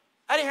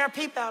 I didn't hear a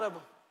peep out of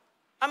them.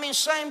 I mean,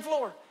 same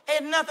floor. They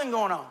had nothing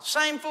going on.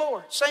 Same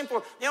floor.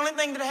 The only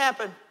thing that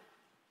happened,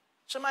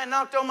 somebody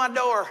knocked on my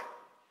door.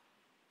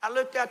 I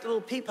looked out the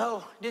little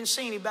peephole, didn't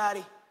see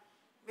anybody.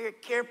 Very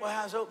careful how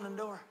I was opening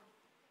the door.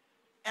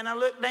 And I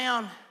looked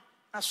down,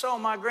 I saw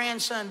my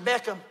grandson,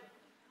 Beckham,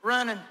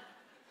 running.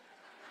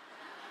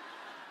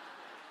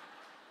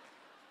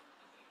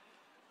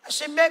 I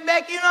said,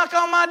 Beck, you knock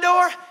on my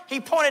door? He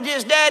pointed to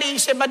his daddy. He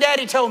said, my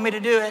daddy told me to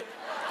do it.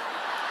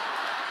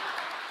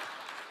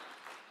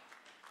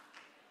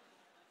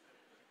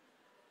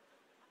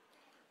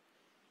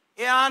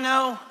 Yeah, I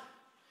know.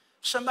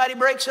 Somebody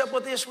breaks up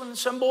with this one.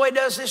 Some boy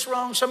does this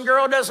wrong. Some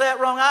girl does that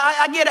wrong.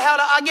 I get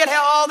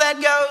how all that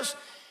goes.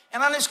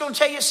 And I'm just going to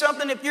tell you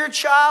something. If your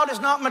child is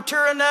not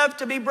mature enough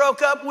to be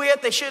broke up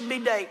with, they shouldn't be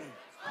dating.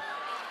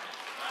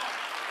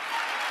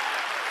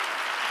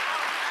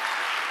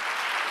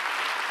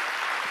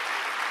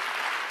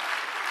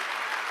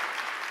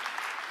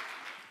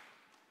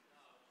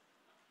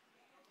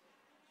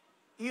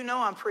 You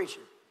know I'm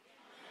preaching.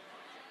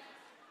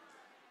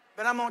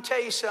 But I'm going to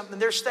tell you something.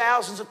 There's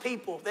thousands of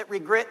people that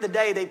regret the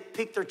day they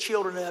picked their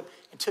children up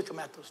and took them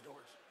out those doors.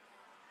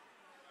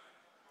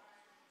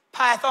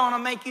 Python will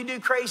make you do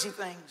crazy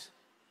things.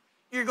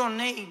 You're going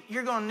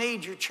to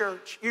need your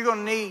church. You're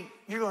going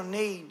to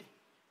need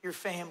your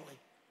family.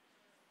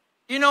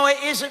 You know, it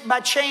isn't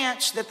by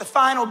chance that the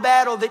final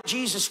battle that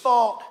Jesus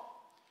fought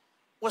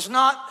was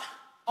not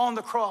on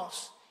the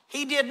cross.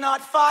 He did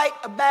not fight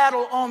a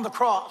battle on the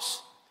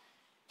cross.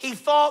 He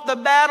fought the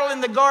battle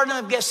in the Garden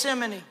of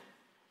Gethsemane.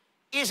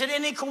 Is it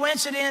any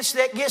coincidence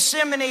that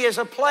Gethsemane is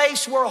a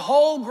place where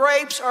whole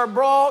grapes are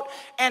brought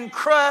and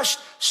crushed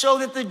so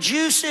that the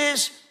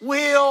juices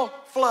will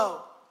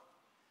flow?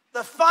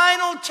 The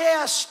final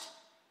test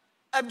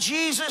of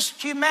Jesus'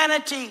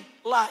 humanity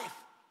life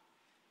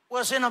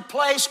was in a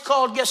place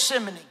called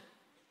Gethsemane.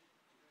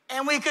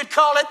 And we could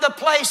call it the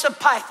place of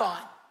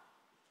Python,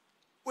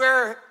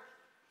 where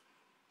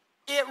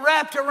it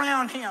wrapped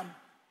around him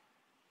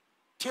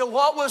till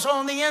what was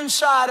on the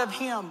inside of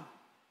him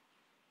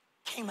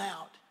came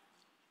out,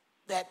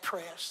 that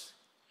press.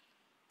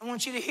 I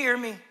want you to hear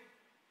me.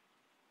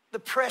 The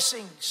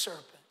pressing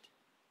serpent.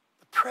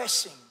 The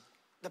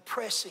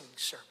pressing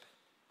serpent.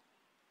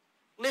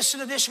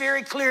 Listen to this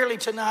very clearly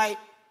tonight.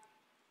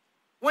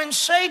 When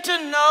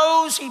Satan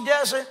knows it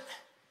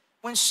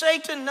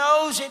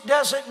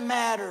doesn't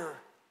matter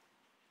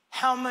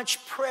how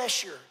much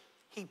pressure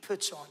he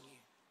puts on you.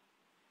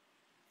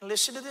 And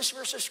listen to this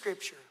verse of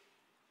Scripture.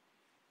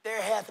 There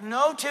hath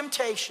no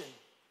temptation,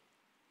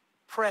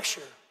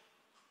 pressure,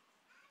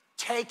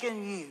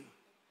 taken you,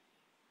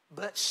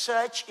 but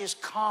such is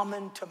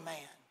common to man.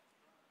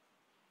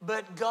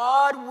 But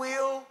God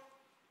will,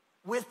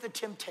 with the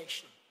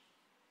temptation,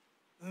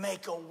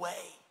 make a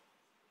way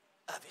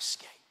of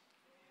escape.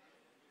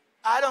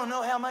 I don't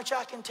know how much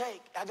I can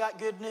take. I got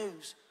good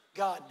news.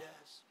 God does.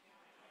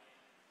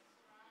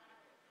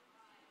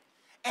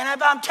 And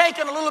if I'm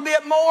taking a little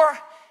bit more,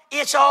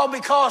 it's all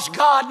because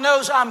God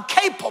knows I'm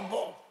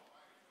capable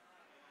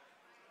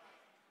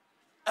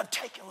of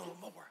taking a little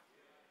more.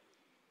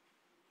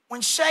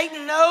 When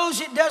Satan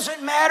knows it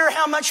doesn't matter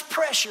how much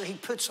pressure he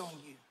puts on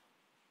you,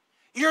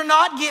 you're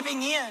not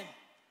giving in.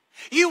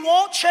 You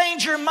won't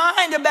change your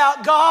mind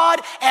about God,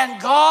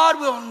 and God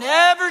will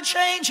never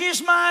change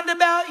his mind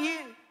about you.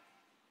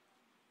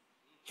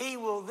 He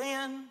will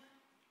then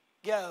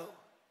go.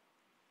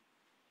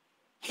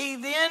 He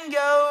then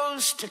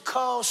goes to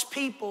cause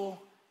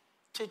people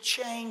to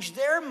change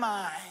their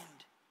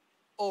mind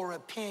or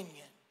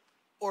opinion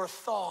or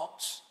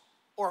thoughts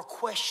or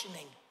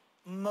questioning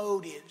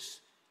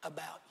motives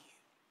about you.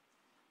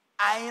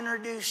 I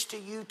introduce to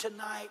you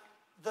tonight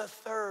the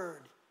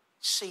third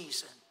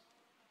season.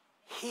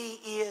 He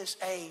is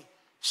a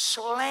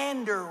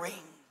slandering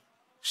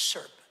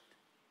serpent.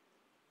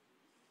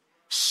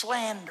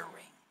 Slandering.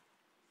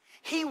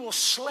 He will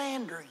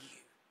slander you.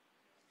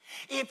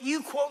 If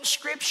you quote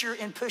scripture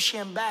and push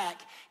him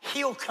back,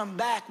 he'll come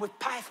back with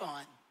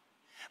Python.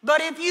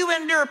 But if you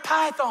endure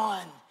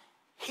Python,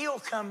 he'll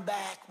come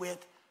back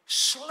with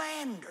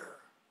slander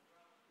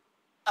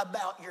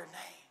about your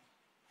name.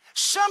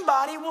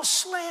 Somebody will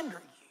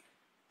slander you.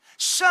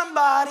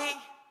 Somebody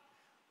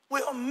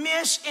will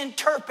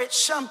misinterpret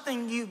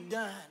something you've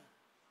done.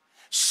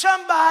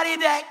 Somebody,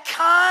 that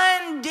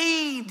kind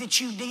deed that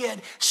you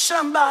did,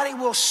 somebody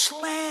will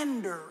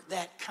slander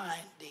that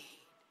kind deed.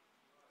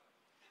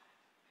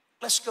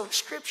 Let's go to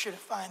scripture to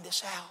find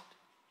this out.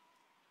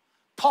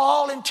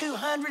 Paul and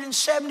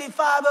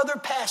 275 other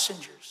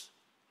passengers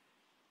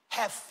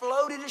have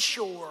floated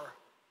ashore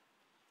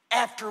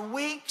after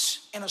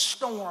weeks in a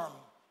storm,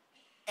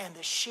 and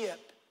the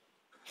ship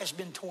has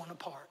been torn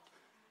apart.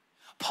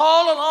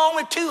 Paul, along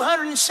with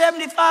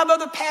 275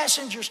 other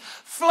passengers,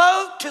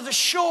 float to the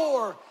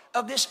shore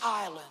of this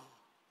island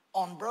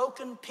on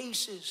broken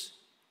pieces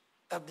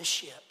of the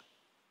ship.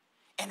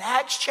 In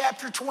Acts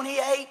chapter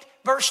 28,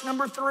 verse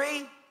number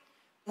 3,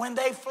 when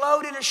they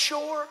floated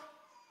ashore,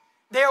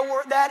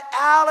 that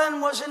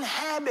island was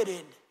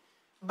inhabited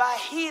by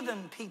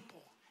heathen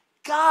people,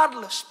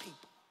 godless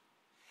people.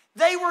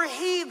 They were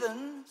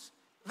heathens,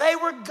 they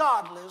were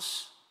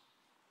godless,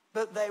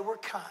 but they were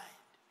kind.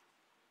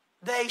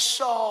 They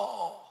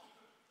saw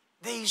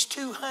these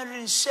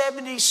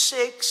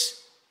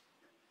 276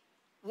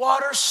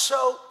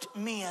 water-soaked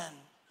men,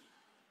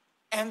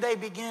 and they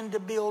began to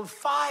build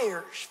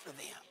fires for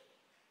them.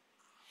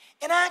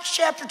 In Acts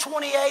chapter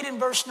 28 and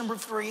verse number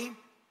 3,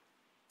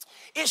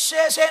 it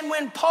says, and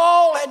when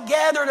Paul had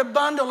gathered a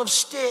bundle of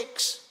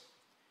sticks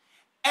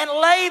and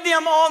laid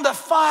them on the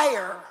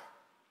fire,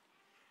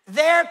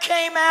 there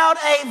came out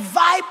a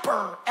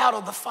viper out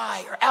of the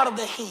fire, out of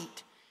the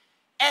heat,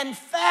 and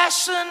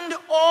fastened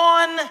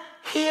on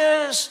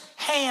his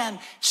hand.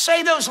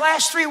 Say those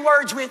last three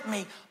words with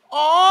me.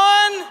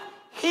 On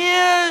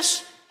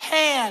his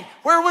hand.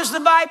 Where was the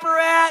viper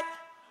at?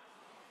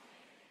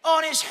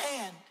 On his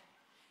hand.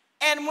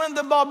 And when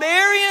the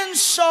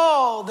barbarians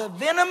saw the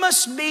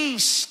venomous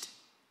beast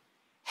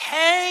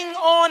hang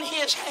on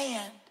his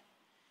hand,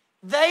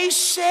 they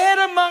said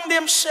among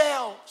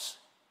themselves,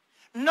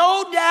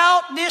 no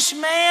doubt this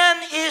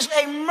man is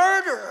a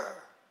murderer,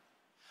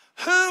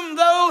 whom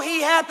though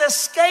he hath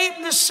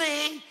escaped the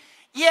sea,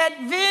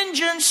 yet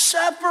vengeance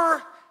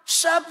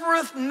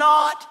suffereth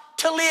not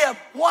to live.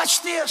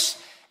 Watch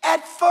this.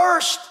 At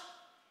first,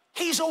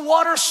 he's a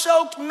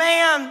water-soaked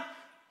man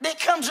that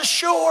comes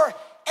ashore,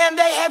 and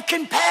they have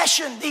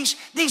compassion.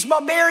 These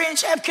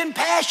barbarians have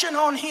compassion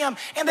on him,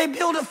 and they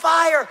build a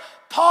fire.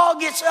 Paul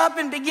gets up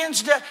and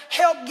begins to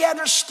help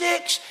gather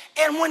sticks,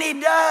 and when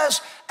he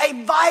does,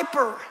 a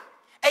viper,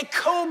 a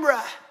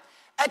cobra,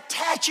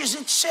 attaches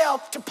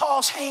itself to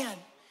Paul's hand.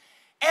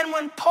 And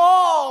when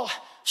Paul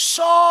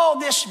saw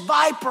this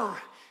viper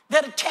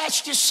that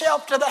attached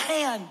itself to the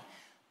hand,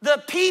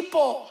 the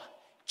people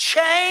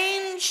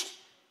changed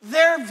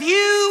their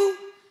view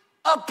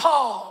of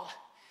Paul.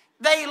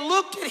 They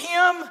looked at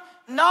him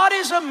not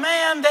as a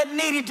man that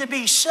needed to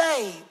be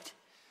saved,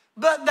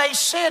 but they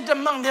said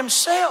among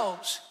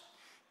themselves,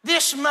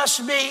 this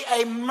must be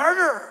a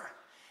murderer.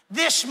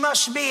 This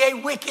must be a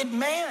wicked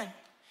man,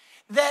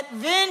 that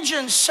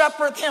vengeance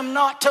suffereth him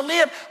not to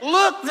live.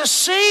 Look, the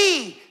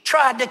sea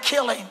tried to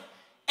kill him.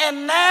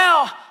 And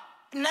now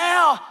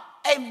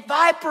a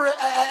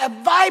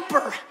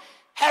viper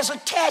has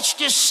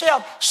attached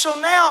itself. So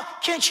now,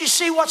 can't you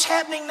see what's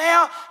happening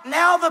now?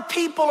 Now the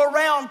people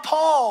around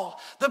Paul,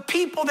 the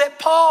people that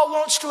Paul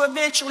wants to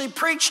eventually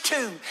preach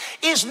to,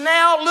 is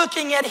now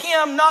looking at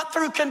him not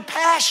through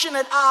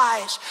compassionate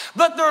eyes,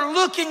 but they're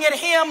looking at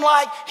him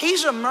like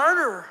he's a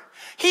murderer.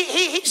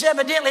 He's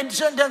evidently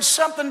done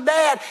something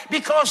bad,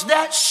 because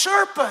that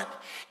serpent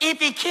if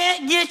he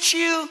can't get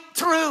you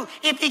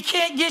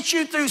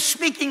through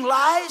speaking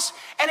lies,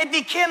 and if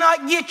he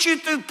cannot get you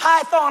through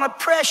python of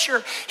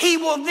pressure, he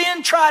will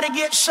then try to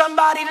get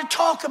somebody to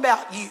talk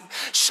about you,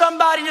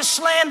 somebody to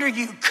slander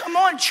you. Come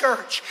on,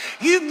 church.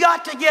 You've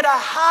got to get a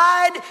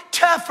hide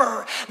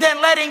tougher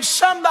than letting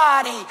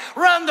somebody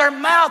run their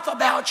mouth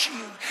about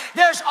you.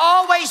 There's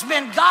always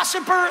been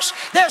gossipers.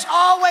 There's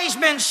always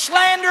been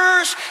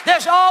slanderers.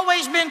 There's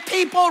always been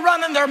people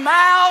running their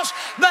mouths.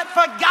 But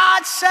for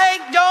God's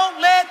sake,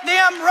 don't let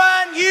them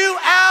run you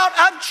out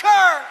of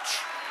church.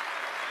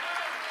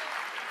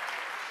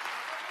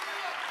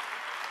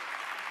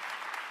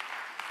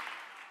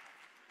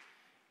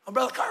 Well,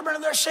 Brother Carpenter,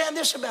 they're saying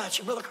this about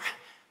you, Brother Carpenter.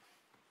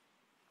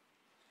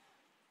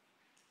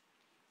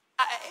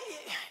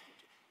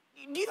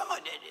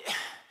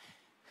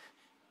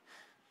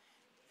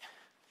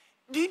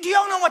 Do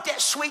y'all know what that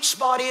sweet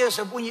spot is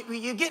of when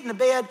you get into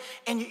bed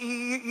and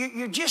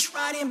you're just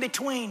right in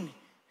between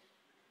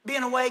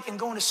being awake and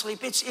going to sleep?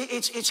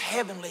 It's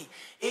heavenly.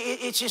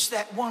 It's just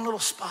that one little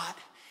spot.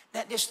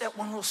 That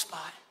one little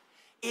spot.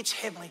 It's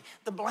heavenly.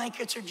 The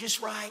blankets are just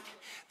right.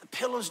 The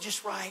pillow's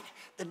just right.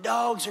 The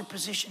dogs are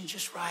positioned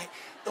just right.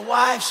 The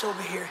wife's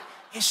over here.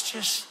 It's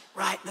just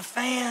right. The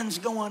fan's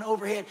going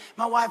overhead.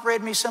 My wife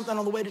read me something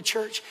on the way to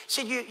church.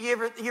 Said, you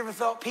ever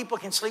thought people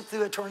can sleep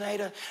through a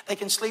tornado? They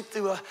can sleep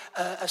through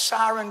a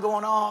siren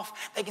going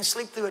off. They can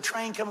sleep through a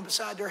train coming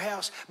beside their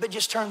house, but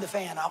just turn the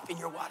fan off and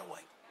you're wide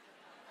awake.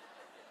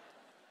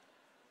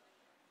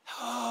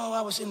 Oh,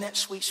 I was in that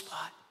sweet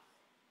spot.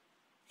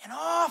 And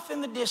off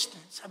in the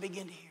distance, I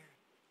began to hear,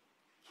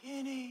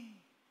 Kenny,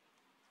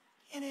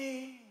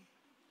 Kenny.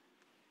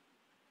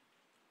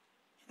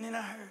 And then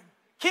I heard,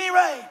 Kenny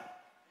Ray.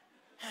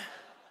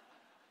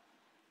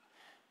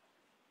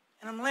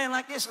 And I'm laying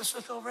like this. Let's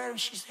look over at her, and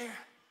she's there. And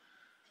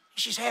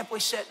she's halfway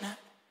setting up.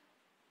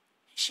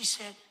 She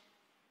said,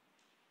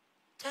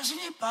 doesn't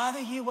it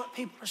bother you what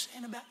people are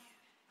saying about you?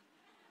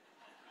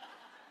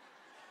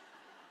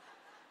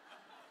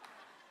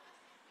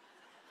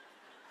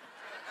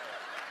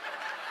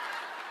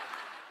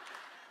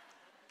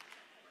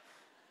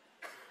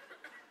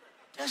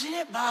 Doesn't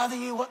it bother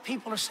you what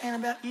people are saying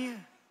about you?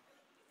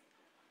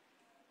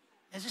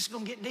 Is this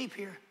going to get deep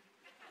here?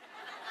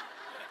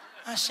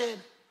 I said,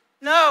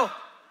 no.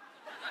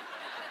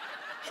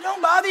 It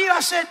don't bother you? I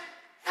said,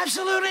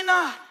 absolutely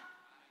not.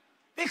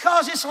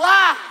 Because it's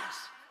lies.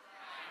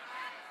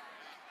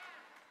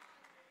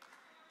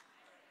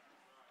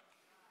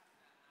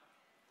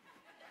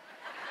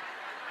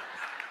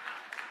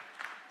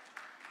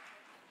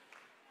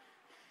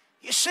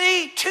 You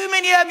see, too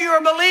many of you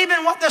are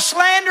believing what the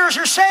slanderers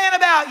are saying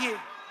about you.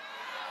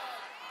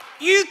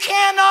 You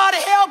cannot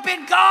help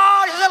it.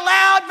 God has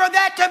allowed for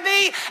that to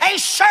be a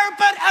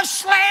serpent of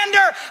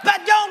slander,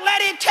 but don't let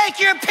it take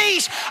your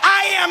peace.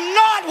 I am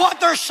not what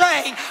they're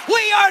saying.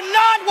 We are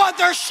not what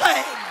they're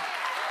saying.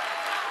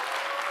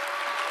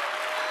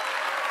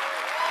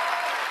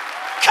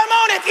 Come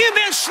on, if you've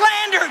been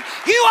slandered,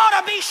 you ought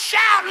to be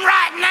shouting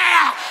right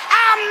now,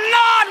 I'm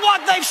not what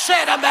they've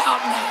said about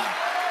me.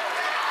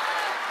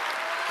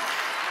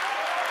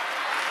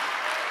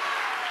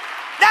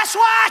 That's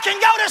why I can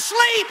go to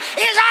sleep,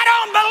 is I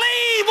don't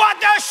believe what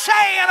they're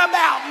saying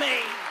about me.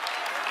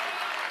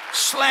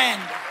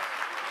 Slander.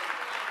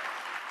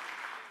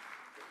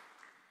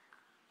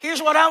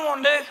 Here's what I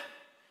want to do.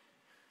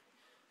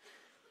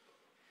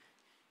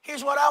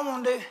 Here's what I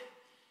want to do.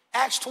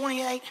 Acts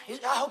 28.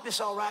 I hope it's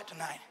all right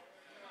tonight.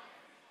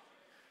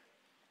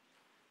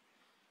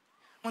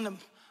 When the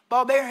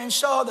barbarians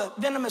saw the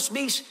venomous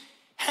beast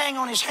hang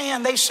on his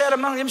hand, they said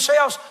among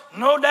themselves,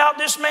 no doubt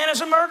this man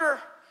is a murderer,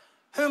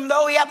 whom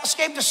though he hath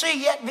escaped the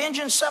sea, yet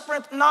vengeance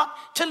suffereth not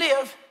to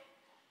live.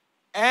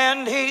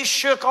 And he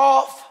shook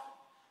off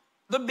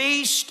the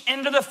beast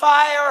into the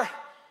fire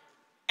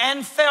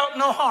and felt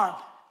no harm.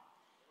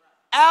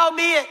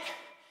 Albeit,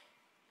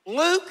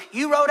 Luke,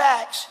 you wrote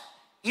Acts.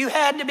 You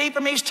had to be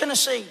from East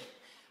Tennessee.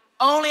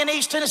 Only an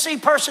East Tennessee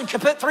person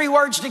could put three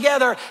words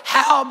together.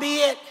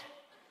 Howbeit.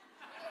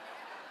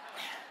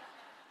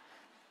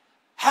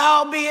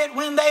 Howbeit,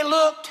 when they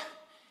looked,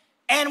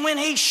 and when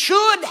he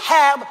should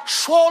have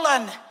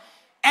swollen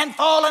and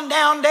fallen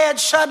down dead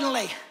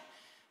suddenly,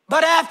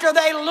 but after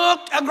they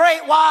looked a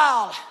great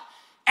while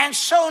and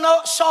saw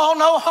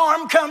no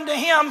harm come to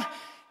him,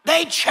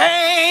 they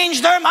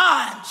changed their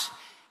minds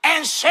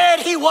and said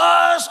he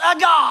was a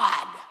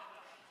god.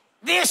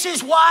 This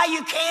is why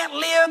you can't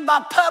live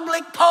by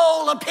public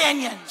poll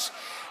opinions.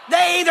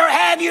 They either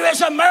have you as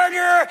a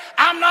murderer,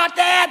 I'm not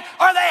that,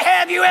 or they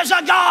have you as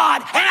a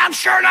god, and I'm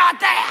sure not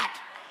that.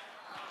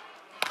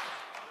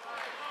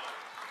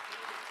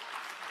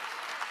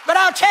 But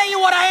I'll tell you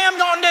what I am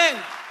going to do.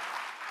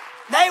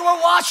 They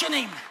were watching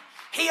him.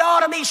 He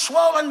ought to be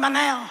swollen by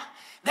now.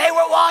 They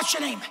were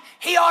watching him.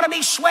 He ought to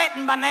be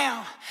sweating by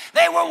now.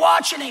 They were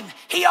watching him.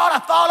 He ought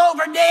to fall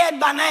over dead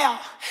by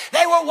now.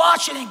 They were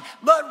watching him.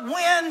 But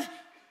when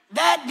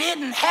that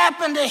didn't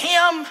happen to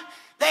him,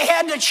 they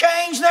had to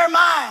change their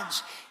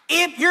minds.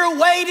 If you're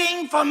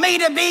waiting for me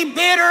to be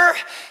bitter,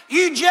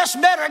 you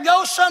just better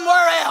go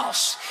somewhere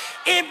else.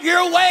 If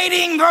you're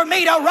waiting for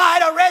me to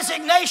write a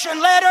resignation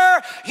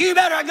letter, you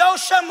better go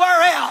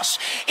somewhere else.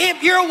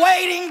 If you're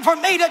waiting for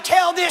me to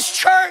tell this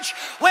church,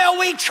 well,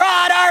 we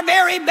tried our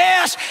very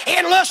best,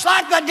 it looks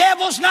like the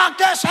devil's knocked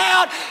us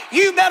out,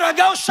 you better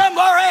go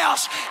somewhere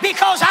else,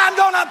 because I'm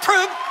going to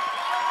prove.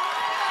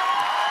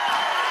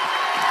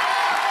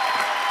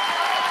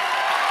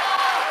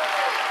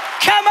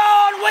 Come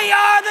on, we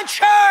are the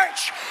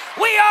church.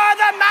 We are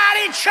the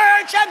mighty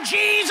church of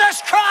Jesus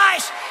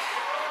Christ.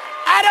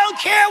 I don't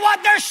care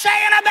what they're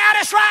saying about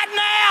us right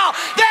now.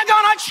 They're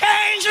going to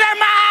change their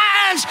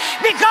minds,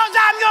 because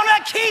I'm going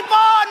to keep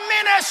on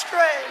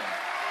ministering.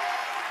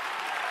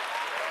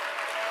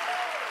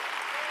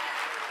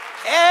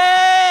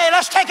 Hey,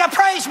 let's take a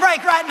praise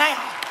break right now.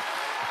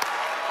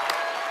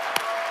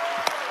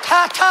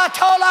 Ta ta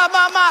tola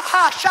mama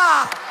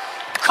hasha.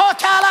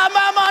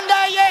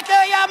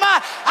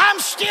 I'm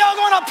still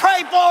going to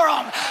pray for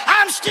them.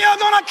 I'm still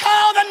going to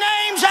call the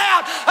names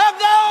out of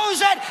those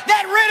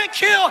that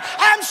ridicule.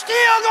 I'm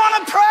still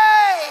going to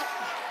pray.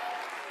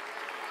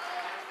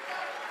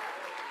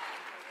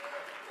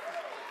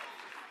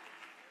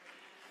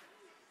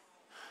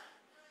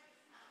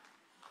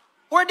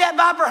 Where'd that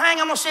viper hang?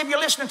 I'm going to see if you're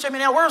listening to me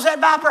now. Where's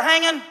that viper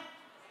hanging?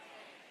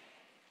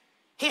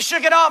 He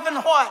shook it off in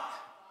what?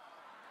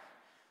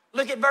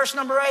 Look at verse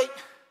number 8.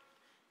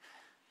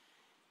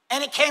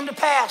 And it came to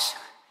pass.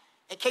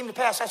 It came to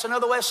pass. That's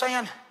another way of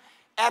saying,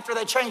 after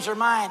they changed their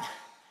mind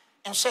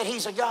and said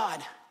he's a god,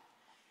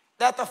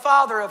 that the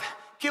father of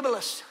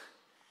Publius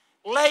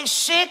lay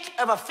sick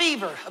of a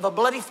fever, of a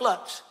bloody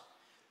flux,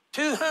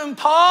 to whom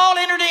Paul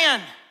entered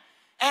in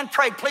and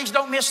prayed. Please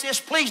don't miss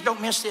this. Please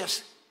don't miss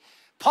this.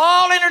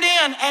 Paul entered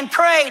in and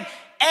prayed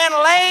and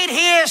laid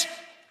his.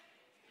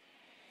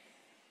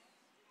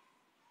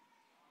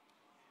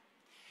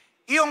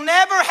 You'll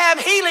never have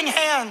healing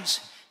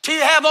hands till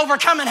you have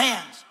overcoming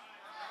hands.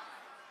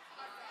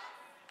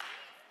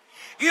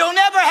 You'll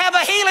never have a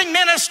healing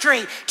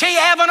ministry till you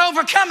have an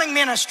overcoming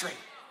ministry.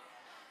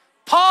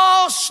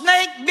 Paul's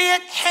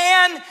snake-bit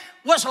hand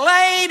was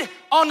laid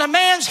on the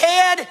man's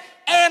head,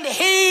 and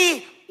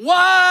he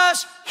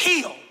was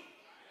healed.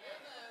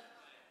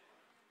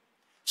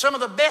 Some of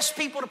the best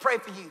people to pray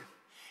for you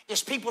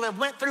is people that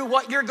went through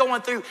what you're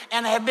going through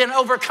and have been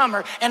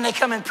overcomer, and they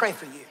come and pray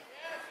for you.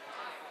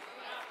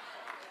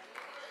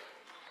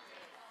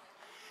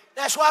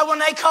 That's why when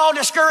they call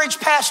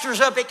discouraged pastors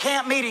up at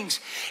camp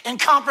meetings and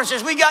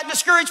conferences, we got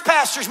discouraged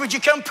pastors, would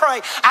you come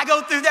pray? I go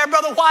through there,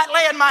 Brother White,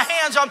 laying my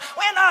hands on,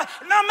 well,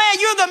 no, man,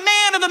 you're the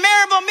man of the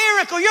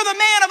miracle. You're the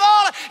man of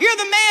all, you're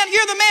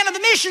the man of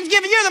the missions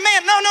giving. You're the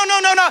man. No.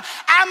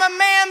 I'm a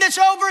man that's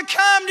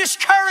overcome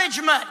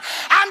discouragement.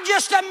 I'm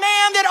just a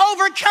man that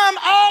overcome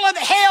all of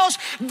hell's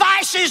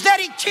vices that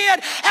he did,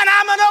 and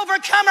I'm an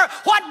overcomer.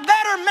 What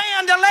better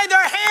man to lay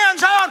their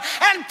hands on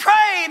and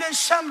pray than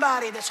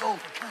somebody that's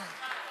overcome?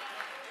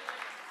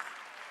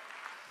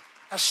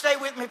 Now stay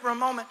with me for a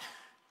moment.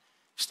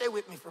 Stay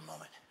with me for a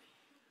moment.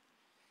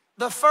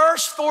 The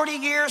first 40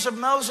 years of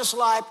Moses'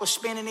 life was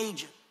spent in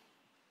Egypt.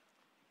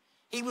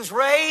 He was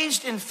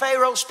raised in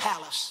Pharaoh's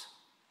palace.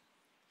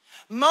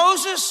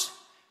 Moses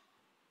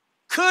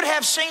could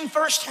have seen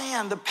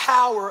firsthand the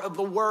power of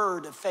the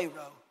word of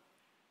Pharaoh.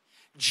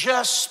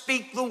 Just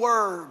speak the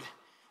word,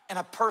 and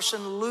a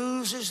person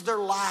loses their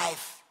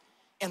life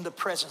in the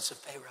presence of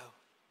Pharaoh.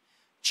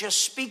 Just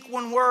speak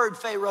one word,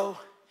 Pharaoh.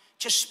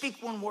 Just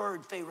speak one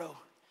word, Pharaoh,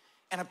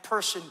 and a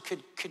person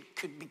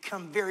could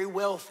become very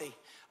wealthy.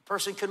 A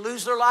person could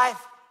lose their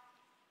life,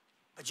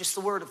 but just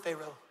the word of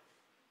Pharaoh.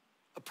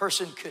 A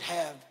person could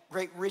have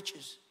great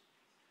riches,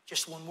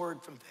 just one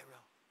word from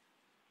Pharaoh.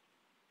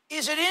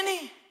 Is it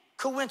any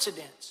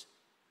coincidence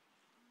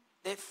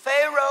that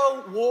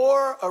Pharaoh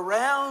wore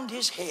around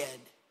his head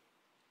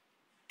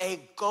a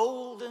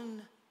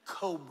golden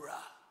cobra?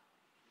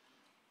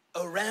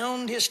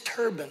 Around his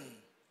turban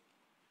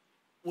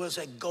was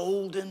a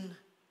golden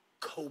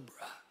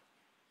cobra.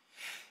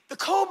 The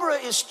cobra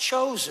is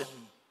chosen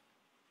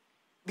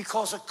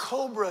because a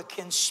cobra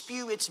can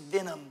spew its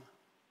venom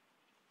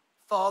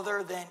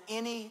farther than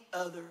any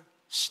other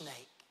snake.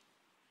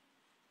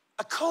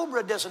 A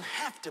cobra doesn't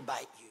have to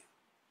bite you.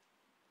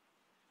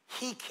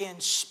 He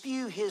can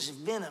spew his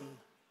venom,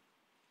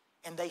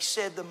 and they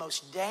said the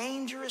most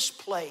dangerous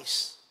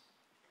place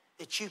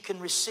that you can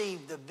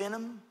receive the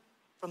venom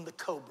from the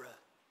cobra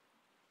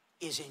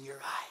is in your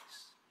eyes.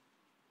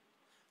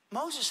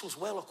 Moses was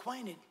well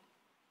acquainted.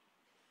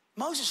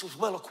 Moses was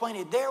well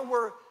acquainted. There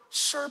were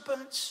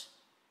serpents,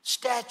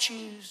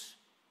 statues,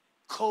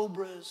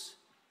 cobras,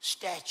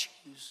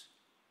 statues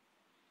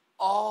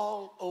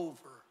all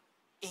over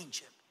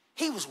Egypt.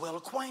 He was well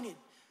acquainted.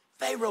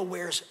 Pharaoh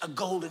wears a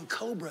golden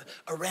cobra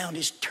around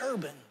his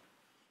turban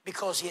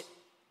because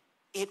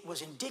it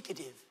was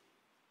indicative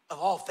of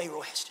all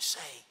Pharaoh has to say.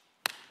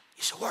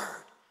 It's a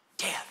word,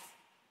 death,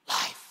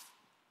 life.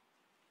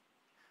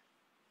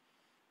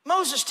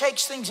 Moses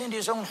takes things into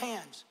his own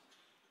hands.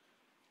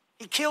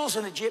 He kills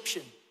an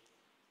Egyptian.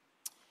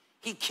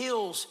 he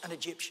kills an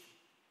Egyptian.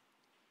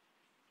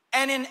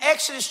 And in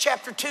Exodus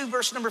chapter 2,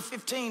 verse number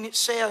 15, it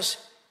says,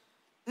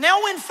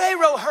 now when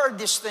Pharaoh heard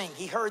this thing,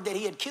 he heard that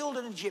he had killed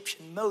an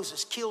Egyptian,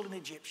 Moses killed an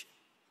Egyptian.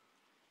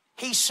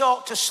 He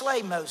sought to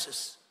slay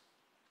Moses.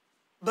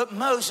 But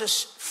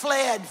Moses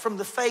fled from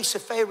the face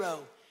of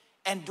Pharaoh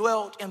and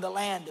dwelt in the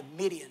land of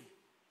Midian.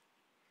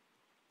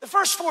 The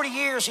first 40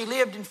 years he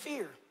lived in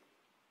fear.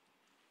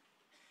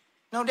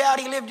 No doubt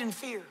he lived in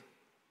fear.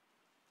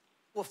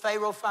 Will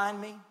Pharaoh find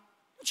me?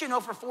 Don't you know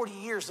for 40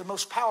 years the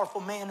most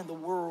powerful man in the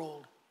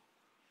world?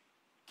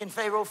 Can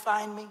Pharaoh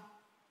find me?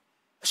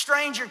 A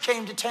stranger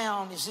came to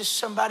town. Is this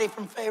somebody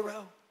from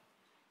Pharaoh?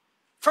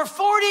 For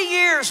 40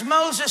 years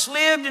Moses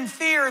lived in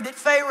fear that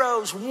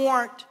Pharaoh's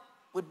warrant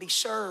would be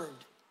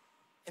served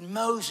and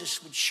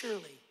Moses would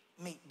surely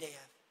meet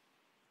death.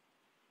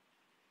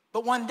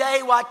 But one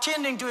day while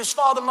tending to his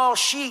father-in-law's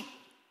sheep,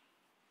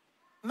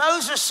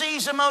 Moses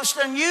sees a most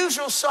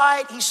unusual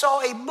sight. He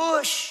saw a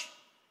bush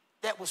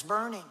that was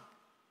burning.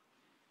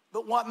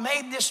 But what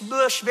made this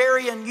bush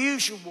very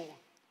unusual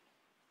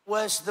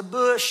was the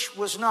bush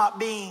was not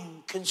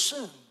being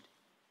consumed.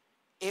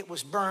 It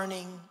was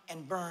burning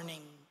and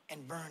burning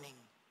and burning.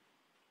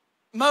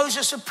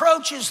 Moses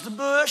approaches the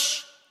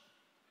bush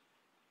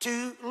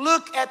to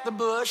look at the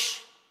bush.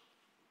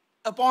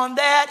 Upon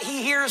that,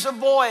 he hears a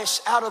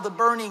voice out of the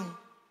burning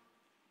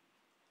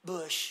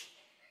bush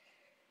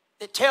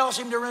that tells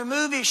him to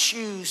remove his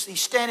shoes.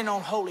 He's standing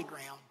on holy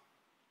ground.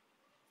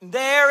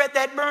 There at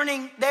that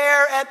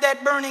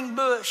burning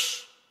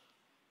bush,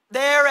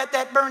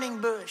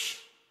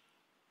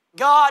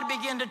 God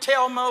began to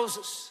tell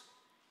Moses,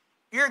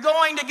 you're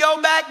going to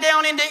go back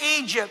down into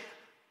Egypt.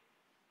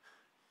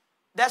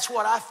 That's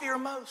what I fear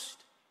most.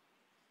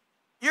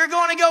 You're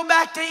going to go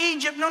back to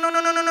Egypt.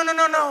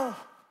 No.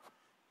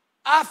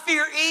 I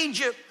fear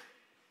Egypt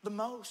the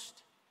most.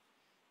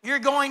 You're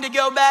going to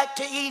go back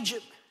to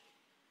Egypt.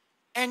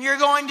 And you're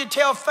going to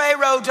tell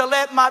Pharaoh to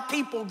let my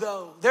people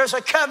go. There's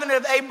a covenant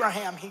of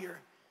Abraham here.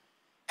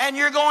 And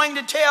you're going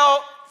to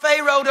tell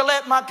Pharaoh to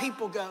let my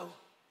people go.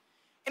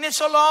 And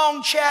it's a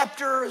long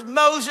chapter,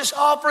 Moses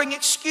offering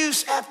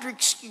excuse after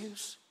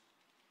excuse.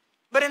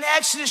 But in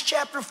Exodus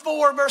chapter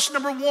 4, verse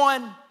number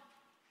 1,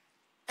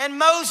 and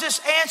Moses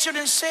answered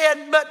and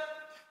said, but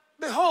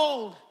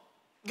behold,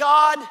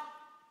 God,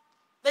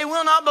 they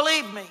will not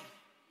believe me,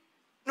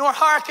 nor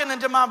hearken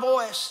unto my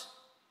voice.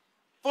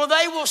 For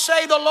they will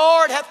say, the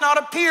Lord hath not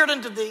appeared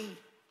unto thee.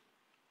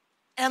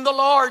 And the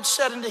Lord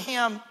said unto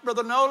him,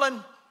 Brother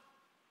Nolan,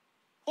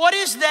 what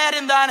is that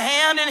in thine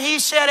hand? And he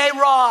said, a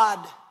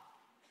rod.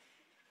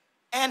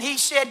 And he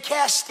said,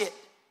 cast it.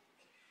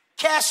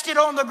 Cast it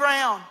on the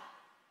ground.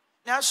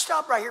 Now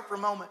stop right here for a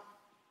moment.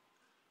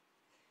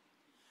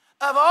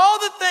 Of all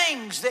the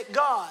things that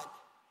God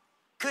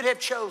could have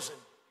chosen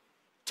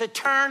to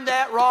turn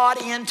that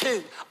rod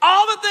into,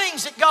 all the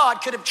things that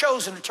God could have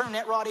chosen to turn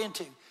that rod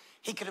into,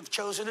 he could have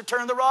chosen to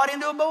turn the rod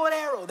into a bow and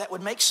arrow. That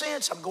would make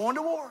sense. I'm going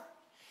to war.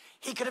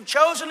 He could have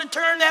chosen to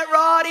turn that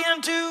rod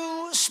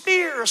into a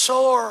spear, a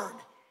sword.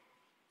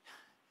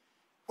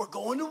 We're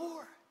going to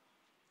war.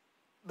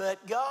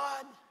 But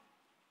God,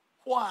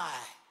 why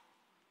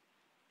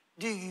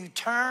do you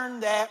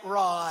turn that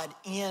rod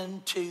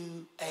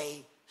into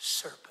a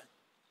serpent?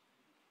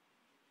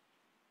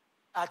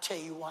 I'll tell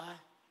you why.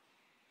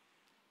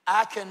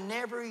 I can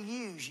never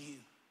use you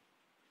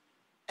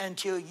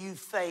until you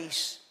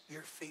face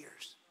your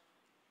fears.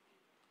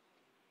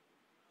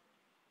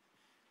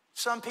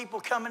 Some people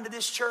come into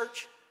this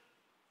church,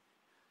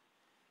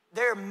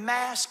 they're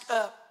masked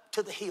up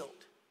to the hilt.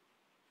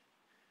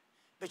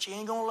 But you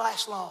ain't gonna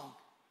last long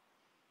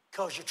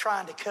because you're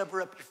trying to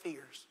cover up your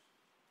fears.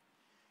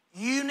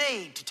 You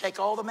need to take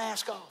all the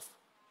mask off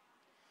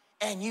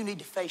and you need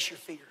to face your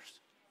fears.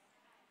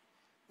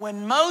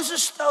 When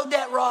Moses throwed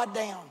that rod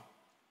down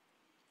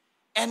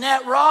and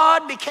that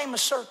rod became a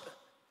serpent,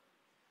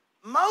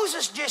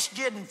 Moses just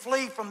didn't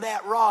flee from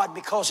that rod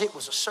because it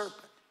was a serpent.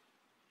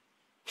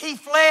 He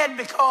fled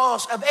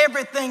because of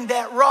everything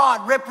that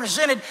rod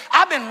represented.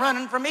 I've been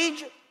running from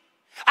Egypt.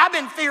 I've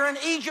been fearing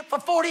Egypt for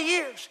 40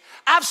 years.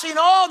 I've seen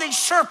all these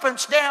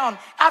serpents down.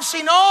 I've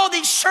seen all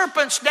these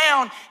serpents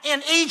down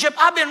in Egypt.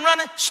 I've been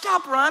running.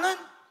 Stop running.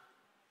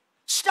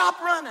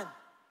 Stop running.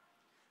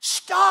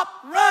 Stop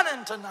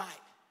running tonight.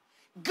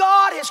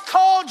 God has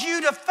called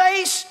you to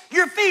face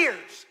your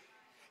fears.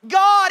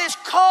 God has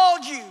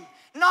called you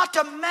not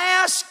to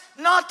mask,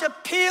 not to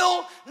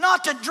pill,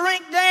 not to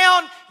drink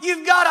down.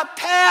 You've got a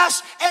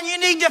past and you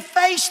need to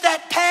face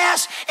that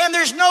past. And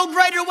there's no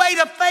greater way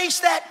to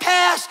face that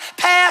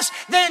past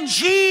than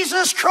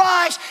Jesus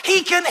Christ.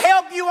 He can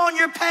help you on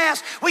your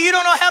past. Well, you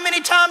don't know how many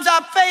times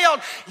I've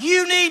failed.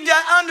 You need to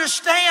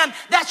understand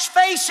that's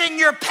facing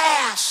your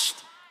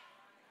past.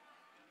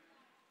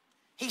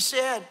 He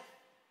said,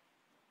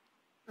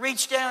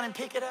 reach down and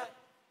pick it up.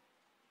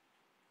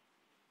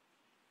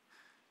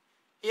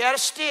 He had a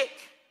stick,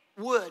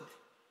 wood.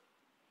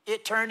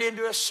 It turned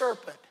into a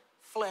serpent,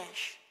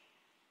 flesh.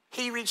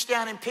 He reached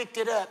down and picked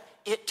it up.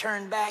 It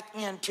turned back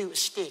into a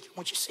stick. I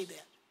want you to see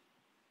that.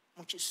 I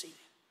want you to see that.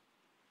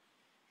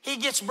 he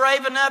gets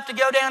brave enough to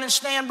go down and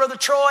stand Brother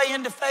Troy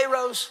into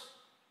Pharaoh's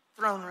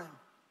throne room.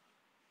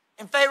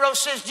 And Pharaoh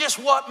says, just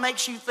what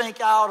makes you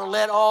think I ought to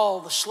let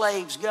all the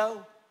slaves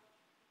go?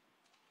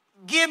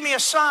 Give me a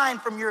sign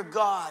from your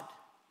God.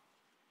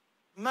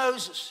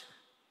 Moses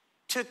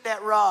took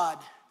that rod,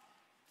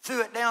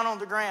 threw it down on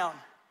the ground,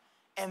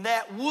 and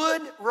that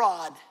wood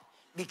rod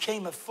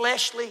became a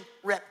fleshly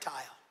reptile.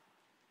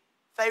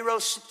 Pharaoh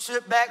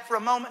stood back for a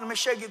moment. Let me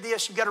show you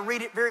this. You've got to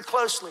read it very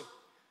closely.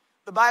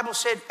 The Bible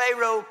said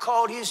Pharaoh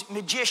called his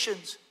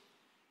magicians,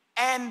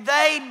 and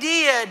they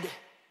did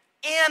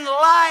in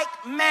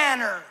like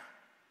manner.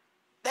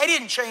 They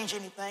didn't change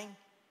anything.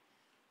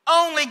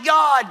 Only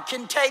God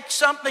can take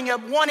something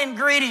of one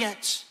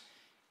ingredient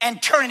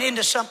and turn it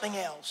into something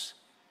else.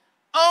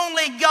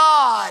 Only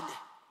God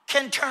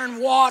can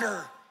turn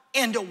water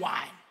into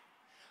wine.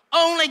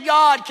 Only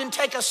God can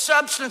take a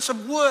substance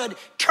of wood,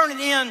 turn it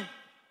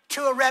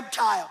into a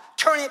reptile,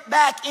 turn it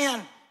back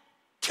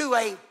into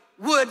a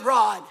wood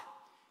rod.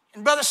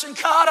 And Brother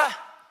Sincata,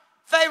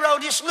 Pharaoh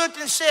just looked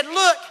and said,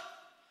 look,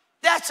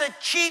 that's a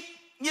cheap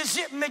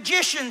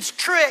magician's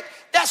trick.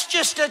 That's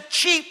just a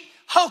cheap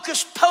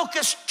hocus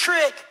pocus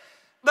trick.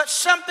 But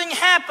something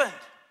happened.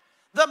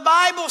 The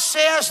Bible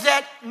says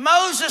that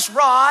Moses'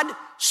 rod,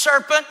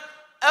 serpent,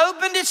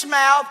 opened its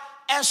mouth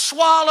and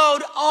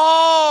swallowed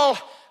all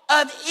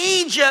of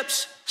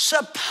Egypt's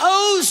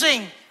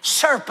supposing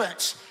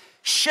serpents,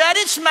 shut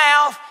its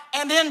mouth,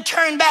 and then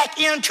turned back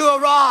into a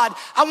rod.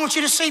 I want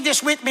you to see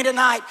this with me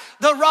tonight.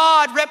 The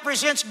rod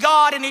represents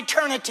God in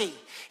eternity.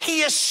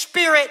 He is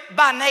spirit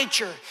by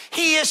nature.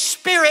 He is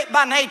spirit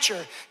by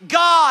nature.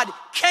 God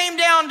came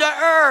down to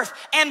earth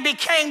and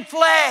became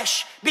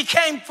flesh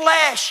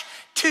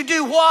to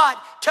do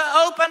what? To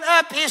open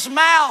up his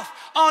mouth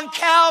on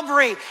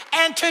Calvary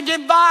and to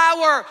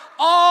devour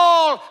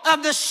all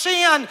of the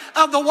sin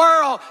of the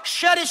world,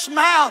 shut its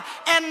mouth.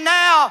 And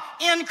now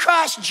in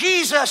Christ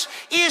Jesus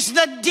is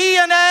the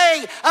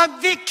DNA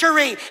of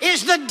victory,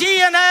 is the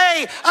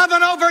DNA of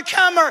an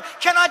overcomer.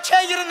 Can I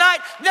tell you tonight,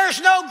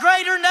 there's no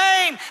greater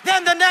name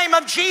than the name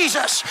of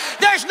Jesus.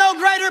 There's no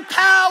greater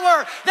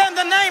power than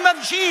the name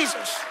of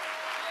Jesus.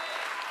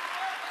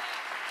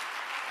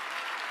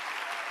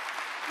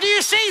 Do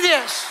you see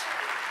this?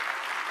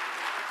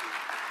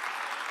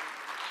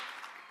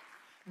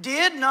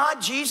 Did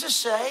not Jesus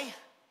say,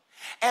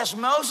 as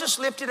Moses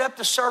lifted up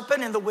the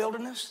serpent in the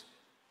wilderness,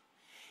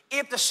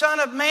 if the Son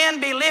of Man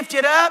be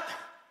lifted up,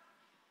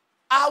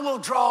 I will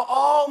draw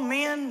all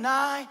men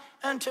nigh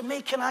unto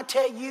me. Can I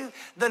tell you,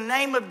 the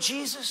name of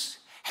Jesus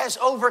has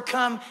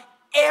overcome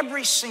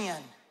every sin,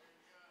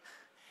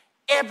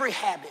 every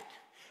habit.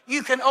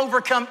 You can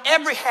overcome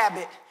every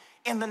habit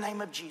in the name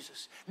of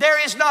Jesus.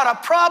 There is not a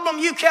problem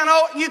you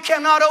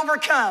cannot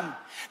overcome.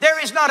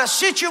 There is not a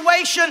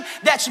situation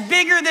that's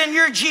bigger than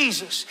your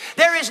Jesus.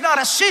 There is not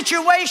a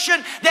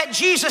situation that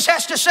Jesus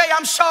has to say,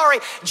 I'm sorry.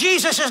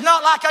 Jesus is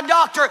not like a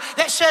doctor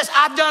that says,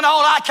 I've done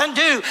all I can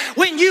do.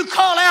 When you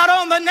call out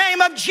on the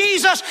name of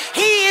Jesus,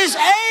 He is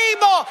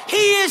able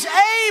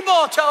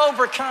to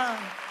overcome.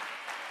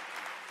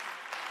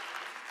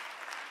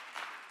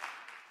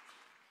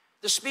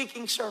 The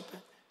speaking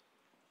serpent.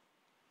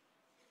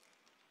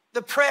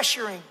 The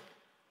pressuring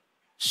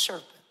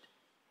serpent.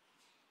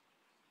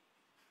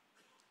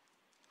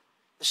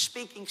 The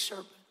speaking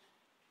serpent.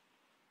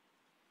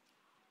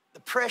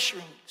 The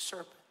pressuring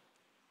serpent.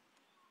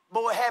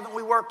 Boy, haven't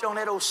we worked on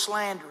that old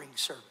slandering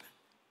serpent.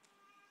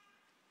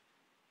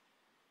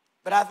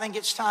 But I think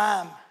it's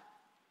time.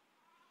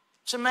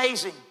 It's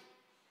amazing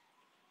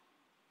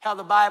how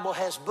the Bible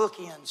has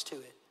bookends to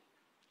it.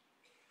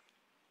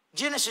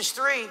 Genesis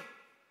 3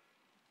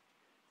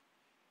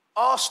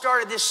 all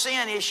started this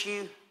sin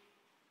issue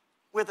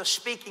with a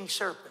speaking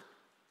serpent.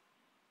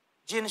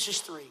 Genesis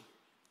 3,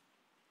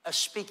 a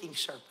speaking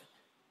serpent.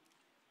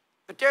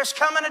 But there's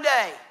coming a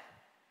day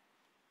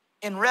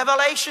in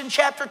Revelation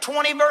chapter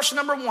 20, verse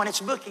number 1. It's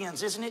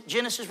bookends, isn't it?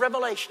 Genesis,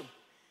 Revelation.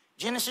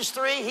 Genesis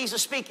 3, he's a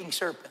speaking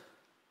serpent.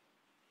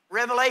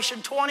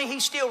 Revelation 20,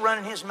 he's still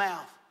running his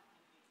mouth.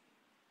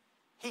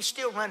 He's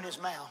still running his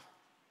mouth.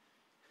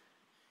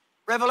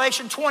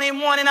 Revelation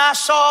 21, and I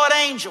saw an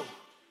angel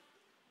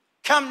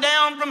come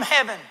down from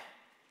heaven,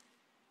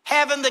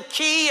 having the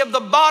key of the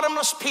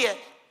bottomless pit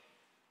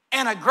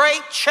and a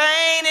great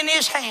chain in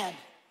his hand.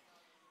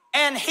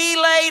 And he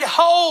laid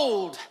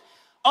hold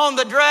on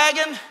the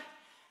dragon,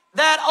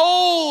 that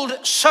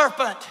old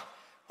serpent,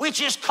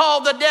 which is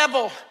called the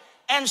devil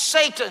and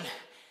Satan,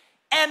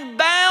 and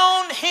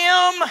bound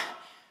him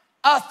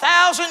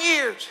 1,000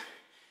 years.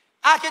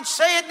 I could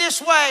say it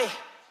this way.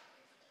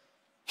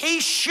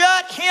 He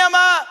shut him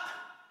up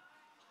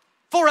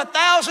for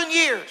 1,000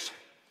 years.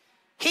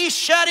 He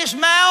shut his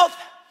mouth.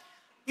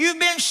 You've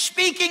been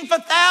speaking for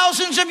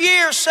thousands of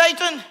years,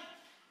 Satan,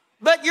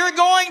 but you're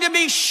going to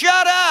be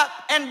shut up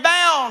and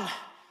bound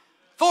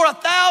for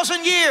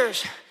 1,000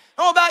 years.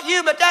 I don't know about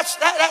you, but that's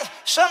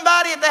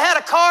somebody, if they had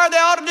a car, they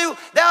ought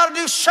to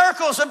do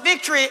circles of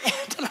victory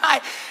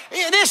tonight.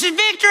 This is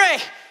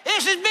victory.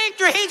 This is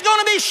victory. He's going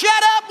to be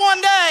shut up one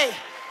day.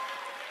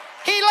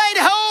 He laid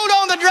hold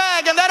on the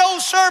dragon, that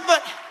old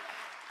serpent,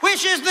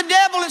 which is the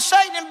devil and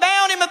Satan, and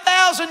bound him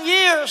 1,000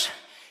 years.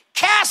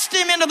 Cast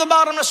him into the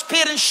bottomless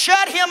pit and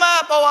shut him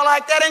up. Oh, I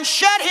like that. And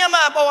shut him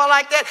up. Oh, I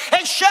like that.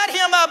 And shut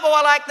him up. Oh,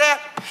 I like that.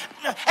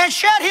 And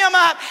shut him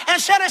up and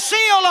set a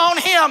seal on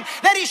him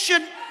that he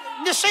should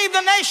deceive the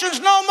nations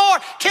no more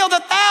till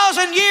the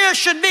 1,000 years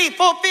should be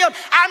fulfilled.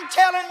 I'm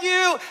telling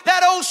you,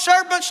 that old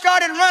serpent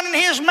started running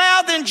his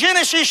mouth in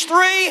Genesis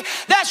 3.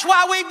 That's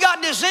why we've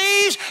got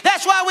disease.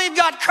 That's why we've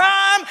got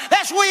crime.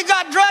 That's why we've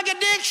got drug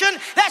addiction.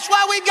 That's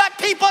why we've got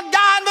people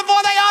dying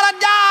before they ought to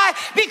die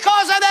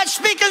because of that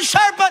speaking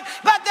serpent.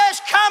 But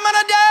there's coming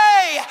a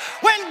day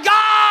when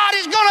God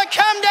is going to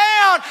come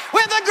down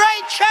with a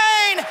great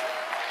chain.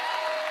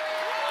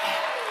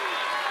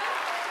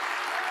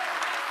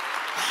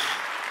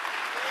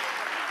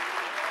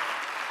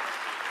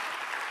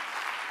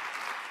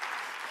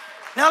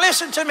 Now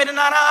listen to me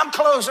tonight. I'm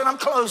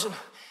closing.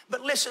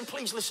 But listen,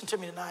 please listen to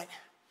me tonight.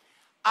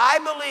 I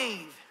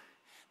believe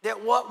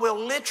that what will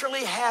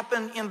literally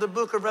happen in the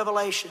book of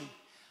Revelation,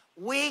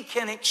 we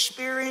can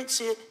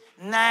experience it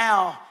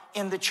now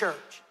in the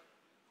church.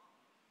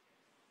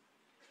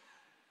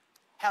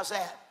 How's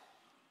that?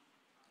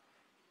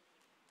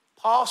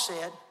 Paul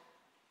said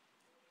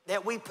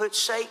that we put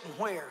Satan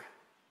where?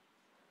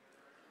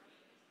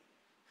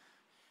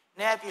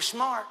 Now if you're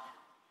smart,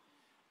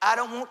 I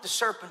don't want the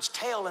serpent's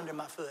tail under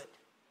my foot.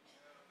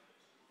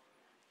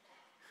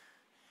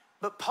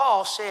 But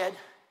Paul said,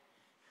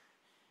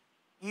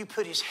 you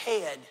put his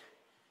head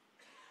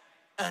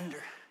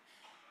under.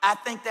 I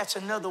think that's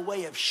another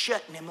way of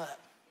shutting him up.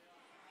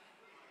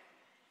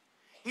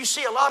 You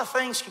see, a lot of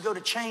things could go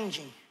to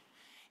changing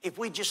if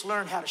we just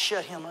learn how to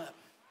shut him up.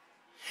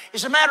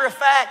 As a matter of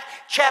fact,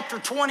 chapter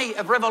 20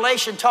 of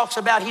Revelation talks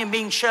about him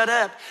being shut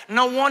up.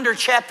 No wonder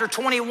chapter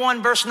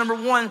 21, verse number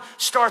 1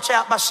 starts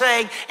out by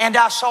saying, and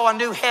I saw a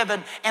new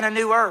heaven and a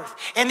new earth.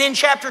 And then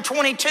chapter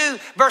 22,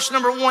 verse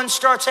number 1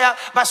 starts out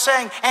by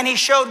saying, and he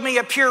showed me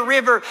a pure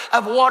river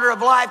of water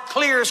of life,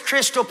 clear as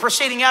crystal,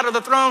 proceeding out of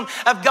the throne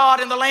of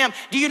God and the Lamb.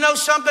 Do you know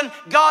something?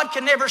 God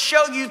can never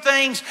show you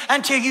things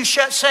until you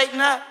shut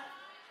Satan up.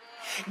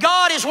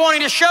 God is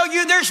wanting to show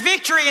you there's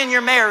victory in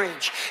your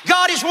marriage.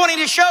 God is wanting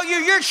to show you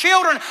your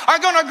children are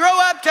going to grow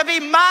up to be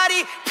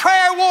mighty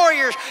prayer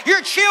warriors.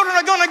 Your children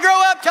are going to grow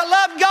up to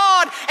love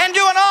God and do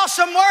an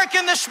awesome work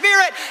in the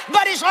Spirit.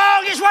 But as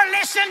long as we're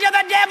listening to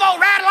the devil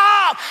rattle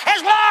off,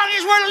 as long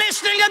as we're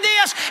listening to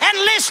this and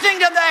listening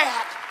to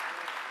that,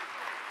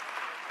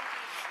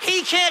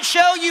 he can't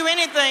show you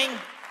anything.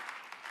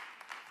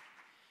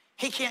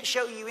 He can't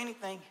show you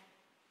anything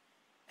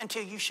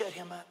until you shut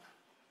him up.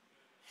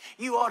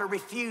 You ought to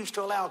refuse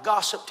to allow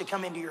gossip to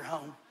come into your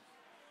home.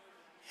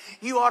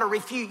 You ought to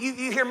refuse.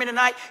 You hear me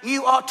tonight?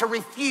 You ought to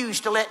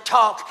refuse to let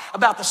talk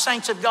about the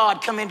saints of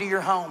God come into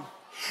your home.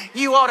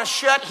 You ought to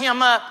shut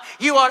him up.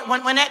 You ought,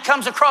 when that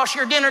comes across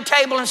your dinner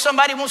table and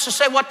somebody wants to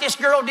say what this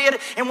girl did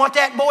and what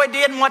that boy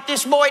did and what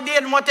this boy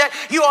did and what that,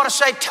 you ought to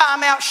say, time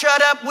out, shut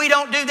up. We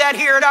don't do that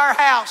here at our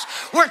house.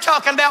 We're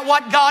talking about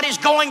what God is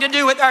going to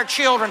do with our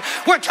children.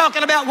 We're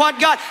talking about what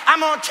God,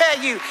 I'm going to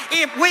tell you,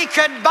 if we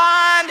could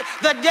bind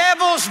the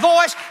devil's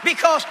voice,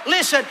 because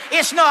listen,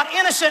 it's not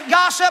innocent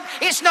gossip,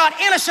 it's not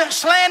innocent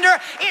slander,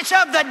 it's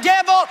of the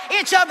devil,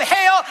 it's of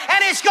hell,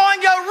 and it's going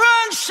to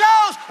ruin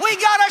souls. We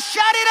got to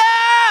shut it up.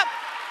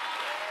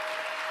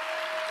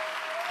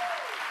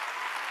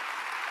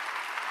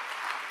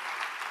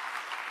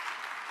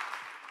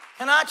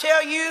 Can I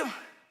tell you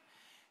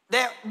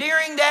that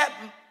during that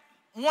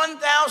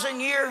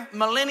 1,000-year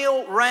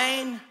millennial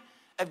reign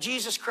of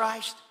Jesus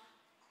Christ,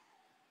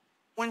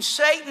 when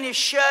Satan is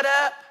shut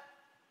up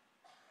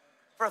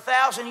for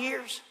 1,000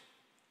 years,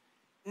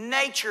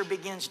 nature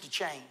begins to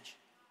change.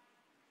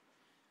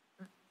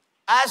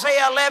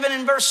 Isaiah 11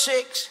 and verse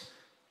 6,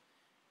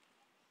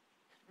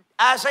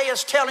 Isaiah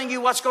is telling you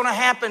what's going to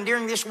happen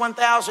during this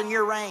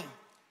 1,000-year reign.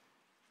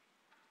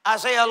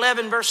 Isaiah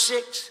 11 verse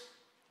 6.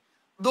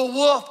 The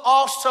wolf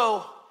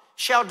also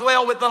shall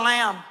dwell with the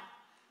lamb.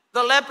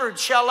 The leopard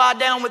shall lie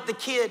down with the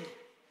kid.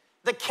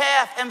 The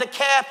calf and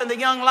the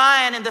young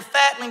lion and the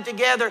fatling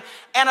together,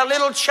 and a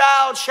little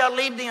child shall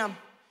lead them.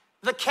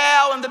 The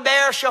cow and the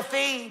bear shall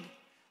feed.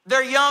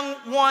 Their young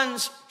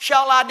ones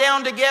shall lie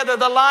down together.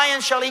 The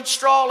lion shall eat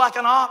straw like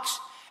an ox.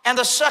 And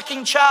the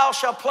sucking child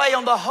shall play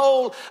on the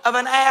hole of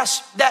an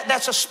ass,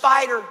 that's a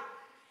spider.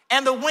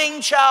 And the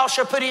winged child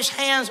shall put his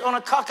hands on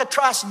a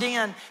cockatrice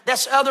den,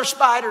 that's other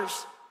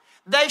spiders.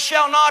 They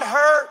shall not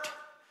hurt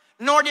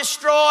nor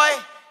destroy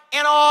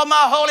in all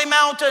my holy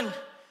mountain.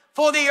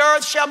 For the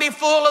earth shall be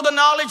full of the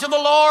knowledge of the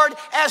Lord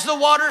as the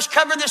waters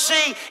cover the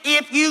sea.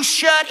 If you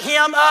shut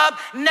him up,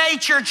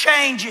 nature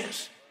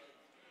changes.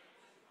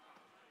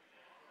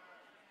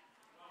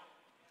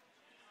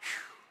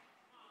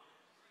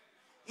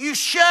 You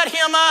shut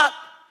him up,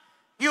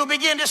 you'll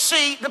begin to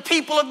see the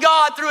people of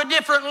God through a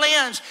different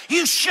lens.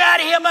 You shut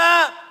him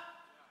up,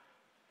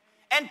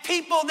 and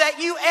people that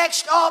you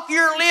X'd off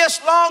your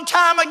list long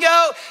time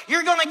ago.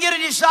 You're going to get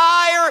a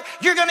desire.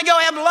 You're going to go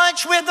have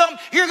lunch with them.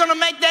 You're going to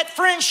make that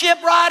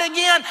friendship right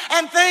again.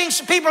 And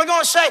people are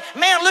going to say,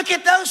 man, look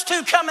at those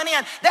two coming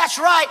in. That's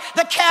right,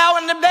 the cow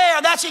and the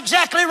bear. That's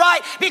exactly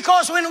right.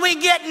 Because when we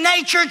get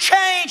nature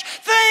change,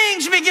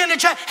 things begin to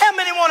change. How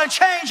many want to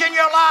change in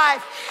your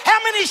life? How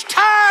many's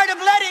tired of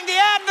letting the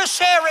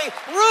adversary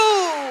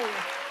rule?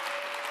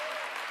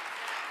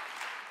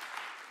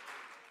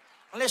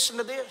 Listen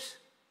to this.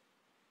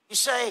 You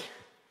say,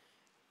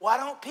 why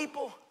don't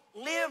people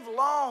live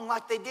long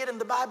like they did in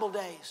the Bible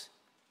days?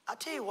 I'll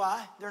tell you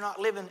why. They're not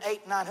living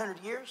 800, 900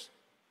 years.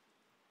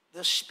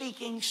 The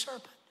speaking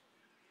serpent.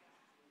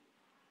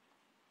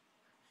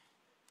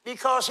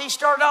 Because he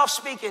started off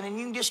speaking, and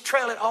you can just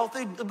trail it all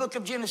through the book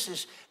of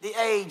Genesis. The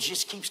age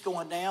just keeps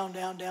going down,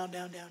 down, down,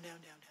 down, down, down, down,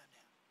 down,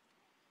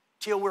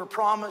 till we're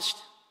promised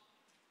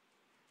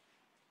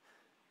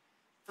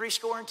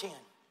 70.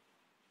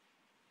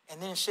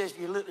 And then it says,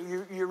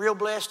 you're real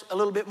blessed, a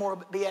little bit more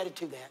will be added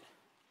to that.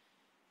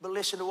 But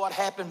listen to what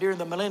happened during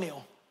the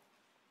millennial.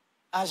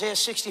 Isaiah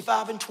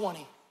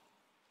 65:20.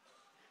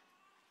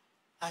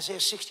 Isaiah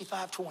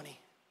 65:20.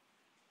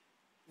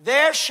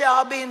 There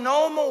shall be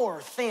no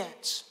more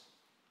thence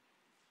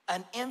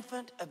an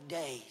infant of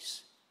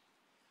days,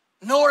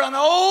 nor an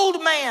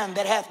old man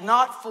that hath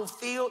not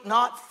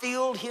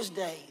filled his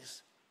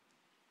days.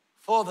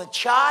 For the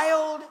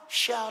child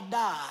shall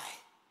die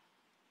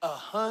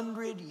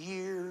 100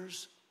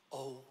 years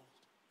old.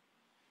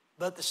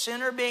 But the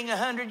sinner being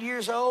 100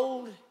 years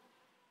old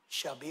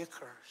shall be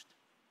accursed.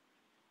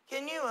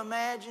 Can you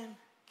imagine?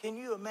 Can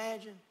you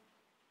imagine?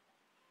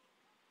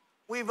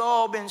 We've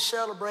all been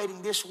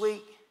celebrating this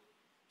week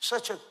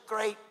such a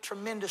great,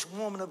 tremendous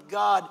woman of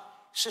God,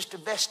 Sister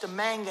Vesta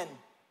Mangan. And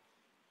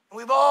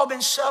we've all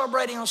been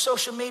celebrating on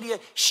social media.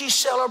 She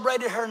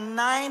celebrated her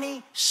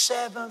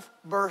 97th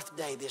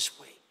birthday this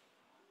week.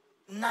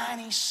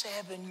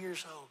 97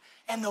 years old.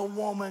 And the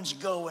woman's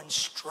going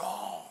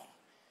strong.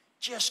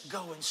 Just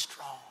going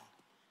strong.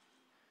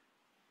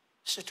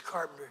 Sister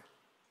Carpenter,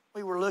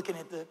 we were looking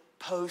at the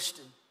post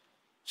and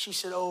she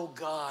said, oh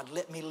God,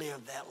 let me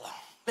live that long.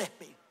 Let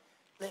me.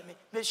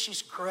 But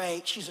she's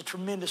great. She's a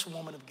tremendous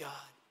woman of God.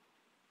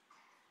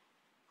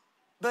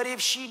 But if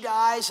she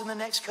dies in the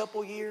next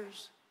couple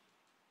years,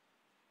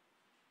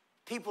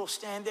 people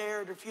stand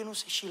there at her funeral and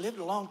say, she lived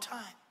a long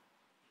time.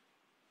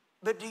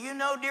 But do you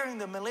know during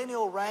the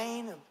millennial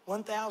reign of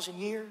 1,000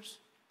 years,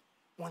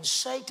 when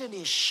Satan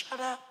is shut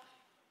up,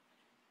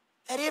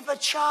 that if a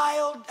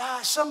child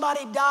dies,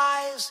 somebody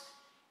dies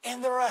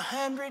and they're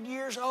 100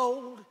 years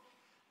old,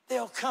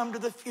 they'll come to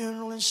the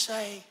funeral and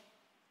say,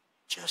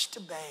 just a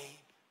babe,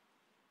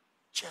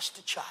 just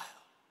a child.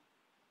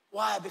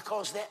 Why?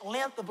 Because that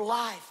length of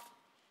life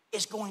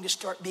is going to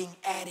start being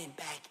added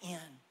back in.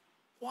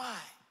 Why?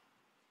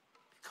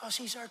 Because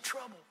he's our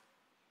trouble.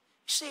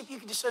 See, if you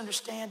can just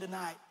understand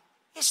tonight,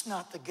 it's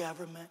not the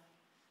government.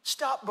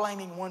 Stop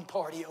blaming one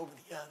party over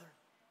the other.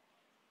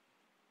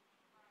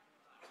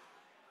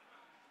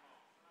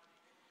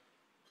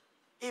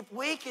 If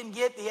we can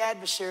get the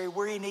adversary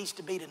where he needs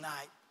to be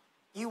tonight,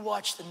 you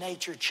watch the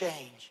nature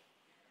change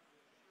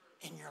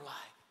in your life.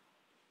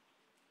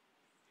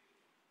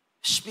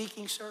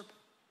 Speaking serpent,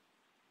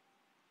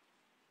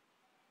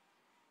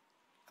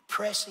 a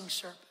pressing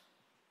serpent,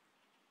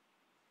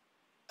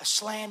 a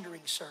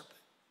slandering serpent,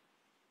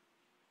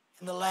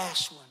 and the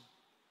last one,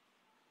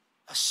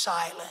 a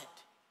silent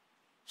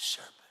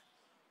serpent.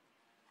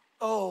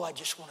 Oh, I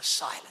just want to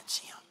silence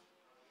him.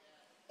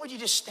 Would you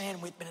just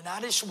stand with me tonight?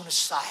 I just want to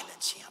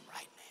silence him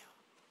right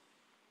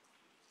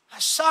now. I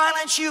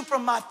silence you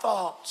from my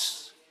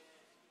thoughts.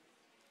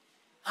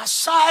 I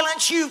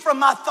silence you from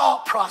my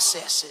thought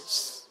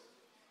processes.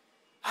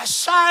 I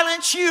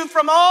silence you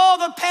from all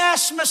the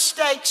past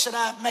mistakes that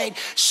I've made.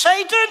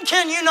 Satan,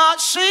 can you not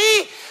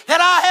see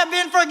that I have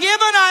been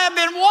forgiven? I have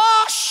been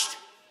washed.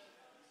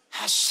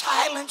 I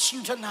silence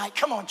you tonight.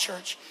 Come on,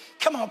 church.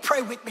 Come on,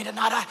 pray with me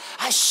tonight.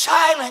 I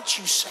silence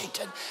you,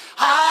 Satan.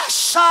 I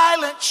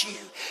silence you.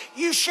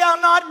 You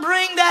shall not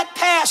bring that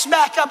past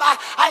back up.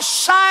 I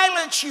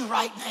silence you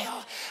right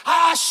now.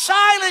 I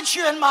silence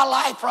you in my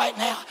life right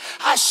now.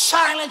 I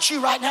silence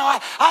you right now.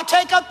 I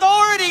take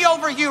authority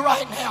over you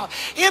right now.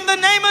 In the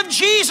name of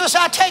Jesus,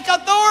 I take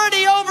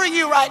authority over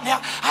you right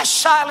now. I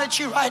silence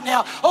you right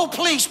now. Oh,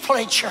 please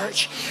pray,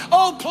 church.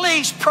 Oh,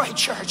 please pray,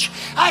 church.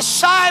 I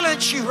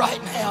silence you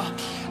right now.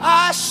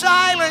 I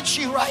silence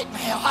you right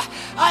now.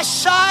 I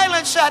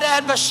silence that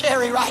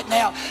adversary right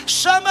now.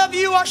 Some of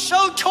you are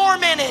so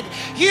tormented,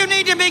 you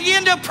need to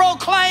begin to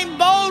proclaim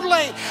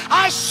boldly,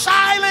 I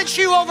silence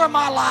you over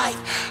my life.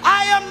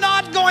 I am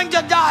not going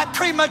to die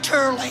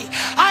prematurely.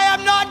 I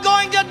am not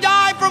going to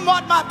die from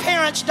what my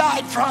parents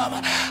died from.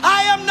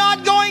 I am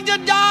not going to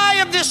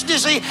die of this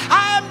disease.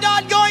 I am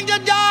not going to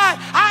die.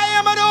 I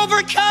am an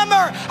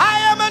overcomer.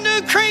 I am a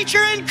new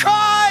creature in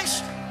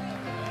Christ.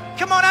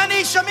 Come on, I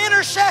need some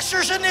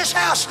intercessors in this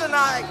house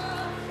tonight.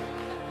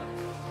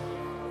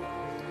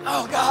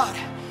 Oh, God.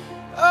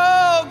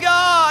 Oh,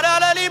 God.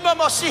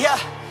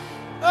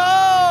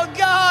 Oh,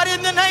 God,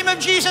 in the name of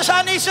Jesus,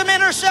 I need some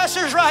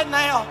intercessors right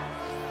now.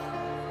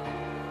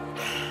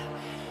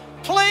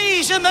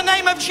 Please, in the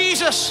name of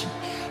Jesus,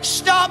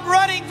 stop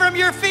running from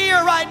your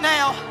fear right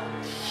now.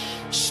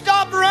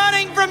 Stop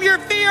running from your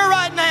fear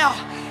right now.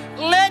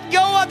 Let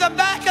go of the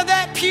back of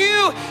that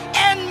pew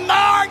and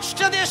march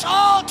to this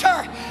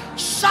altar.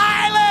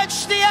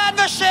 Silence the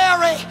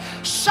adversary.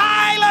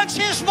 Silence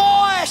his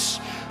voice.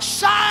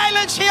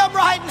 Silence him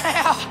right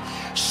now.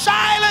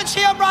 Silence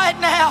him right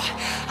now.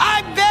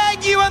 I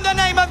beg you in the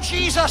name of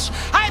Jesus.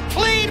 I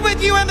plead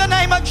with you in the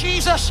name of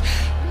Jesus.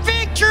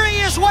 Victory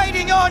is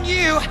waiting on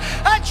you.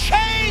 A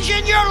change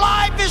in your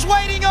life is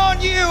waiting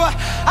on you.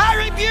 I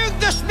rebuke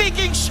the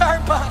speaking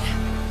serpent.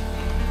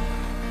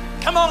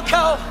 Come on,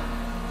 Cole.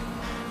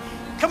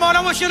 Come on,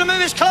 I want you to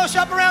move as close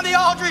up around the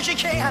altar as you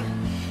can.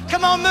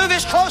 Come on, move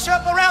as close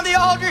up around the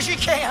altar as you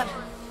can.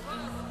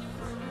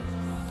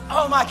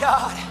 Oh my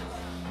God.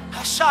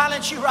 I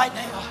silence you right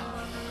now.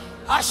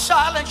 I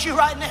silence you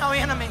right now,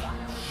 enemy.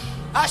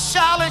 I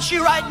silence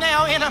you right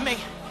now, enemy.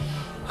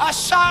 I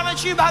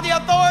silence you by the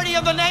authority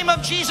of the name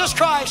of Jesus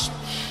Christ.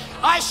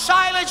 I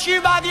silence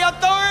you by the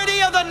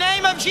authority of the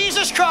name of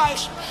Jesus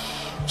Christ.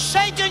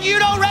 Satan, you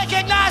don't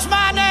recognize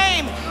my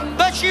name,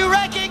 but you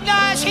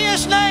recognize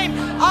his name.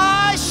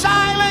 I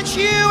silence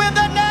you in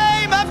the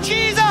name of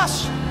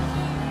Jesus.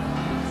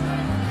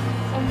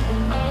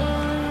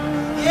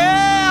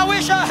 Yeah, I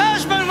wish a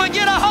husband would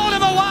get a hold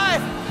of a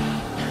wife.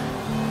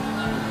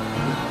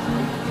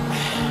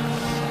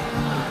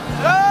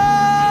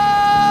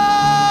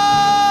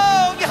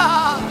 Oh,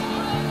 God.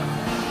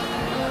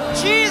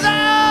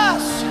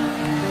 Jesus.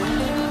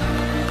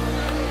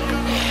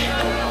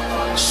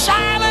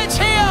 Silence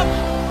him.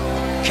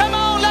 Come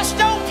on, let's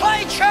don't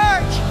play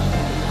church.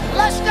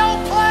 Let's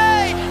don't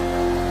play.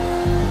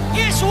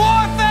 It's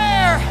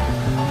warfare.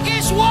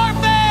 It's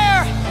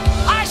warfare.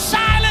 I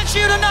silence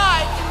you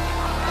tonight.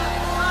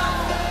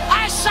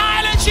 I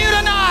silence you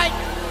tonight.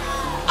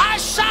 I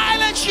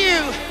silence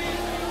you.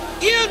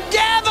 You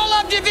devil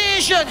of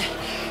division.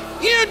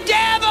 You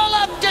devil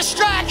of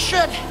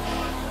distraction.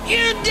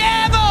 You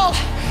devil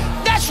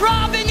that's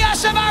robbing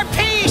us of our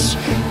peace.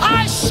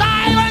 I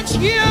silence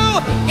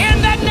you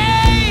in the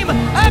name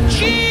of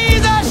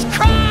Jesus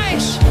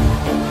Christ.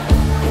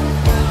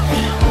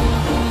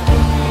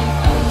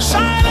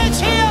 Silence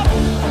him.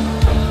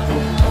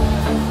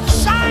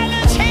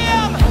 Silence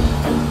him.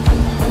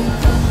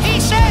 He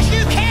says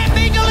you can't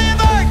be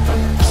delivered.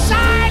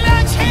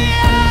 Silence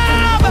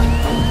him.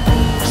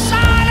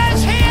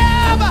 Silence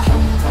him.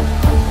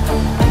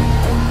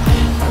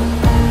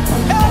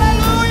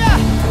 Hallelujah.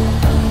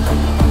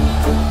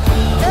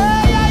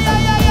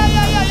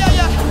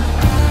 Yeah.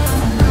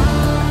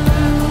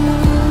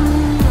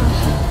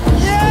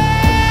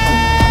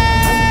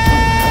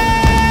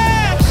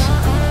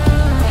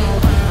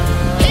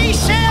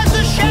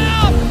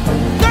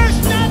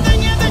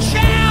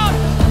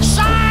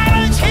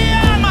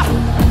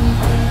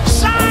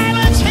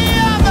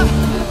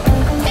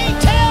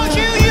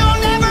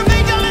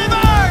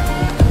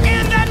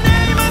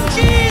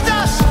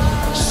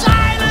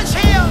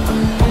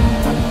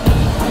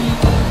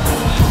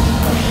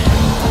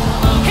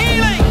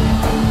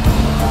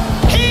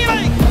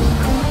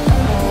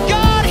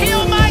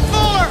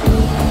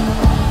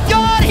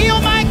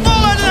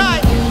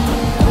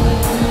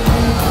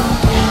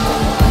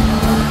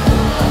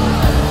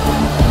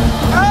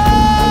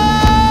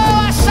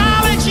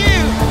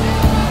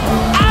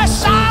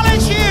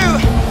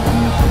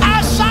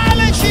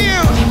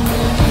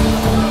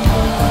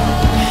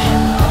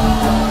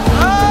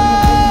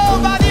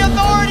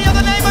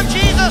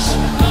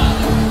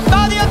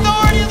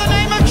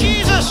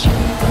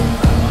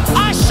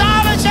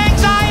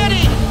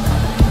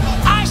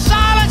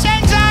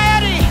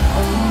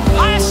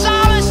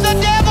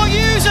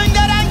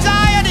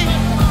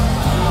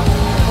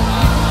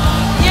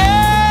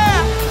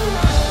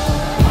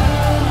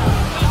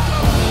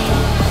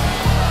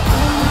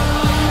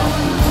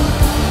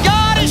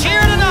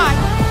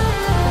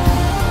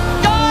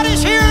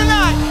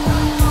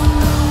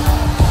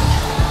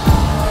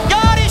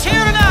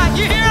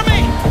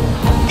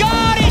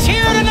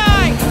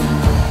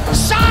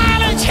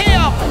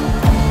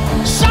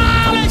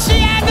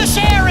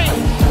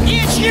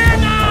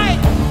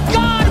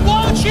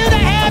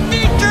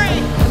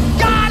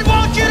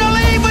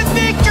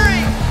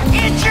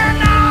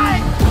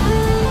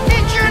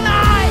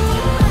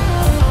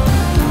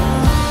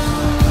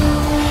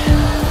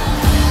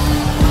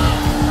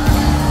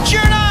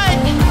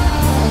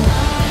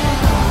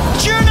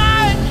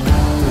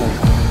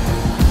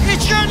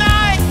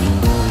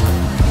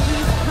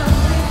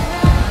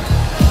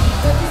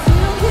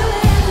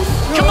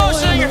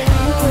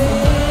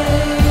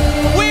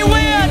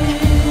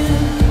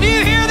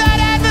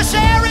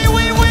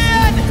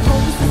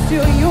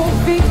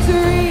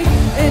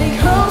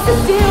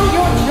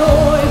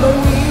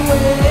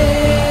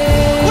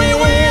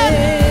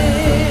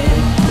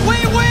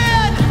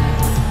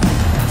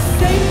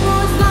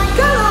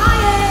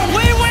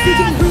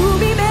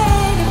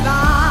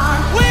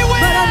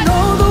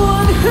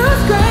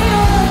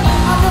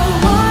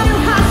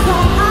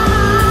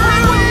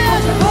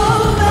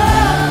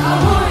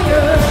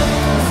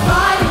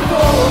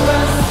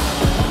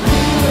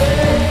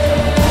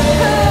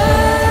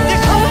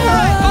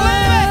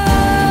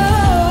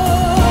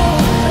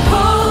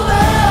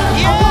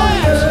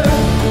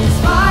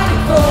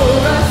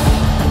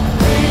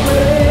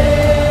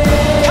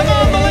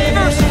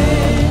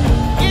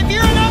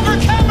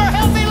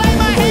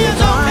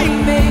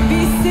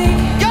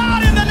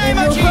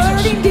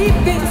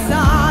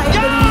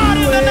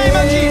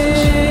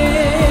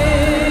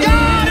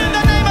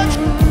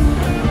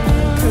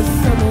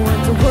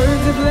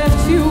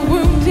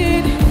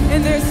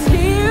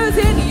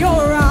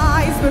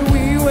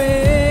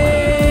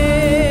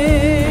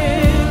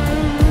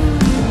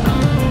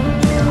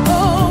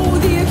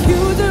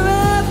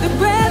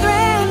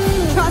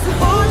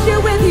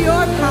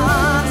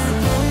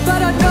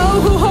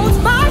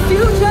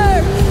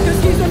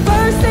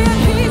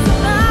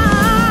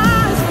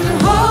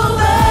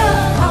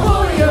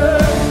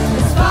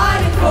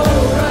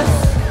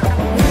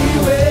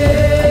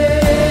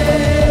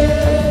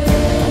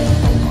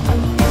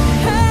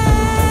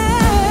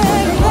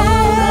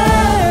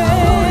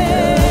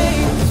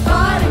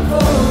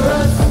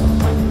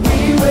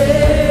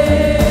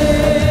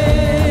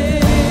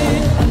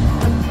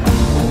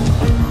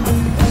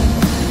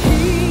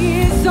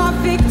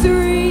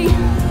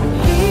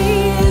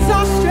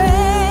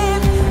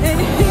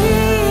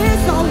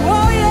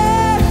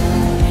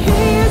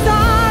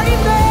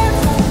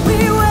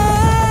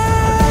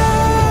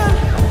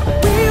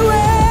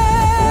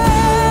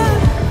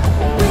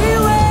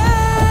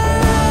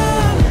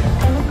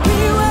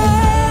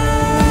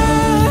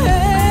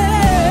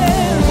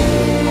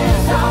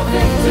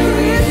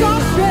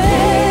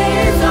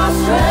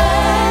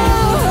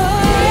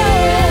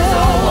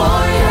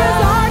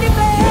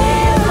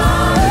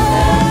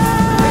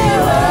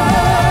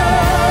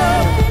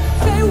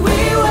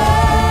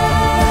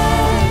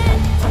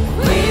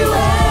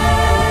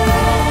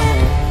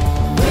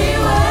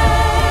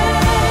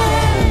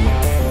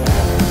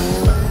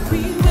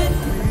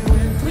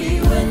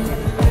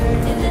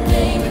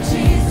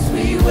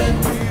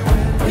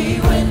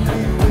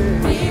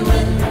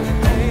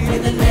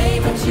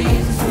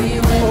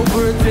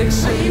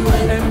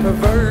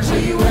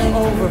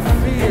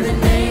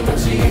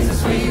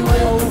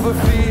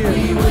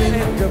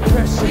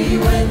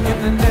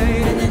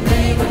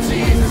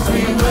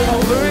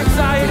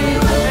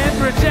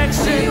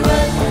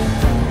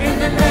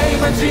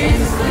 of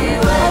Jesus,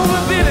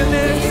 over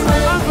bitterness,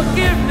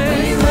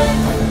 unforgiveness.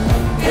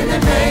 In the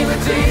name of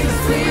Jesus,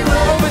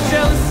 over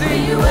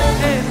jealousy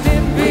and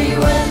envy.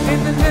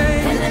 In the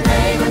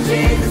name of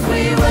Jesus,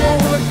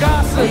 over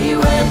gossip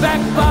and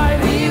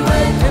backbiting.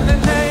 In the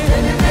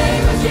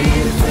name of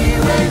Jesus, we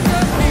win.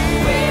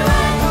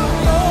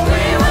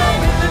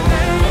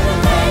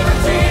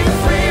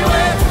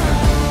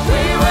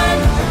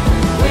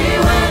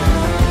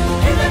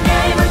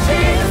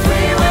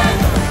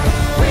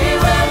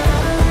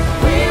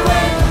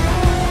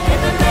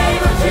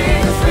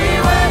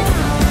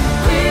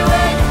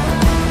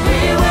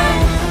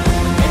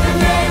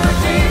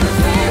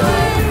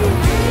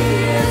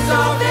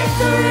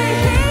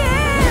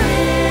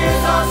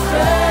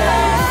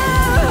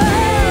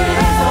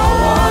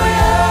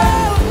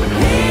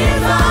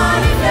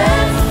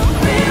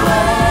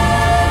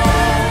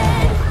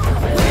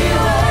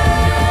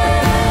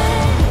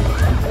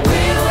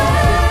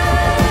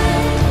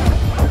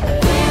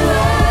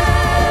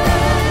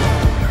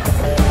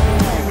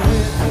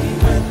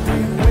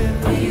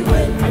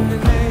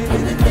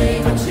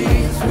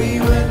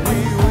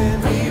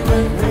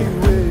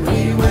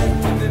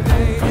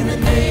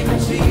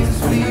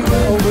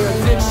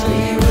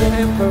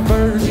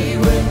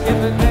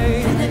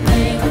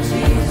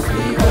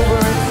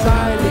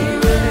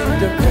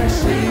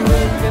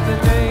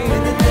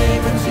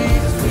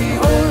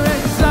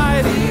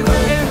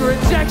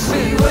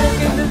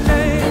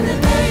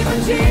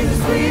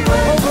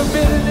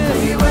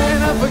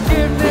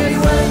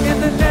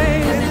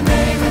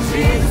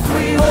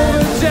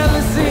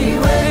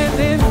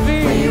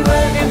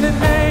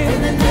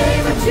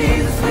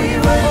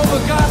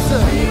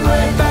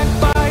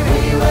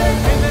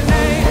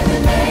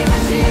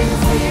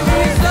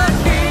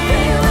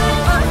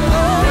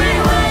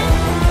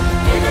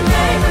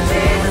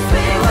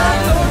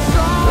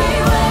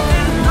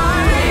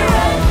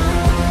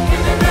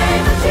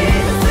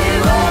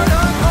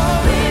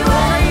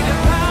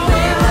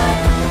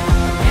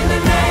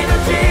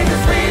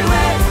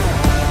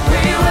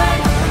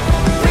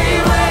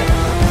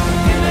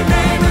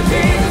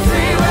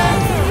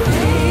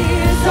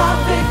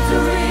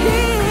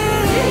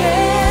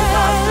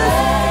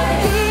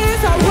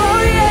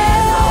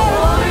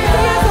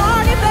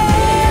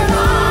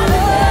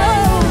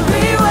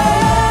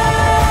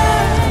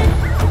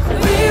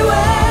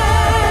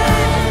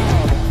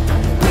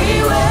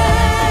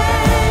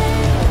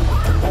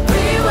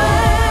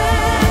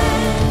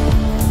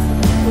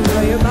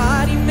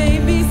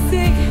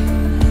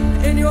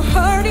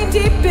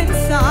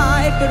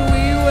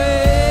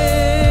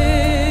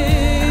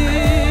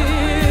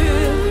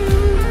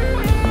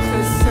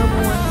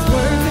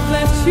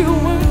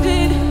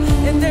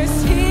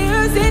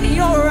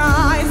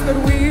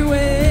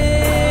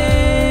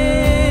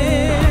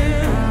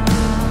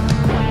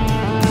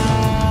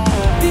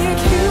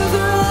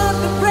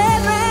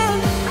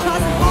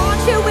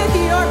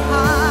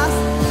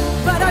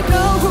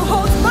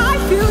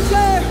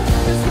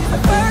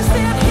 First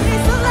and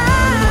he's the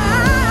last.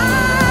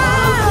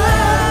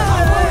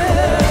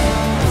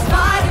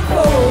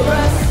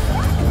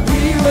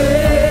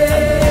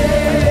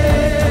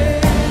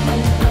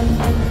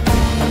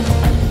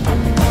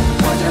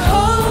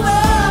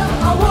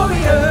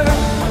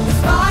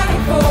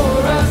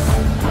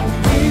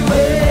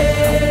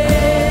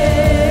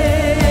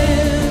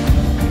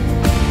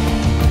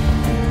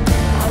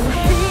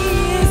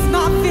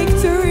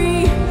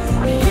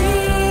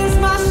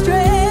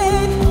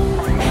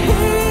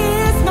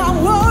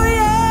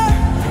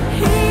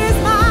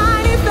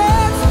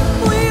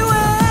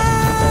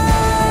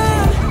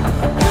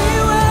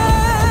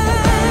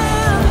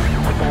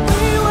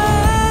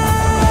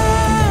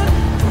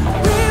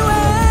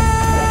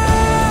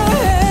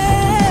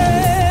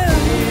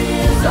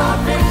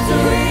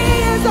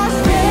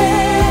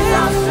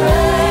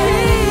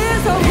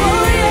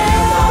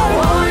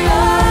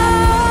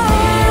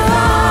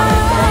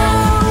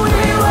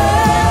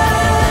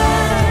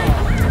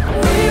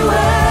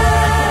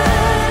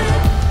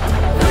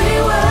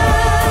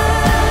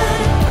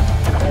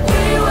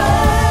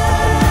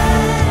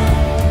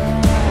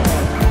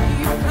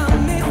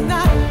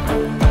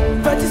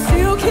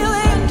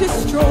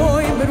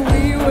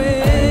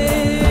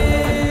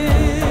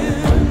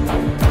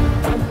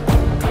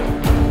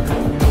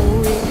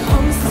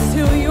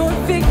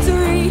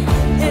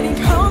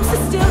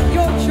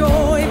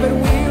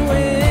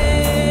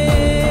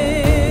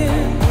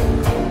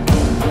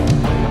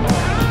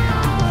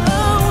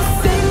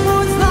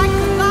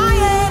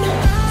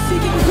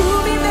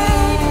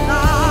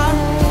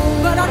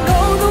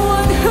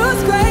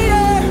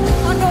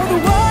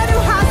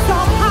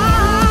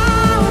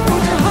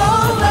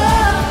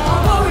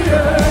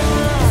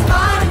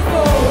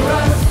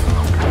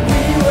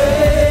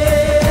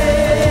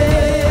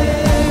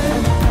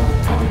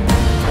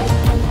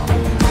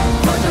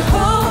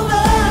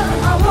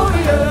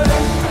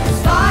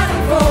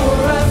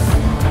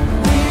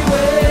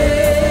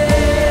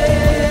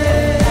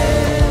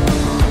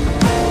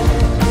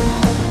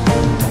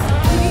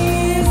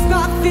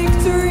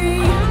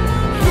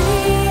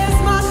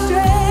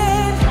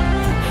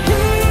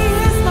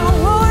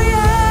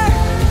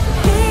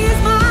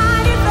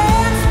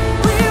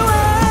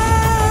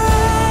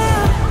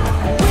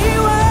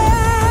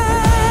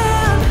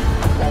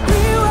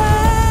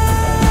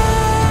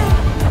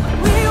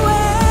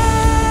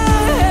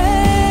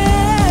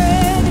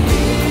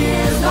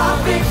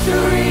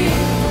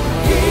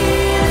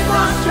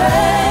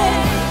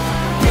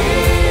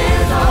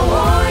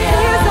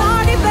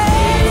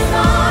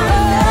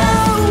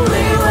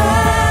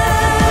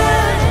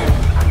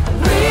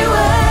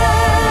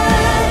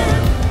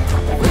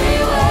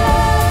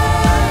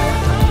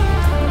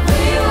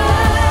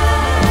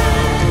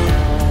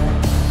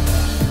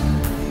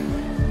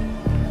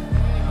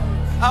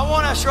 I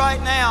want us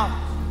right now,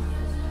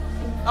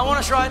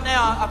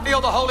 I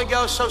feel the Holy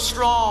Ghost so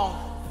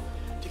strong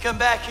to come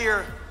back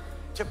here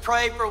to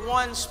pray for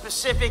one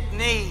specific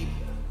need.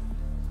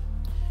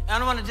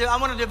 And I want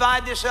to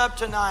divide this up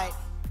tonight.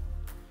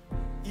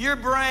 Your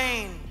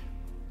brain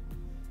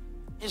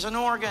is an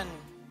organ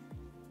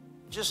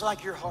just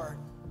like your heart.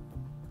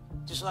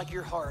 Just like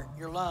your heart,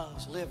 your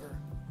lungs, liver.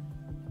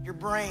 Your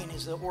brain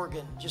is the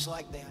organ just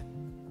like that.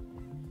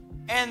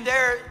 And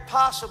they're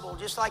possible,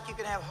 just like you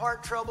can have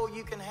heart trouble,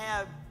 you can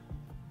have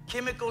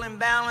chemical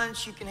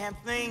imbalance, you can have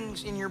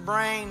things in your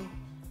brain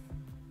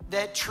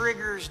that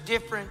triggers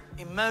different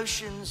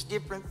emotions,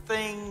 different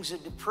things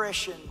of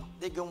depression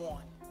that go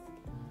on.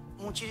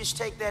 I want you to just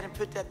take that and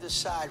put that to the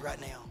side right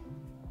now,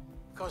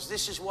 because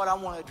this is what I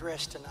want to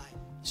address tonight.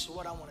 This is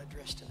what I want to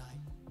address tonight.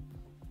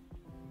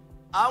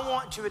 I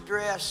want to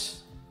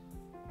address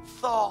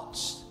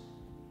thoughts,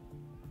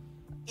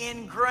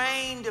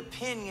 ingrained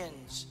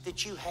opinions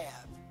that you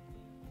have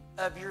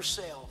of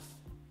yourself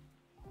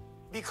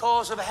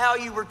because of how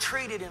you were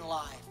treated in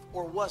life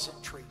or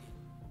wasn't treated.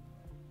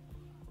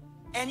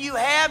 And you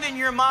have in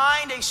your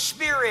mind a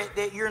spirit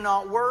that you're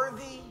not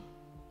worthy,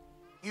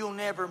 you'll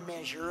never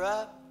measure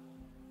up,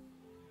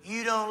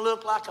 you don't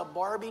look like a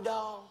Barbie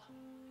doll,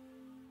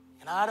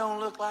 and I don't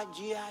look like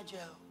G.I. Joe.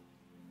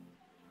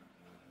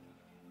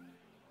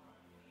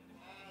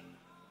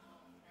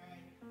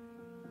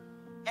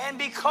 And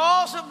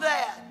because of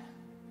that,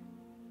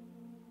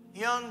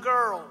 young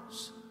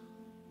girls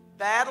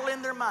battle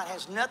in their mind. It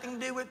has nothing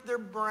to do with their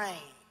brain.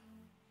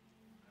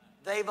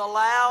 They've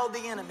allowed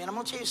the enemy. And I'm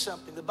going to tell you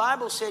something. The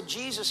Bible said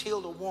Jesus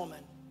healed a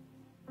woman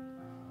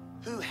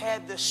who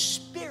had the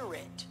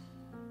spirit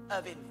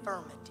of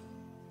infirmity.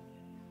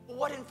 Well,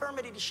 what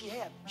infirmity did she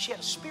have? She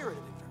had a spirit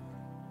of infirmity.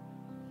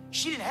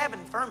 She didn't have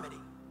infirmity.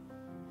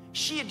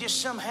 She had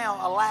just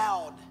somehow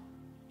allowed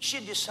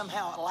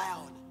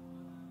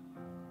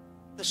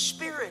the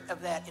spirit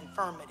of that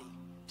infirmity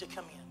to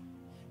come in.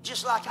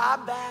 Just like I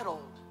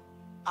battled.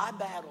 I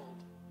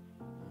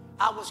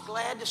was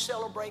glad to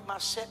celebrate my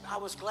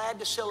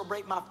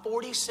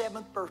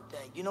 47th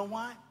birthday. You know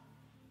why?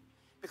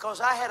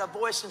 Because I had a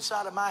voice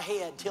inside of my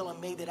head telling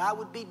me that I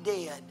would be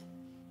dead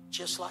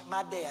just like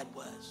my dad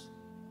was.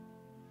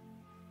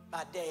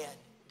 My dad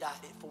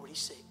died at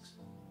 46.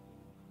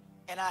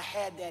 And I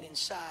had that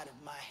inside of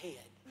my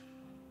head.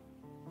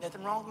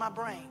 Nothing wrong with my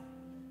brain.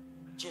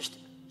 Just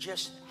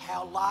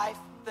how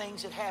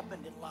things that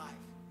happened in life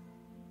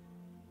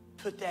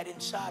put that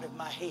inside of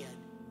my head.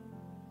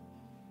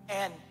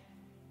 And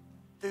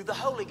through the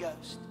Holy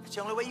Ghost, it's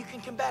the only way you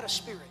can combat a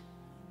spirit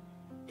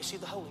is through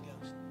the Holy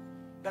Ghost.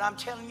 But I'm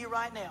telling you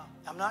right now,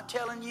 I'm not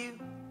talking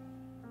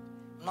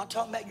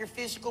about your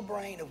physical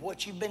brain, of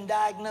what you've been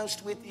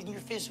diagnosed with in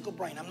your physical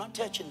brain. I'm not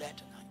touching that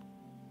tonight.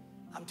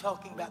 I'm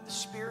talking about the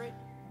spirit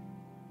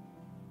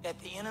that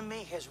the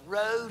enemy has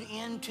rode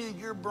into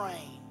your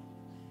brain.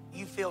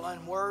 You feel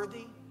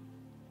unworthy.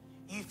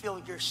 You feel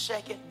you're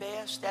second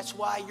best. That's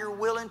why you're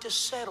willing to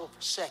settle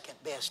for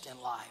second best in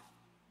life,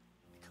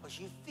 because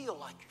you feel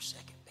like you're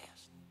second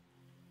best.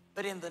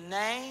 But in the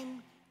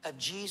name of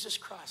Jesus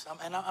Christ,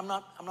 I'm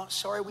not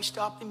sorry we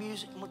stopped the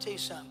music. I'm going to tell you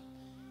something.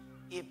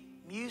 If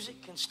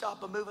music can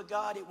stop a move of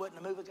God, it wasn't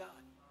a move of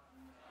God.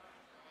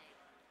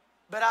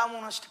 But I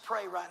want us to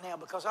pray right now,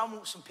 because I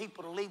want some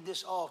people to leave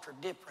this altar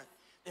different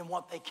than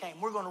what they came.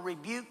 We're going to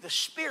rebuke the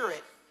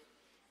spirit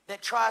that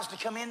tries to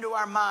come into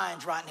our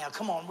minds right now.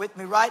 Come on with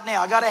me right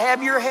now. I got to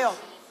have your help.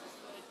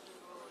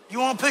 You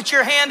want to put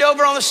your hand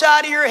over on the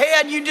side of your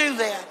head? You do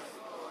that.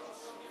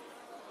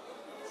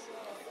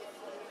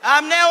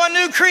 I'm now a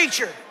new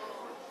creature.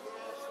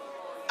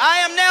 I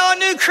am now a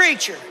new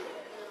creature.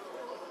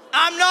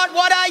 I'm not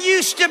what I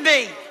used to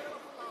be.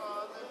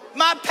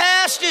 My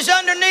past is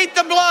underneath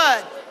the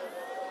blood.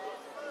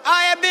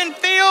 I have been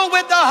filled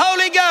with the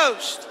Holy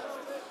Ghost.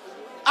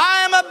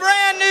 I am a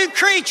brand new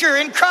creature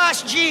in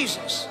Christ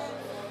Jesus.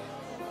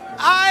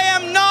 I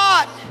am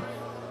not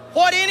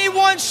what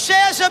anyone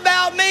says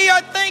about me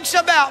or thinks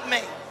about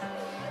me.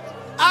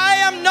 I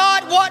am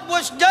not what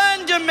was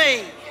done to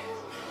me.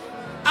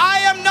 I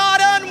am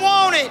not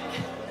unwanted.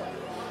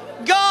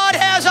 God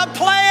has a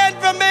plan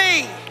for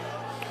me.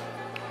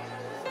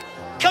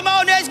 Come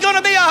on, there's going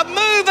to be a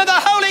move of the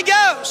Holy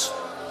Ghost.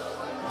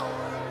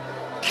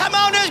 Come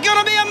on, there's going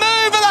to be a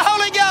move of the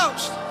Holy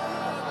Ghost.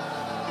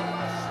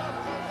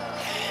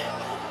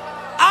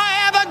 I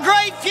have a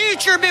great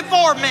future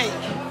before me.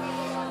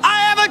 I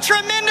have a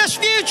tremendous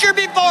future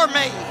before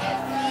me.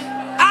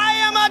 I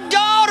am a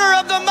daughter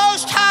of the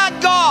Most High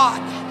God.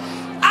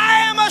 I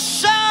am a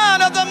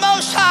son of the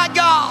Most High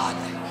God.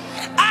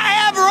 I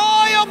have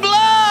royal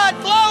blood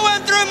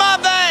flowing through my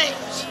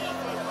veins.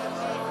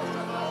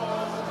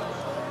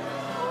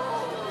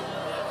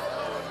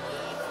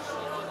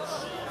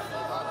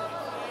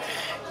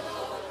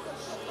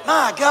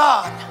 My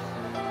God.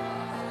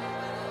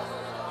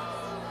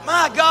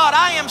 My God,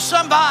 I am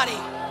somebody.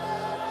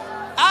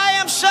 I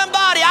am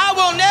somebody. I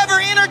will never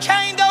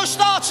entertain those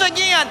thoughts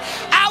again.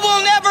 I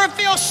will never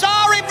feel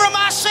sorry for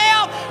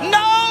myself.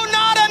 No,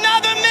 not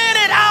another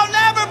minute. I'll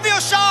never feel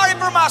sorry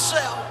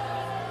myself.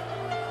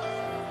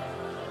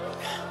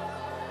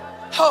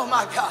 Oh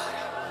my God.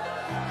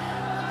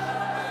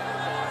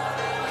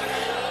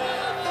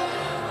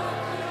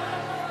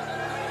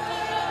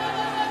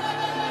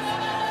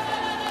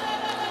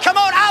 Come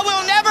on, I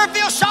will never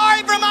feel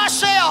sorry for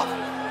myself.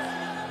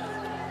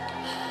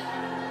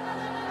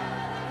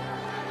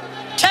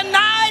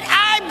 Tonight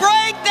I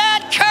break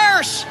that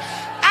curse.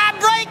 I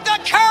break the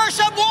curse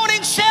of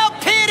wanting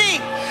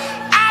self-pity.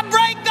 I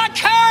break the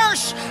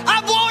curse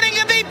of wanting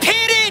to be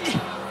pitied.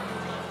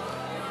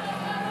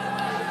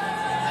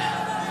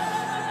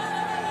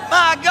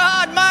 My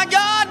God, my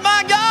God,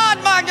 my God,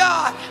 my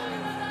God.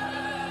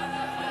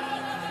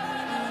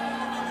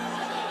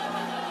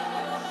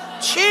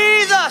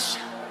 Jesus.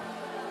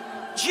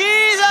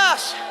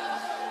 Jesus.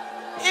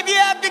 If you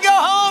have to go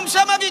home,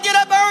 some of you get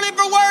up early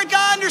for work,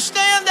 I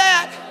understand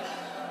that.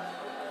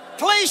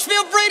 Please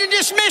feel free to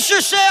dismiss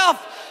yourself.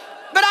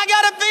 But I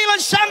got a feeling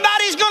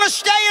somebody's going to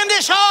stay in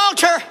this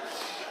altar.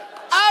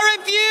 I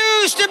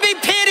refuse to be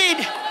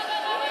pitied.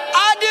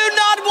 I do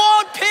not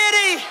want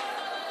pity.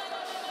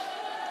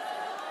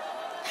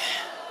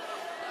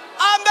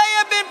 I may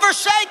have been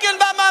forsaken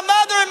by my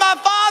mother and my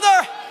father,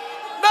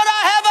 but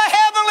I have a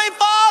heavenly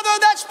Father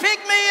that's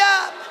picked me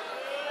up.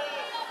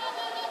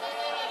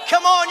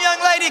 Come on,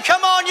 young lady.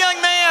 Come on,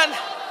 young man.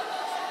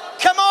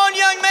 Come on,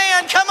 young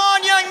man. Come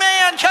on, young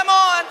man. Come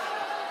on.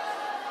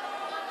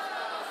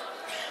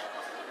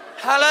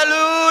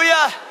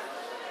 Hallelujah.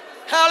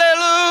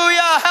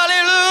 Hallelujah.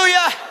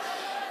 Hallelujah.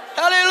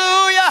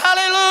 Hallelujah.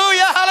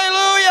 Hallelujah.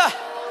 Hallelujah.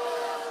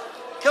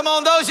 Come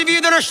on, those of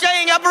you that are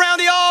staying up around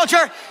the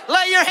altar,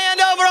 lay your hand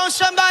over on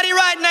somebody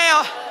right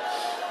now.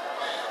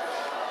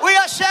 We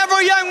got several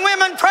young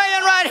women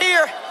praying right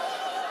here.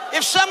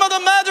 If some of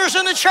the mothers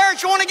in the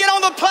church want to get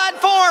on the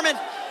platform and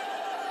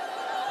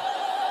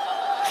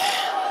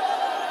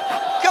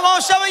come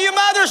on, some of you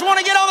mothers want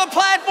to get on the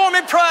platform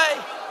and pray.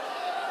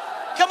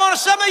 Come on,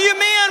 some of you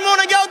men want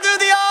to go through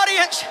the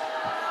audience.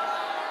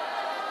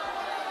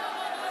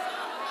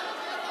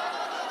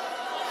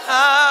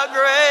 How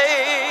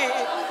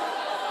great.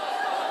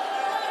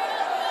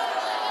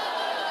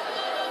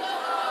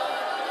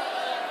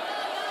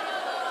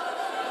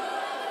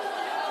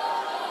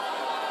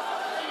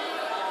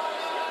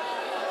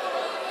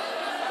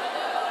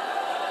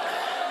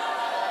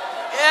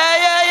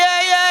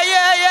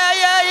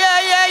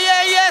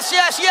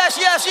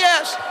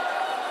 Yes.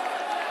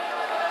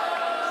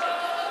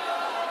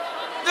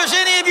 If there's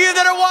any of you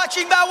that are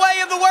watching by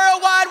way of the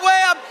World Wide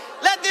Web,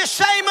 let this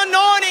same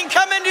anointing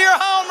come into your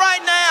home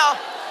right now.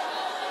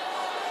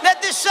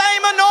 Let this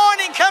same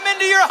anointing come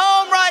into your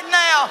home right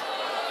now.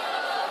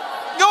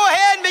 Go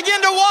ahead and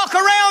begin to walk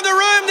around the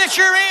room that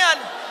you're in.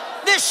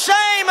 This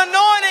same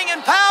anointing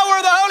and power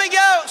of the Holy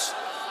Ghost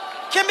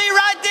can be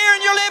right there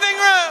in your living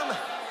room,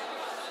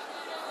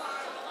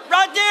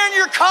 right there in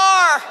your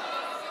car,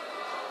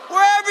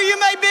 wherever you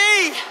may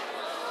be.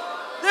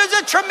 There's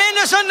a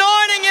tremendous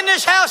anointing in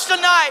this house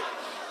tonight.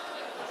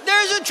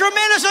 There's a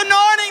tremendous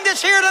anointing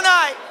that's here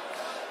tonight.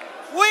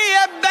 We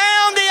have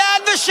bound the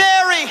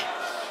adversary.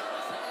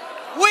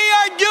 We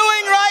are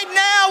doing right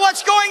now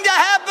what's going to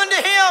happen to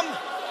him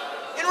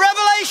in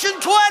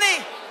Revelation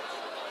 20.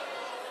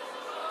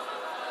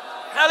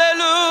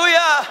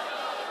 Hallelujah.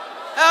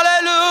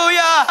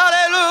 Hallelujah.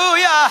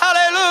 Hallelujah.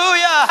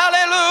 Hallelujah.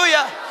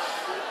 Hallelujah.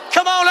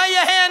 Come on, lay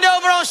your hand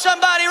over on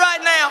somebody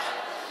right now.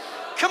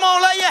 Come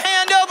on, lay your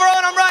hand over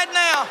on them right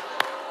now.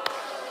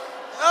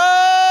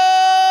 Oh,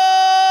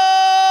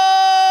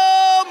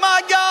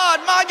 my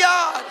God, my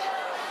God.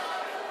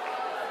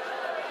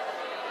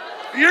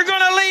 You're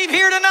going to leave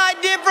here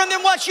tonight different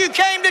than what you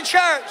came to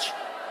church.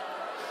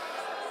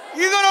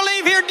 You're going to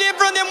leave here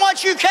different than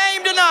what you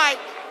came tonight.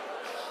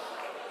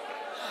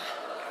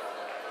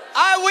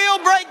 I will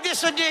break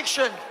this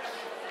addiction.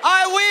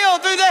 I will,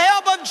 through the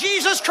help of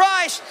Jesus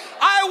Christ,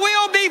 I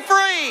will be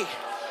free.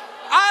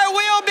 I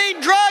will be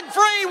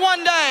drug-free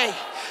one day.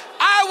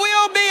 I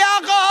will be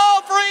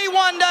alcohol-free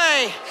one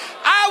day.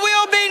 I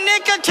will be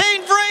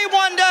nicotine-free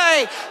one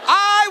day.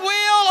 I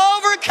will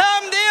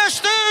overcome this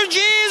through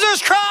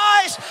Jesus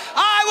Christ.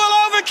 I will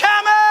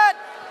overcome it.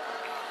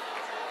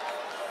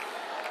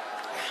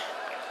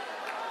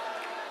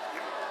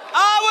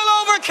 I will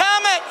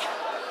overcome it.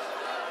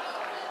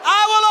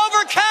 I will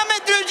overcome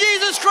it through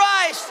Jesus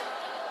Christ.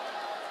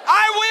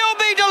 I will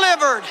be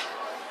delivered.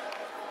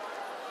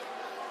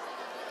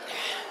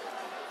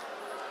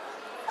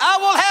 I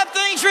will have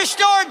things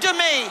restored to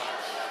me.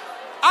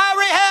 I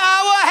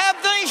will have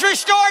things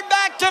restored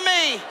back to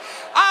me.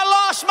 I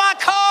lost my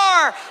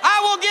car. I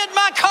will get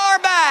my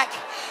car back.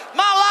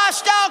 My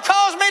lifestyle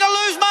caused me to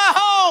lose my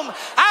home.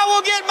 I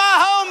will get my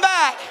home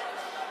back.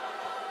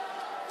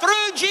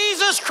 Through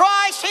Jesus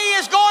Christ, He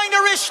is going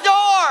to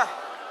restore.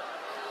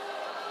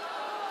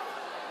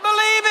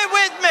 Believe it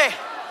with me.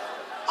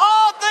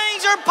 All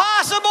things are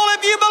possible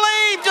if you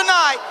believe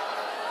tonight.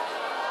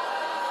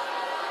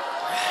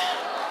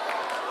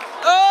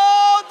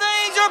 All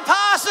things are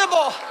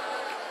possible.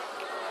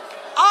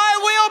 I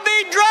will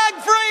be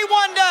drug-free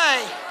one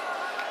day.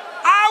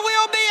 I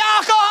will be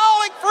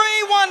alcoholic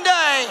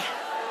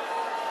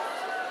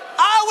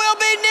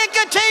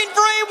nicotine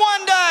free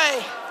one day.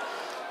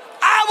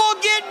 I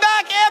will get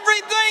back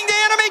everything the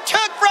enemy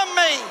took from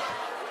me.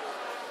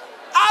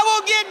 I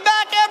will get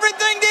back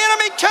everything the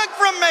enemy took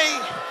from me.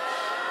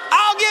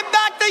 I'll get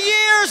back the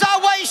years I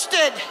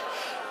wasted.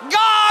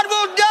 God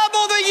will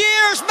double the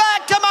years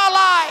back to my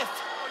life.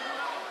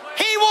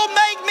 He will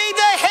make me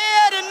the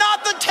head and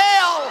not the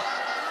tail.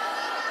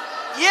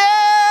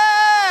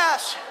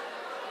 Yes.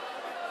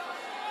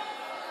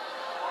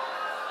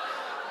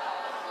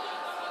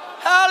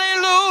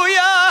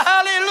 Hallelujah,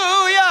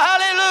 hallelujah,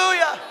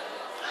 hallelujah.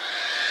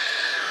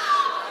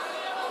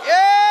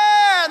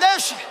 Yeah,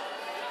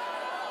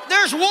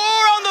 there's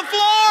war on the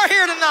floor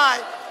here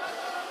tonight.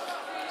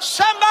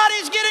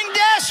 Somebody's getting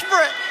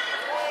desperate.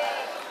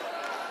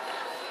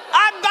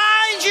 I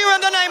bind you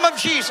in the name of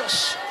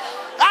Jesus.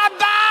 I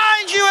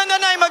bind you in the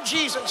name of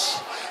Jesus.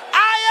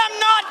 I am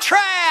not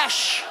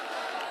trash.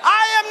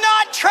 I am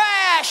not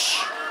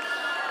trash.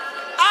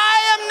 I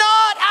am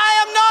not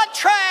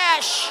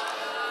trash.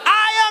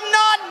 I am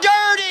not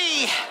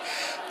dirty.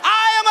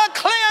 I am a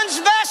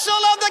cleansed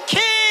vessel of the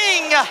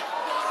King.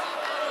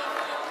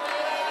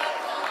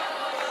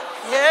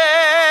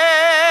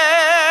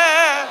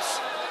 Yes.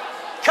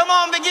 Come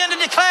on, begin to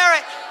declare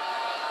it.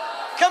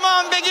 Come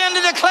on, begin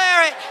to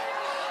declare it.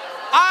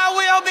 I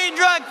will be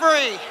drug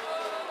free.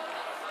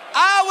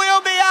 I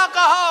will be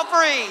alcohol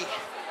free.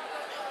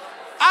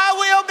 I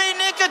will be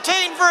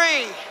nicotine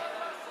free.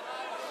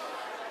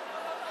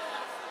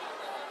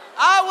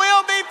 I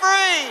will be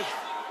free.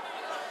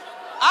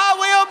 I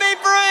will be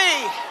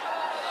free.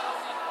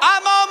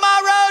 I'm on my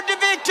road to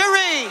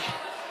victory.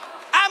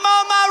 I'm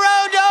on my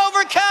road to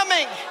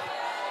overcoming.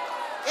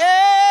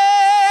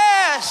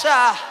 Yes.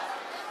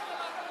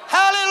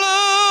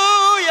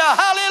 Hallelujah,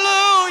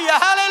 hallelujah,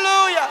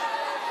 hallelujah.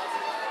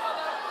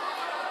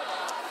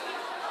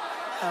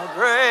 How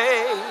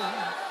great.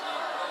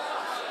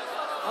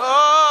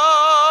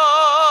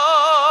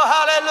 Oh,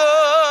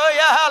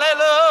 hallelujah,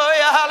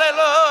 hallelujah,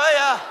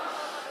 hallelujah.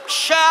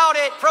 Shout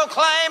it,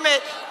 proclaim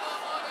it.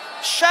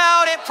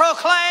 Shout it,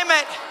 proclaim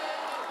it.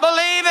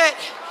 Believe it.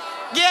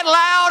 Get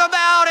loud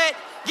about it.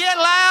 Get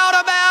loud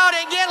about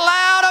it. Get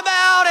loud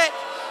about it.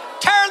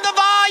 Turn the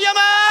volume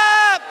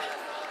up.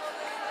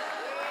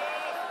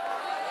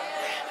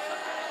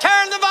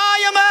 Turn the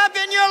volume up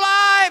in your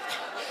life.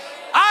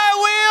 I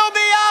will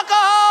be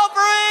alcohol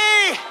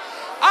free.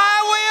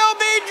 I will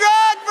be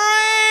drug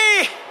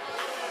free.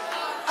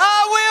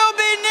 I will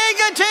be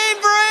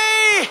nicotine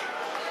free.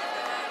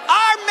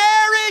 Our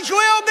marriage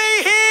will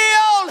be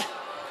healed.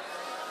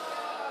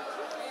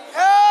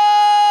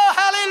 Oh,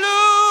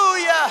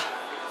 hallelujah.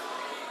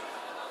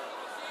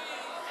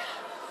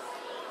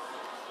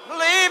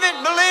 Believe it,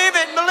 believe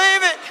it,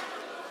 believe it.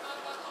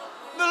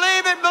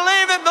 Believe it,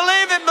 believe it,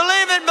 believe it,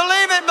 believe it,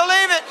 believe it,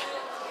 believe it.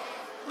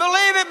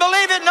 Believe it,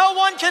 believe it. No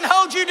one can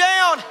hold you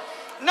down.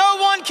 No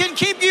one can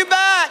keep you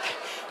back.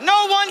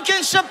 No one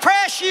can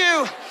suppress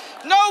you.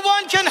 No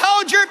one can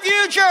hold your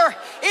future.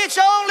 It's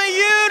only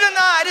you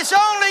tonight. It's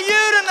only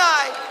you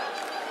tonight.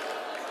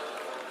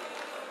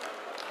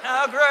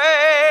 How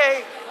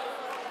great.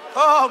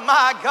 Oh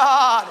my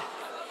God.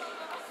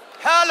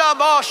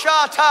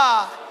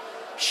 Halaboshata.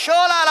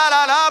 Shola la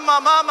la la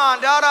mama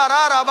da da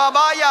da da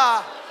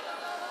babaya.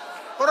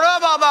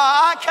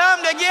 I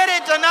come to get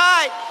it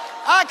tonight.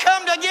 I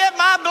come to get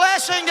my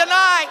blessing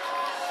tonight.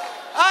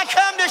 I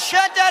come to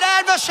shut that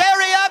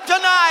adversary up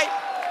tonight.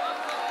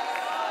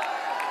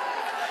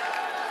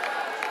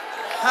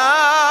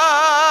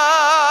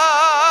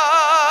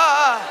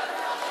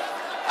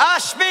 I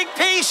speak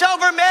peace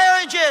over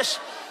marriages.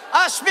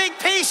 I speak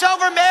peace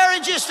over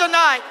marriages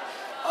tonight.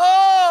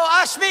 Oh,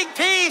 I speak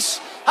peace.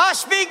 I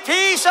speak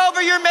peace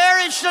over your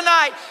marriage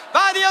tonight.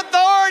 By the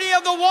authority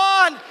of the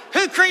one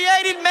who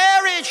created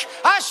marriage,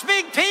 I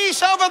speak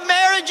peace over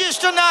marriages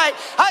tonight.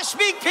 I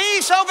speak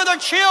peace over their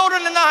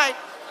children tonight.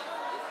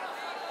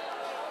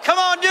 Come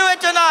on, do it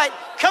tonight.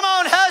 Come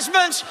on,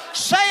 husbands,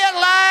 say it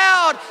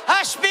loud.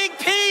 I speak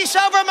peace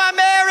over my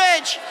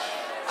marriage.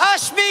 I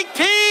speak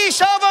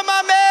peace over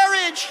my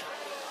marriage.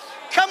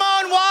 Come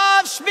on,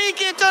 wives,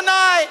 speak it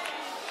tonight.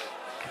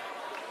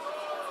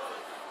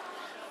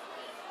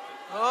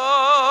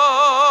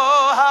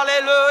 Oh,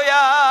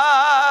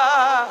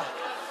 hallelujah.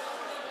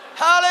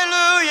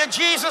 Hallelujah.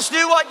 Jesus,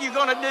 do what you're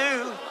going to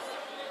do.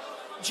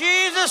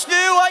 Jesus, do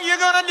what you're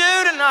going to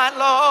do tonight,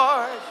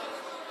 Lord.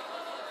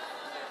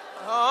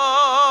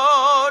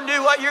 Oh,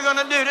 do what you're going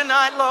to do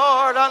tonight,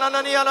 Lord.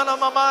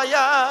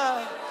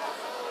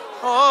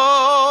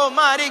 Oh,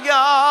 mighty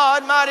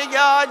God, mighty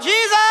God.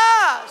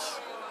 Jesus.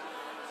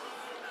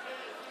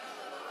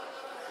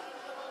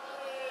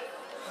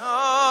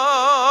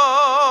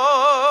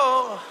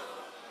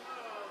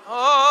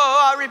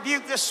 I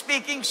rebuke the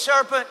speaking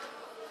serpent.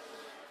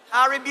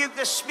 I rebuke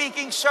the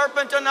speaking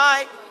serpent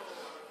tonight.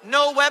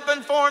 No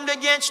weapon formed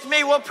against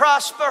me will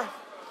prosper.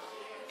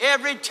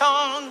 Every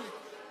tongue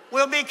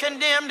will be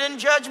condemned in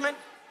judgment.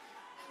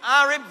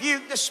 I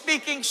rebuke the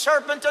speaking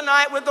serpent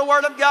tonight with the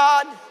word of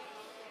God.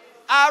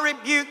 I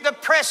rebuke the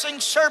pressing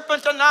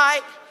serpent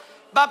tonight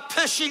by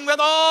pushing with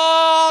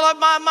all of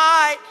my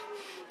might.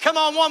 Come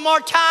on, one more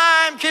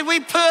time. Can we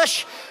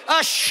push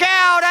a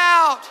shout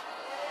out?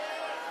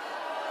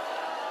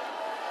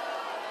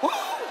 Woo.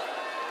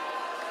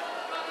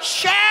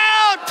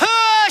 Shout,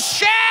 push,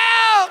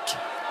 shout.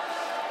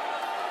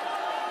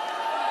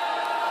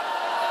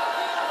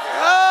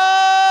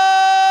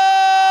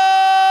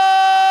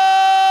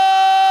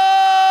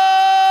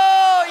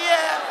 Oh,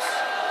 yes.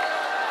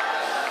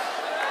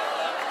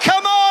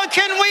 Come on,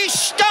 can we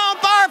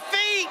stomp our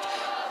feet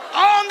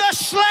on the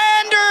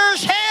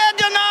slander's head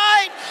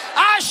tonight?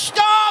 I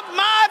stomp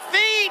my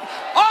feet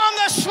on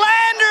the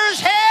slander's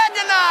head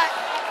tonight.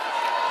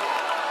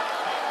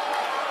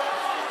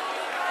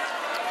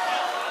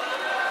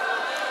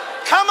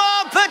 Come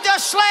on, put the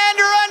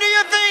slander under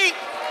your feet.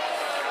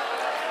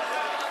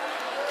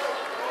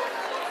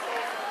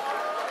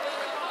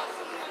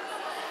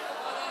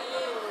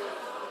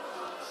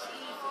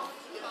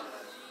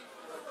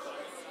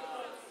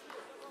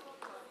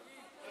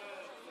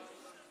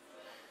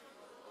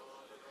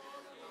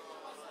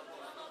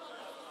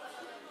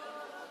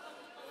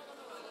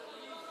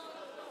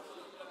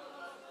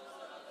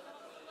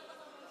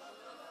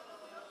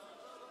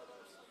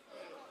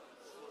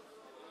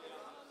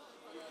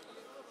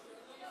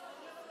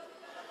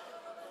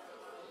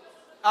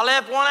 I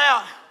left one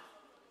out.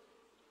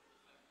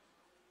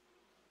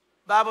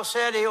 Bible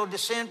said he'll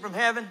descend from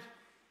heaven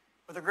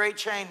with a great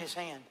chain in his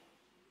hand.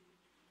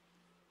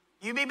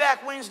 You be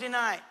back Wednesday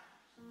night,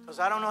 because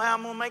I don't know how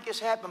I'm going to make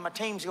this happen. My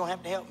team's going to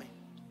have to help me.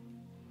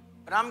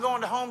 But I'm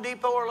going to Home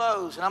Depot or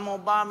Lowe's, and I'm going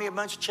to buy me a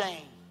bunch of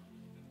chain.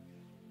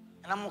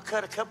 And I'm going to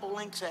cut a couple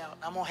links out.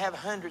 And I'm going to have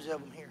hundreds of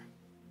them here.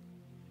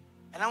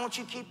 And I want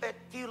you to keep that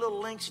few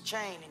little links of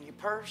chain in your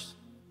purse,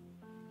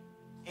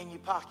 in your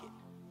pocket.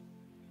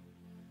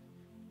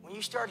 When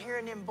you start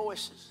hearing them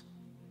voices,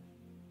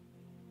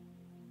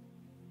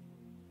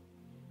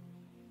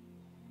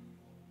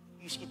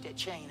 you just get that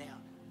chain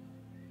out.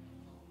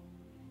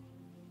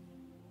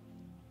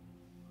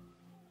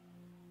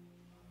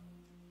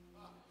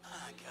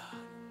 My God.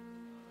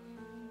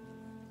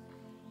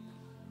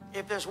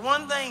 If there's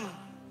one thing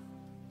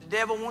the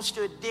devil wants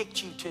to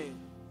addict you to,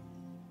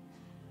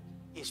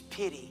 is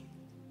pity.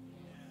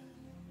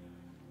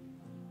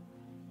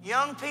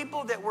 Young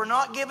people that were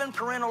not given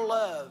parental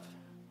love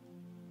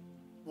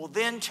will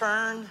then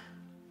turn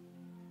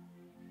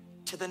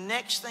to the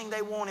next thing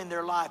they want in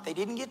their life. They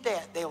didn't get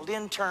that. They'll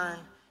then turn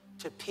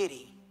to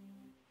pity.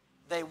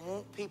 They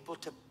want people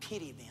to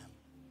pity them.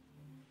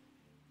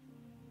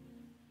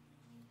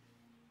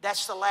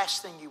 That's the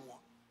last thing you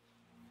want.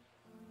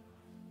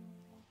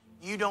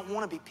 You don't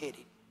want to be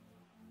pitied.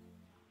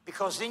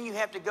 Because then you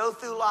have to go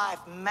through life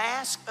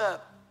masked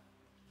up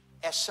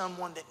as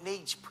someone that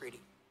needs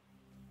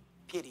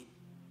pitied.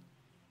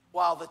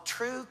 While the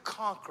true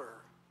conqueror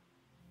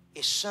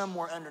is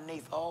somewhere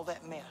underneath all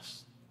that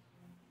mess.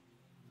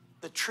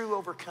 The true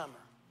overcomer.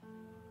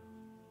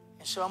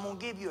 And so I'm going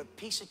to give you a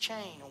piece of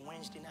chain on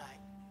Wednesday night.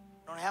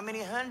 I don't know how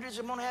many hundreds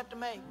I'm going to have to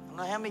make. I don't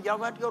know how many. Y'all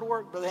got to go to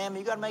work, Brother Hammond.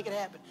 You got to make it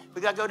happen.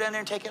 We got to go down there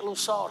and take that little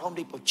saw at Home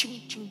Depot.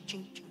 Ching, ching,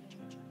 ching, ching, ching,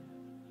 ching.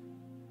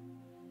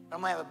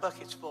 I'm going to have a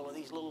bucket full of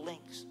these little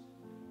links.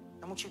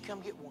 I want you to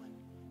come get one.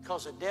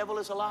 Because the devil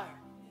is a liar.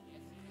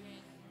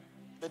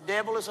 The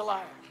devil is a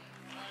liar.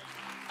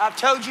 I've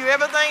told you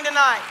everything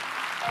tonight.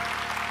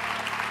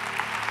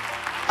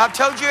 I've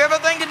told you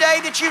everything today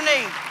that you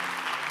need.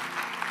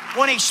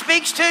 When he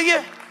speaks to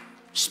you,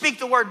 speak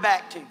the word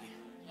back to you.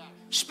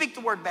 Speak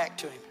the word back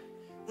to him.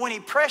 When he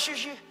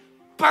pressures you,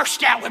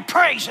 burst out with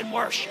praise and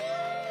worship.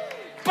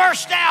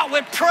 Burst out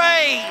with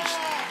praise.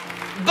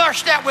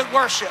 Burst out with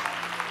worship.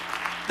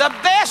 The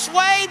best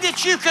way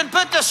that you can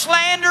put the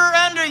slander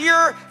under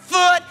your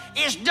foot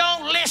is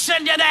don't listen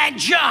to that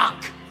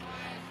junk.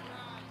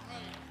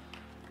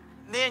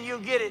 Then you'll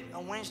get it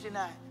on Wednesday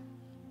night.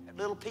 That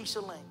little piece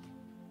of link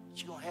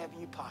that you're going to have in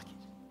your pocket.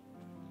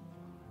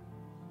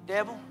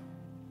 Devil,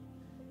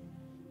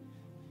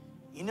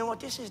 you know what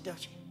this is,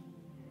 don't you?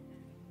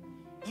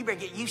 You better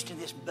get used to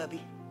this,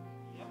 bubby.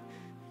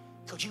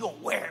 Because you're going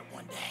to wear it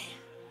one day.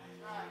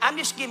 I'm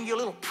just giving you a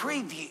little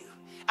preview.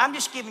 I'm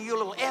just giving you a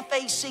little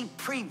FAC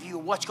preview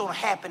of what's going to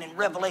happen in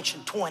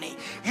Revelation 20.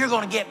 You're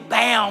going to get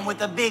bound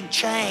with a big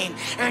chain,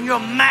 and your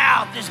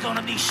mouth is going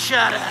to be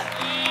shut up.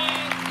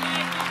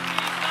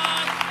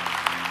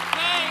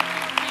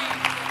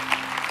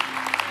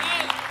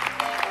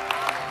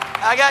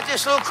 I got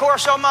this little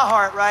chorus on my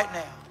heart right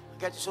now.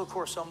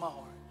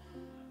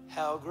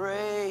 How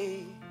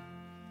great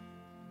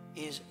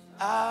is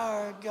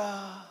our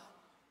God.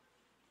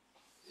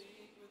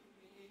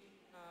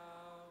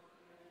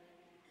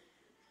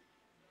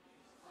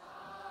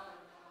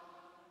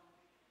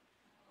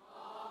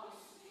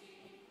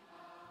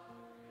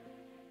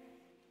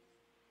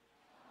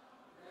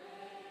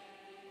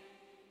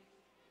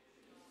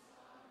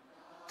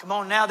 Come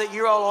on, now that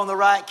you're all on the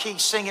right key,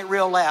 sing it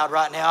real loud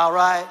right now, all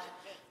right?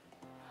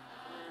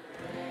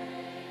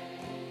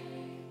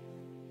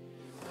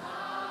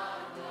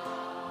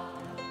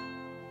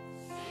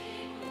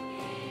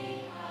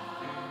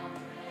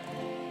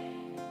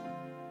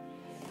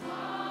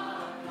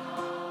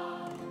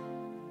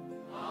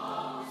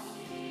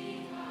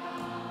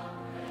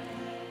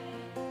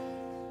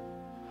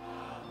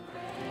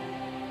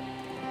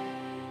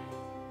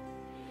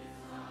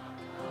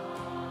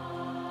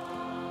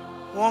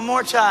 One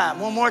more time,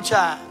 one more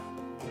time.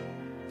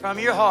 From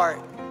your heart.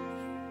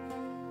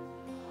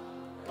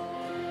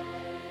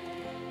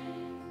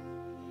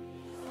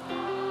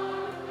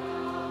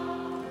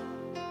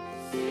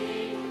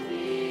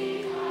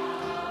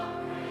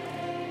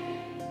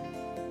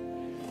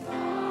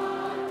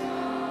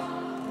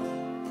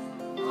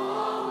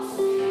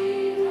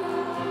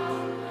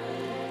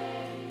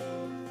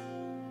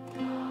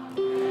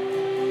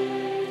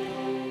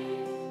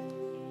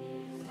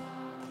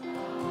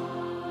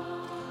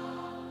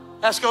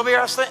 That's going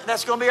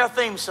to be our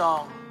theme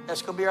song.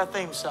 That's going to be our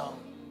theme song.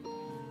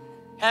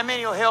 How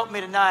many will help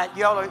me tonight?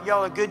 Y'all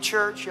are a good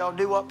church. Y'all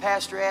do what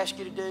Pastor asked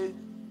you to do.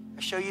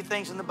 I show you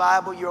things in the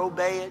Bible, you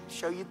obey it.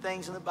 Show you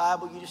things in the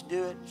Bible, you just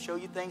do it. Show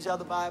you things out of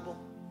the Bible.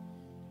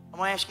 I'm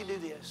going to ask you to do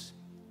this.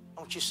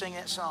 I want you to sing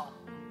that song.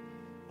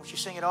 I want you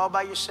to sing it all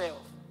by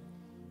yourself.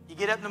 You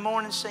get up in the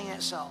morning and sing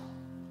that song.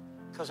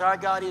 Because our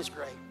God is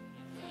great.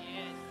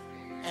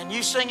 And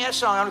you sing that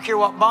song. I don't care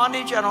what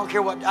bondage, I don't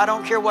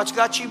care what's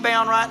got you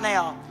bound right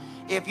now.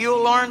 If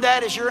you'll learn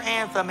that as your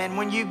anthem, and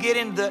when you get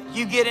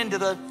into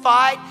the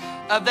fight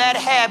of that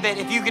habit,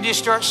 if you could just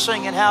start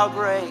singing, how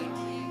great.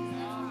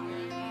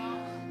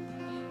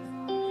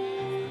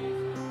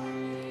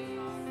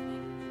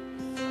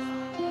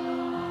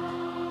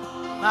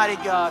 Mighty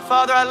God.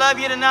 Father, I love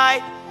you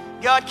tonight.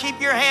 God,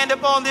 keep your hand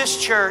upon this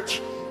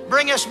church.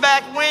 Bring us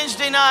back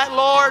Wednesday night,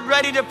 Lord,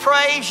 ready to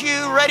praise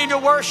you, ready to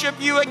worship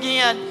you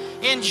again.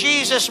 In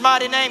Jesus'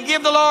 mighty name,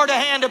 give the Lord a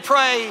hand of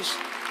praise.